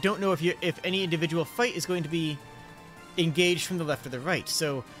because you don't know if any individual fight is going to be engaged from the left or the right.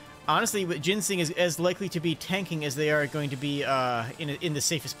 So, honestly, Ginseng is as likely to be tanking as they are going to be in the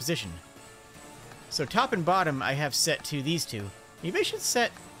safest position. So top and bottom I have set to these two. Maybe I should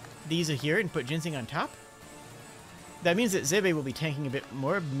set these here and put Ginseng on top? That means that Zebe will be tanking a bit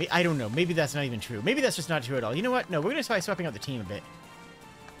more. I don't know. Maybe that's not even true. Maybe that's just not true at all. You know what? No, we're going to try swapping out the team a bit.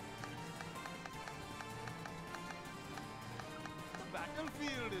 The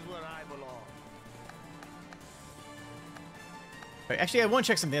battlefield is where I belong. Right, actually, I want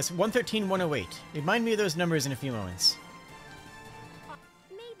to check something. That's 113, 108. Remind me of those numbers in a few moments.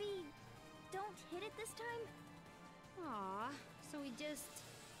 Maybe don't hit it this time? Aw, so we just...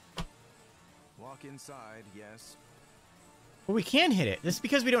 Walk inside, yes. Well, we can hit it. Just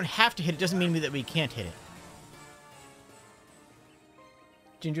because we don't have to hit it doesn't mean that we can't hit it.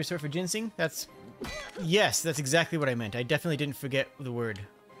 Ginger Surf for Ginseng? That's Yes, that's exactly what I meant. I definitely didn't forget the word.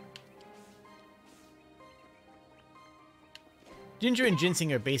 Ginger and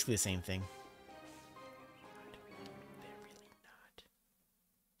ginseng are basically the same thing. They're really not.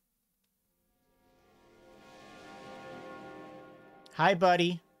 Hi,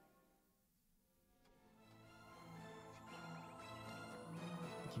 buddy.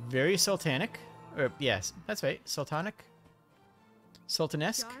 Very sultanic. Or, yes, that's right. Sultanic.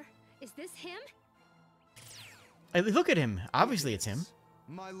 Sultanesque. Dar, is this him? Look at him. Obviously, it's him.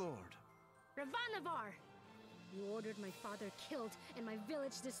 My lord. Ravanavar! You ordered my father killed and my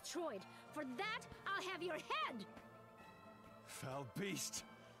village destroyed. For that, I'll have your head! Foul beast!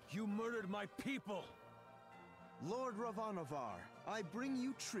 You murdered my people! Lord Ravanavar, I bring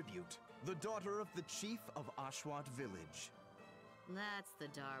you tribute, the daughter of the chief of Ashwat village. That's the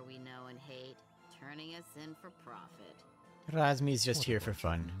Dar we know and hate, turning us in for profit. Razmi's just here for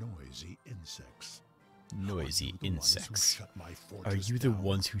fun. Noisy insects. Noisy insects. Are Are you the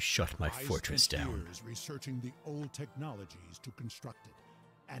ones who shut my fortress down? Years researching the old technologies to construct it,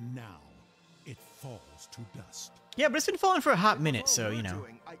 and now it falls to dust. Yeah, but it's been falling for a hot minute, so, All you we're know.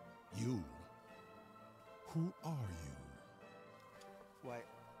 doing, You. Who are you? Why,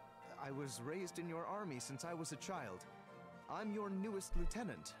 I was raised in your army since I was a child. I'm your newest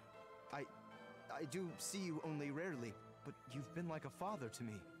lieutenant. I do see you only rarely, but you've been like a father to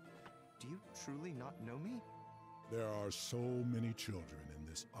me. Do you truly not know me? There are so many children in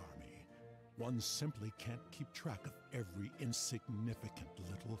this army. One simply can't keep track of every insignificant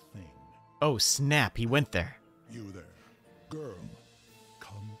little thing. Oh, snap. He went there. You there, girl,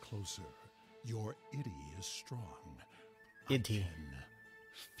 come closer. Your itty is strong. Itty. I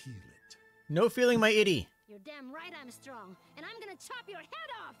can feel it. No feeling my itty. You're damn right I'm strong, and I'm gonna chop your head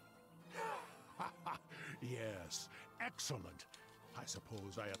off! Yes, excellent. I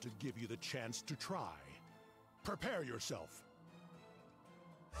suppose I have to give you the chance to try. Prepare yourself.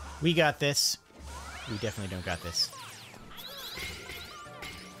 We got this. We definitely don't got this.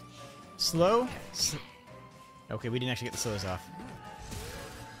 Slow? Okay, we didn't actually get the slows off.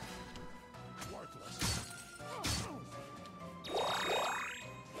 Worthless.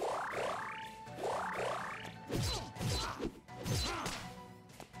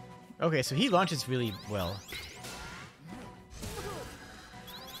 Okay, so he launches really well.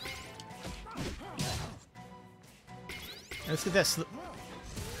 Let's get that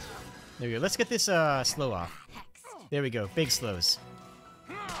there we go. Let's get this slow off. There we go. Big slows.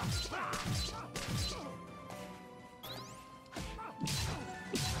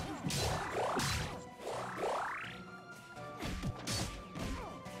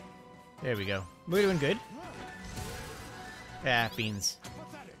 There we go. We're doing good. Ah, beans.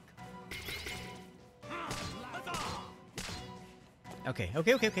 Okay.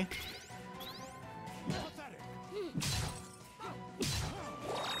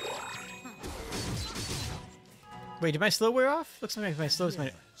 Wait, did my slow wear off? Looks like my slow's my...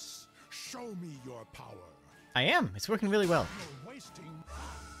 Yes. Show me your power. I am. It's working really well. You're wasting.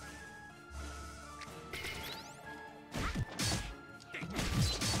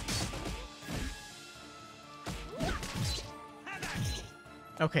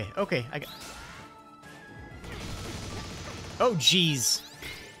 Okay, I got... Oh, jeez.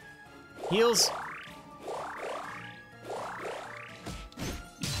 Heals.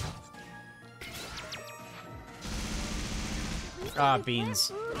 Ah,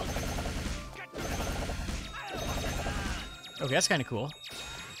 beans. Okay, that's kind of cool.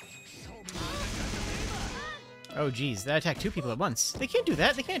 Oh, geez, that attacked two people at once. They can't do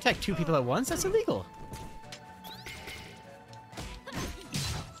that. They can't attack two people at once. That's illegal.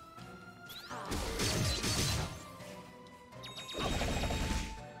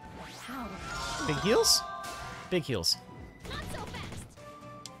 Big heals? Big heals. Not so fast!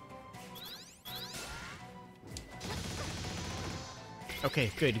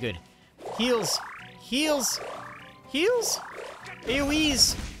 Okay, good. Heals! Heals! Heals!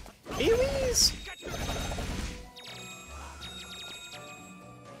 AoEs! AoEs!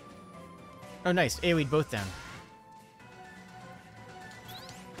 Oh, nice. AoE'd both down.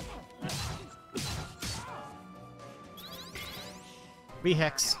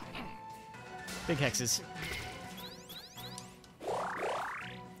 Rehex. Big hexes.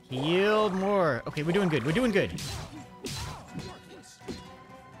 Healed more. Okay, we're doing good. We're doing good.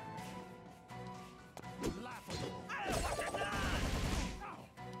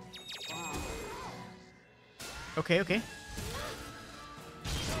 Okay.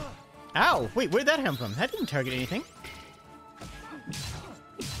 Ow! Wait, where'd that come from? That didn't target anything.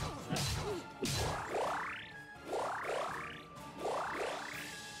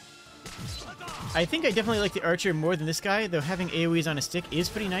 I think I definitely like the archer more than this guy, though having AoEs on a stick is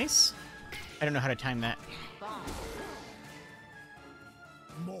pretty nice. I don't know how to time that.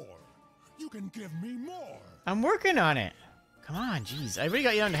 More. You can give me more. I'm working on it. Come on, jeez. I already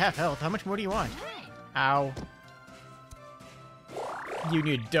got you down to half health. How much more do you want? Ow. You and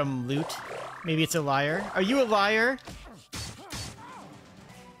your dumb loot. Maybe it's a liar. Are you a liar?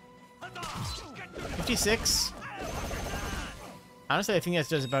 56. Honestly, I think that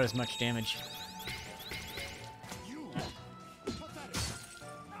does about as much damage.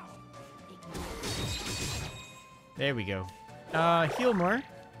 There we go. Heal more.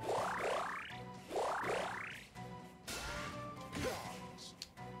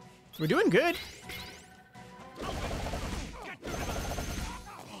 We're doing good.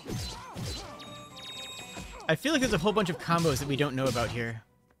 I feel like there's a whole bunch of combos that we don't know about here.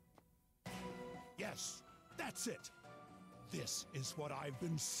 Yes, that's it. This is what I've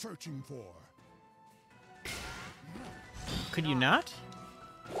been searching for. Could you not?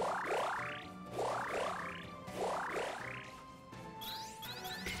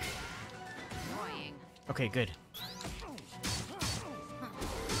 Annoying. Okay, good.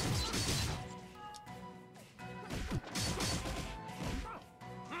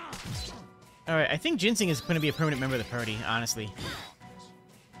 Alright, I think Ginseng is going to be a permanent member of the party, honestly.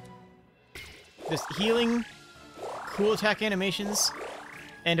 Just healing, cool attack animations,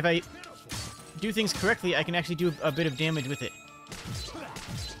 and if I do things correctly, I can actually do a bit of damage with it.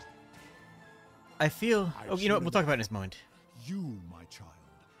 I feel... Oh, you know what? We'll talk about it in this moment. You, my child.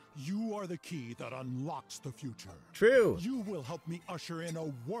 You are the key that unlocks the future. True. You will help me usher in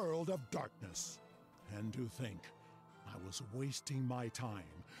a world of darkness. And to think, I was wasting my time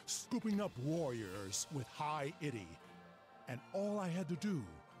scooping up warriors with high itty, and all I had to do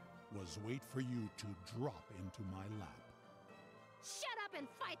was wait for you to drop into my lap. Shut up and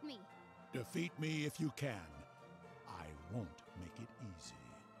fight me! Defeat me if you can. I won't make it easy.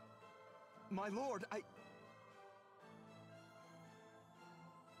 My lord,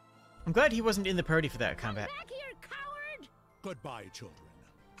 I'm glad he wasn't in the party for that combat. Back here, coward! Goodbye, children.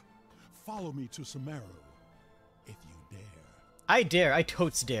 Follow me to Sumeru, if you dare. I dare. I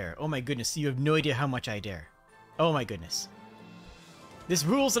totes dare. Oh my goodness. You have no idea how much I dare. Oh my goodness. This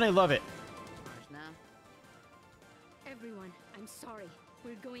rules and I love it. Everyone, I'm sorry.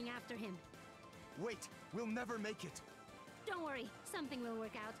 We're going after him. wait, we'll never make it. Don't worry, something will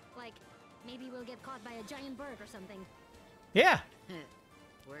work out. Like, maybe we'll get caught by a giant bird or something. Yeah.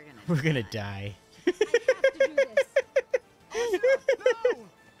 We're gonna die. I have to do this. No!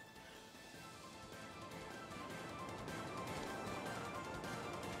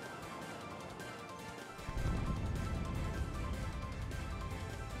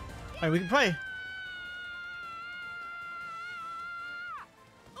 Alright, we can probably...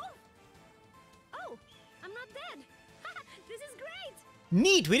 Oh, I'm not dead. This is great.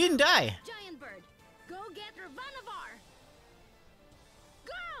 Neat, we didn't die. Giant bird, go get Ravanavar.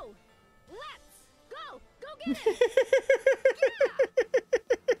 Go! Let's go! Go get it!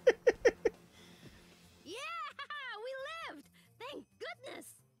 Yeah, we lived. Thank goodness.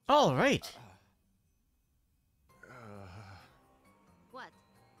 All right. What?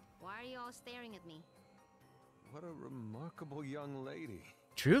 Why are you all staring at me? What a remarkable young lady.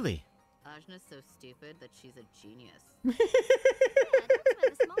 Truly. Ajna's so stupid that she's a genius. Yeah, don't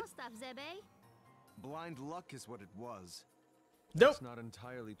sweat the small stuff, Zebe. Blind luck is what it was. Nope. That's not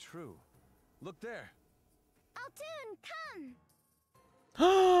entirely true. Look there. Altun,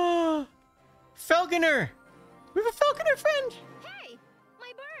 come! Falconer! We have a Falconer friend! Hey,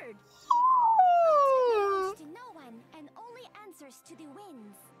 my bird! Oh. Belongs to no one and only answers to the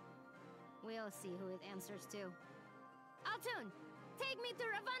winds. We'll see who it answers to. Altun, take me to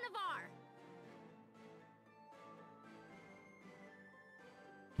Ravanavar.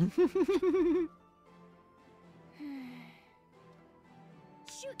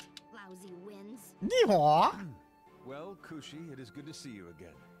 Shoot! Lousy winds. Aw, Well, Kushi, it is good to see you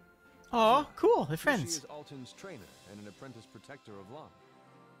again. cool, they're Kushi friends. is Alton's trainer and an apprentice protector of Lam.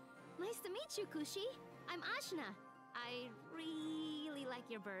 Nice to meet you, Kushi. I'm Ashna. I really like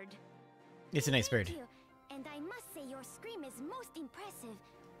your bird. It's a nice bird. Thank you. And I must say your scream is most impressive.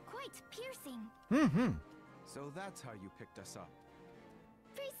 Quite piercing. Mm-hmm. So that's how you picked us up.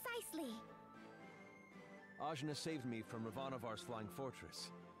 Precisely. Ajna saved me from Ravanavar's flying fortress.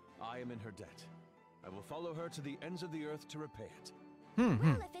 I am in her debt. I will follow her to the ends of the earth to repay it. Well,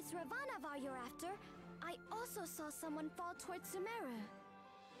 if it's Ravanavar you're after, I also saw someone fall towards Sumeru.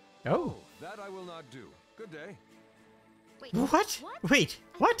 Oh. That I will not do. Good day. Wait, What? What? Wait,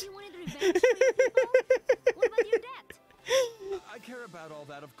 I what? thought you wanted revenge for your people. What about your debt? I care about all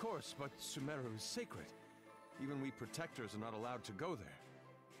that, of course, but Sumeru is sacred. Even we protectors are not allowed to go there.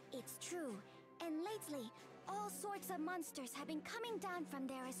 It's true. And lately, all sorts of monsters have been coming down from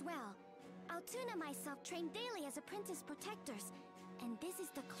there as well. Altuna myself trained daily as apprentice protectors, and this is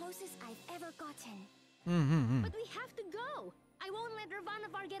the closest I've ever gotten. But we have to go! I won't let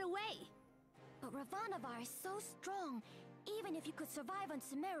Ravanavar get away! But Ravanavar is so strong. Even if you could survive on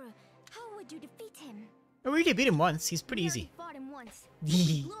Sumeru, how would you defeat him? Oh, we can beat him once. He's pretty We easy. already fought him once.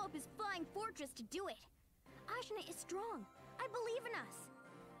 We blew up his flying fortress to do it. Ashna is strong. I believe in us.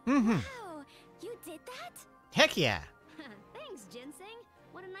 Wow, you did that? Heck yeah. Thanks, Ginseng.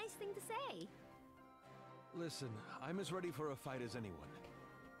 What a nice thing to say. Listen, I'm as ready for a fight as anyone.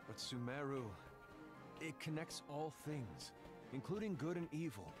 But Sumeru, it connects all things, including good and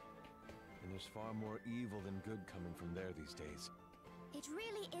evil. And there's far more evil than good coming from there these days. It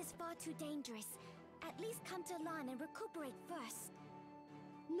really is far too dangerous. At least come to Lan and recuperate first.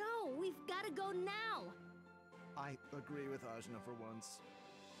 No, we've got to go now. I agree with Ajna for once.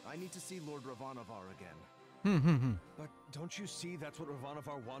 I need to see Lord Ravanavar again. But don't you see that's what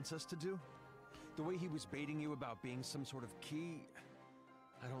Ravanavar wants us to do? The way he was baiting you about being some sort of key,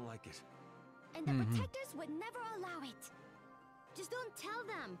 I don't like it. And the protectors would never allow it. Just don't tell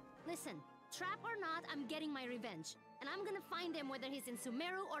them. Listen, trap or not, I'm getting my revenge. And I'm gonna find him whether he's in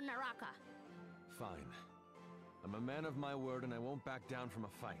Sumeru or Naraka. Fine. I'm a man of my word and I won't back down from a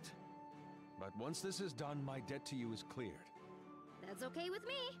fight. But once this is done, my debt to you is cleared. That's okay with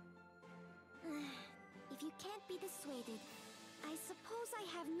me. If you can't be dissuaded, I suppose I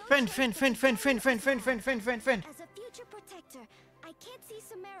have no Friend. choice but to join your side. As a future protector, I can't see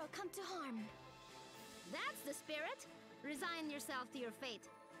Sumeru come to harm. That's the spirit. Resign yourself to your fate.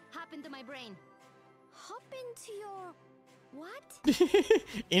 Hop into my brain. Hop into your... what?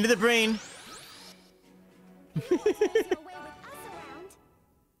 Into the brain. You won't lose your way with us around.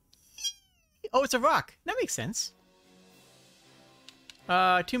 Oh, it's a rock. That makes sense.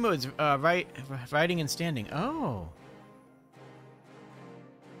 Two modes, riding and standing. Oh.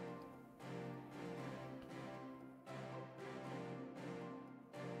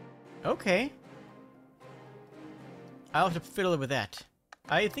 Okay. I'll have to fiddle with that.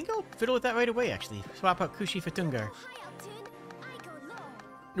 I think I'll fiddle with that right away, actually. Swap out Kushi for Tungar. Hi, Altun. I go low.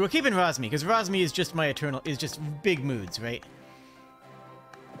 We're keeping Rosmi, because Rosmi is just my is just big moods, right?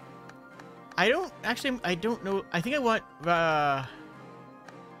 I don't know. I think I want,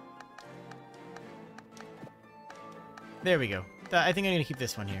 there we go. I think I'm gonna keep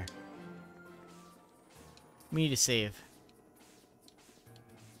this one here. We need to save.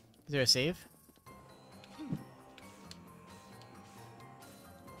 Is there a save?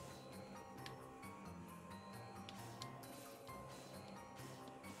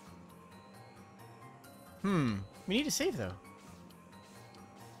 We need to save, though.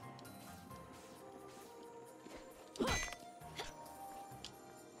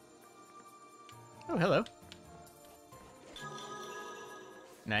 Oh, hello.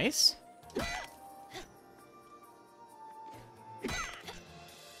 Nice.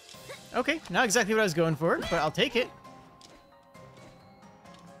 Okay, not exactly what I was going for, but I'll take it.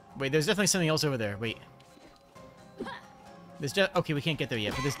 Wait, there's definitely something else over there. Wait. There's okay, we can't get there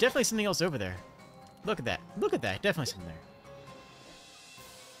yet, but there's definitely something else over there. Look at that. Look at that. Definitely something there.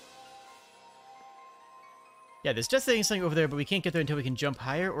 Yeah, there's definitely something over there, but we can't get there until we can jump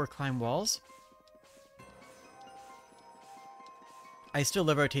higher or climb walls. I still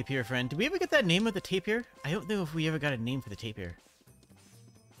love our tapir friend. Did we ever get that name of the tapir? I don't know if we ever got a name for the tapir.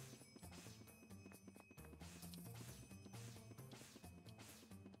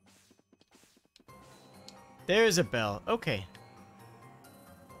 There's a bell. Okay.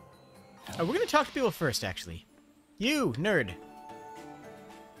 We're gonna talk to people first, actually. You, nerd.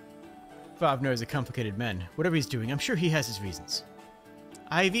 Favner is a complicated man. Whatever he's doing, I'm sure he has his reasons.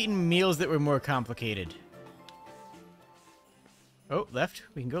 I've eaten meals that were more complicated. Oh, left.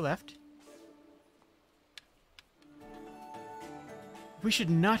 We can go left. We should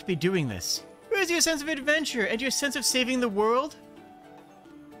not be doing this. Where's your sense of adventure and your sense of saving the world?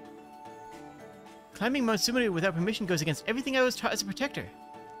 Climbing Mount Sumeru without permission goes against everything I was taught as a protector.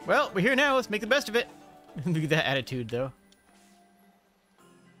 Well, we're here now. Let's make the best of it. Look at that attitude, though.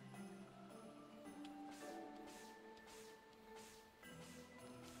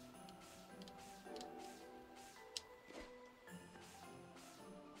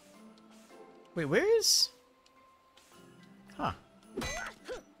 Wait, where is... Huh.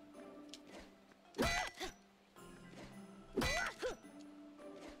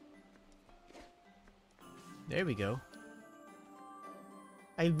 There we go.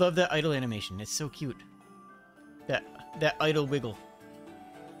 I love that idle animation. It's so cute. That idle wiggle.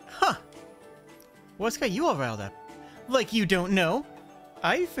 Huh. What's got you all riled up? Like you don't know?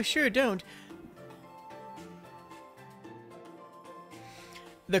 I for sure don't.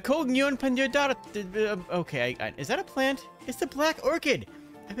 The Kolgnion Pandyodara. Okay, is that a plant? It's the black orchid.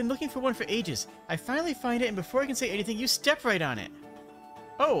 I've been looking for one for ages. I finally find it, and before I can say anything, you step right on it.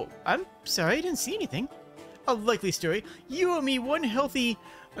 Oh, I'm sorry, I didn't see anything. A likely story. You owe me one healthy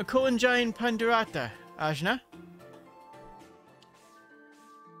Kolangine Pandurata, Ajna.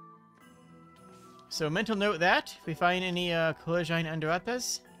 So mental note that, if we find any Kolangine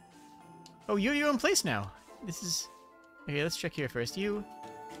Panduratas. Oh, you're your own place now. This is... Okay, let's check here first. You...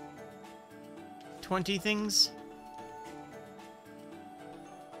 20 things.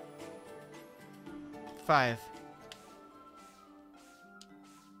 5.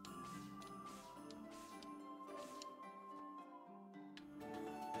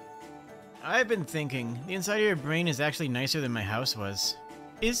 I've been thinking, the inside of your brain is actually nicer than my house was.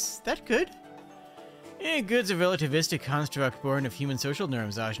 Is that good? Good's a relativistic construct born of human social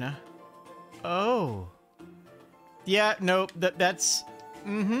norms, Ajna. Oh. Yeah, no, that's...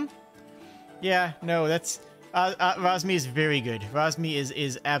 Mm-hmm. Yeah, no, that's... Rosmi is very good. Rosmi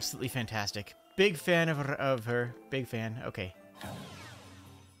is absolutely fantastic. Big fan of her. Big fan. Okay.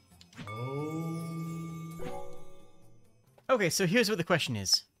 Okay, so here's what the question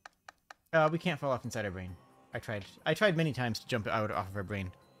is. We can't fall off inside our brain. I tried many times to jump out off of our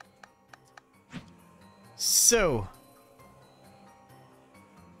brain. So...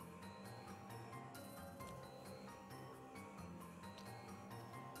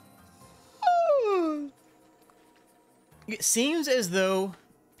 It seems as though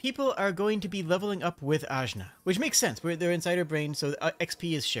people are going to be leveling up with Ajna, which makes sense. They're inside her brain, so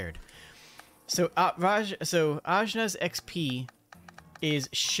XP is shared. So Ajna's XP is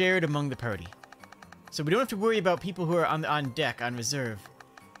shared among the party. So we don't have to worry about people who are on deck, on reserve,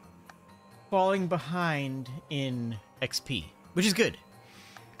 falling behind in XP, which is good.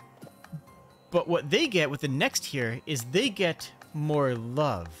 But what they get with the next tier is they get more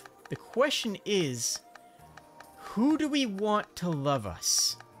love. The question is, who do we want to love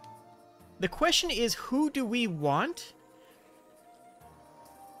us? The question is, who do we want?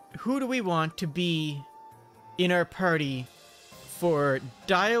 Who do we want to be in our party for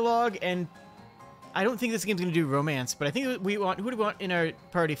dialogue and... I don't think this game's going to do romance, but I think who do we want in our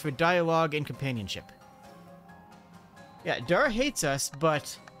party for dialogue and companionship? Yeah, Dar hates us,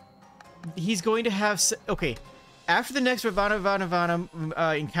 but he's going to have... Okay, after the next Ravana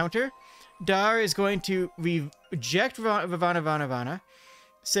encounter, Dar is going to reject Ravana,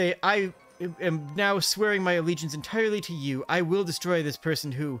 say, I am now swearing my allegiance entirely to you. I will destroy this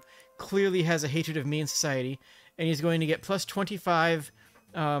person who clearly has a hatred of me in society, and he's going to get plus 25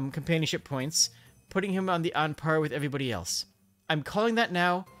 companionship points, putting him on par with everybody else. I'm calling that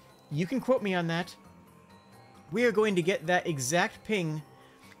now. You can quote me on that. We are going to get that exact ping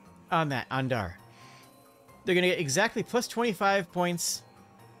on Dar. They're going to get exactly plus 25 points,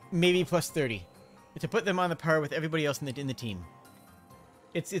 maybe plus 30, to put them on the par with everybody else in the team.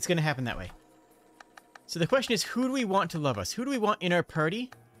 It's going to happen that way. So the question is, who do we want to love us? Who do we want in our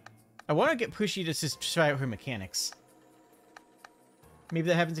party? I want to get Pushy to just try out her mechanics. Maybe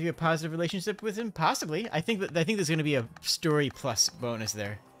that happens to be a positive relationship with him. Possibly. I think there's going to be a story plus bonus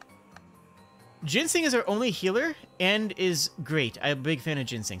there. Ginseng is our only healer and is great. I'm a big fan of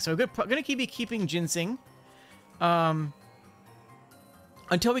Ginseng, so I'm going to be keeping Ginseng until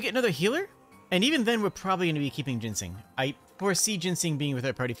we get another healer. And even then, we're probably going to be keeping Ginseng. I foresee Ginseng being with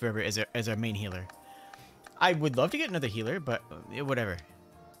our party forever as our main healer. I would love to get another healer, but whatever.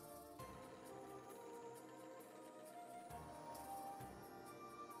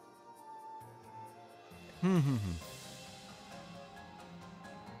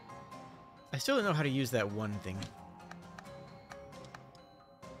 I still don't know how to use that one thing.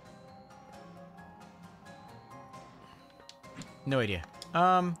 No idea.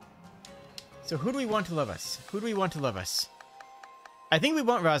 So who do we want to love us? Who do we want to love us? I think we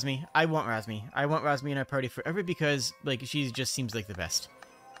want Rosmi. I want Rosmi. I want Rosmi in our party forever because, like, she just seems like the best.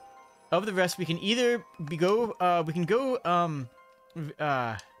 Of the rest, we can either go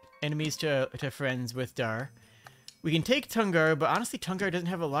enemies to friends with Dar. We can take Tungar, but honestly, Tungar doesn't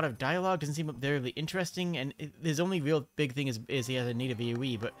have a lot of dialogue, doesn't seem very interesting, and his only real big thing is he has a native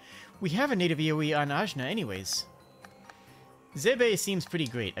AoE, but we have a native AoE on Ajna anyways. Zebe seems pretty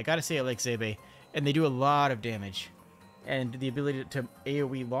great. I gotta say I like Zebe, and they do a lot of damage. And the ability to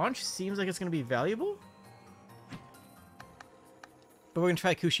AoE launch seems like it's gonna be valuable. But we're gonna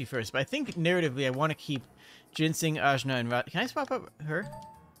try Kushi first, but I think narratively I want to keep Ginseng, Ajna, and Can I swap up her?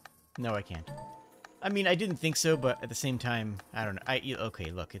 No, I can't. I mean, I didn't think so, but at the same time, I don't know.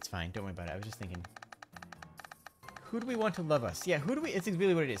 Okay, look, it's fine. Don't worry about it. I was just thinking. Who do we want to love us? Yeah, who do we... It's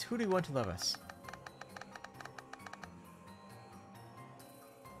really what it is. Who do we want to love us?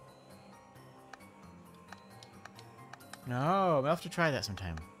 No, I'll have to try that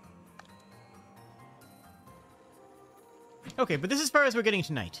sometime. Okay, but this is as far as we're getting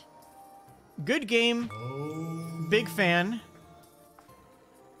tonight. Good game. Big fan.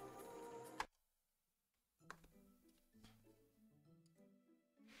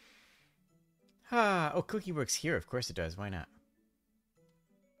 Ah, oh, Cookie works here. Of course it does. Why not?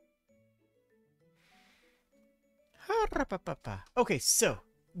 Okay, so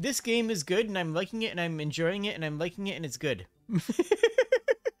this game is good, and I'm liking it, and I'm enjoying it, and I'm liking it, and it's good.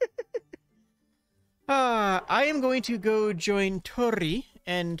 I am going to go join Tori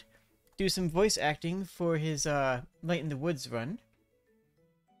and do some voice acting for his Light in the Woods run.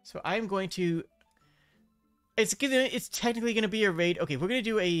 So I'm going to... It's technically going to be a raid. Okay, we're going to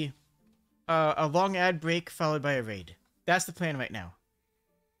do a long ad break followed by a raid. That's the plan right now.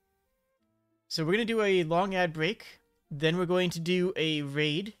 So we're going to do a long ad break, then we're going to do a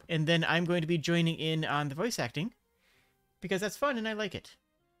raid, and then I'm going to be joining in on the voice acting, because that's fun and I like it.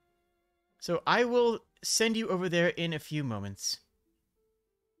 So I will send you over there in a few moments.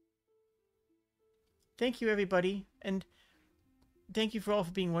 Thank you, everybody, and thank you for all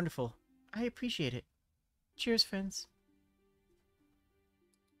for being wonderful. I appreciate it. Cheers, friends.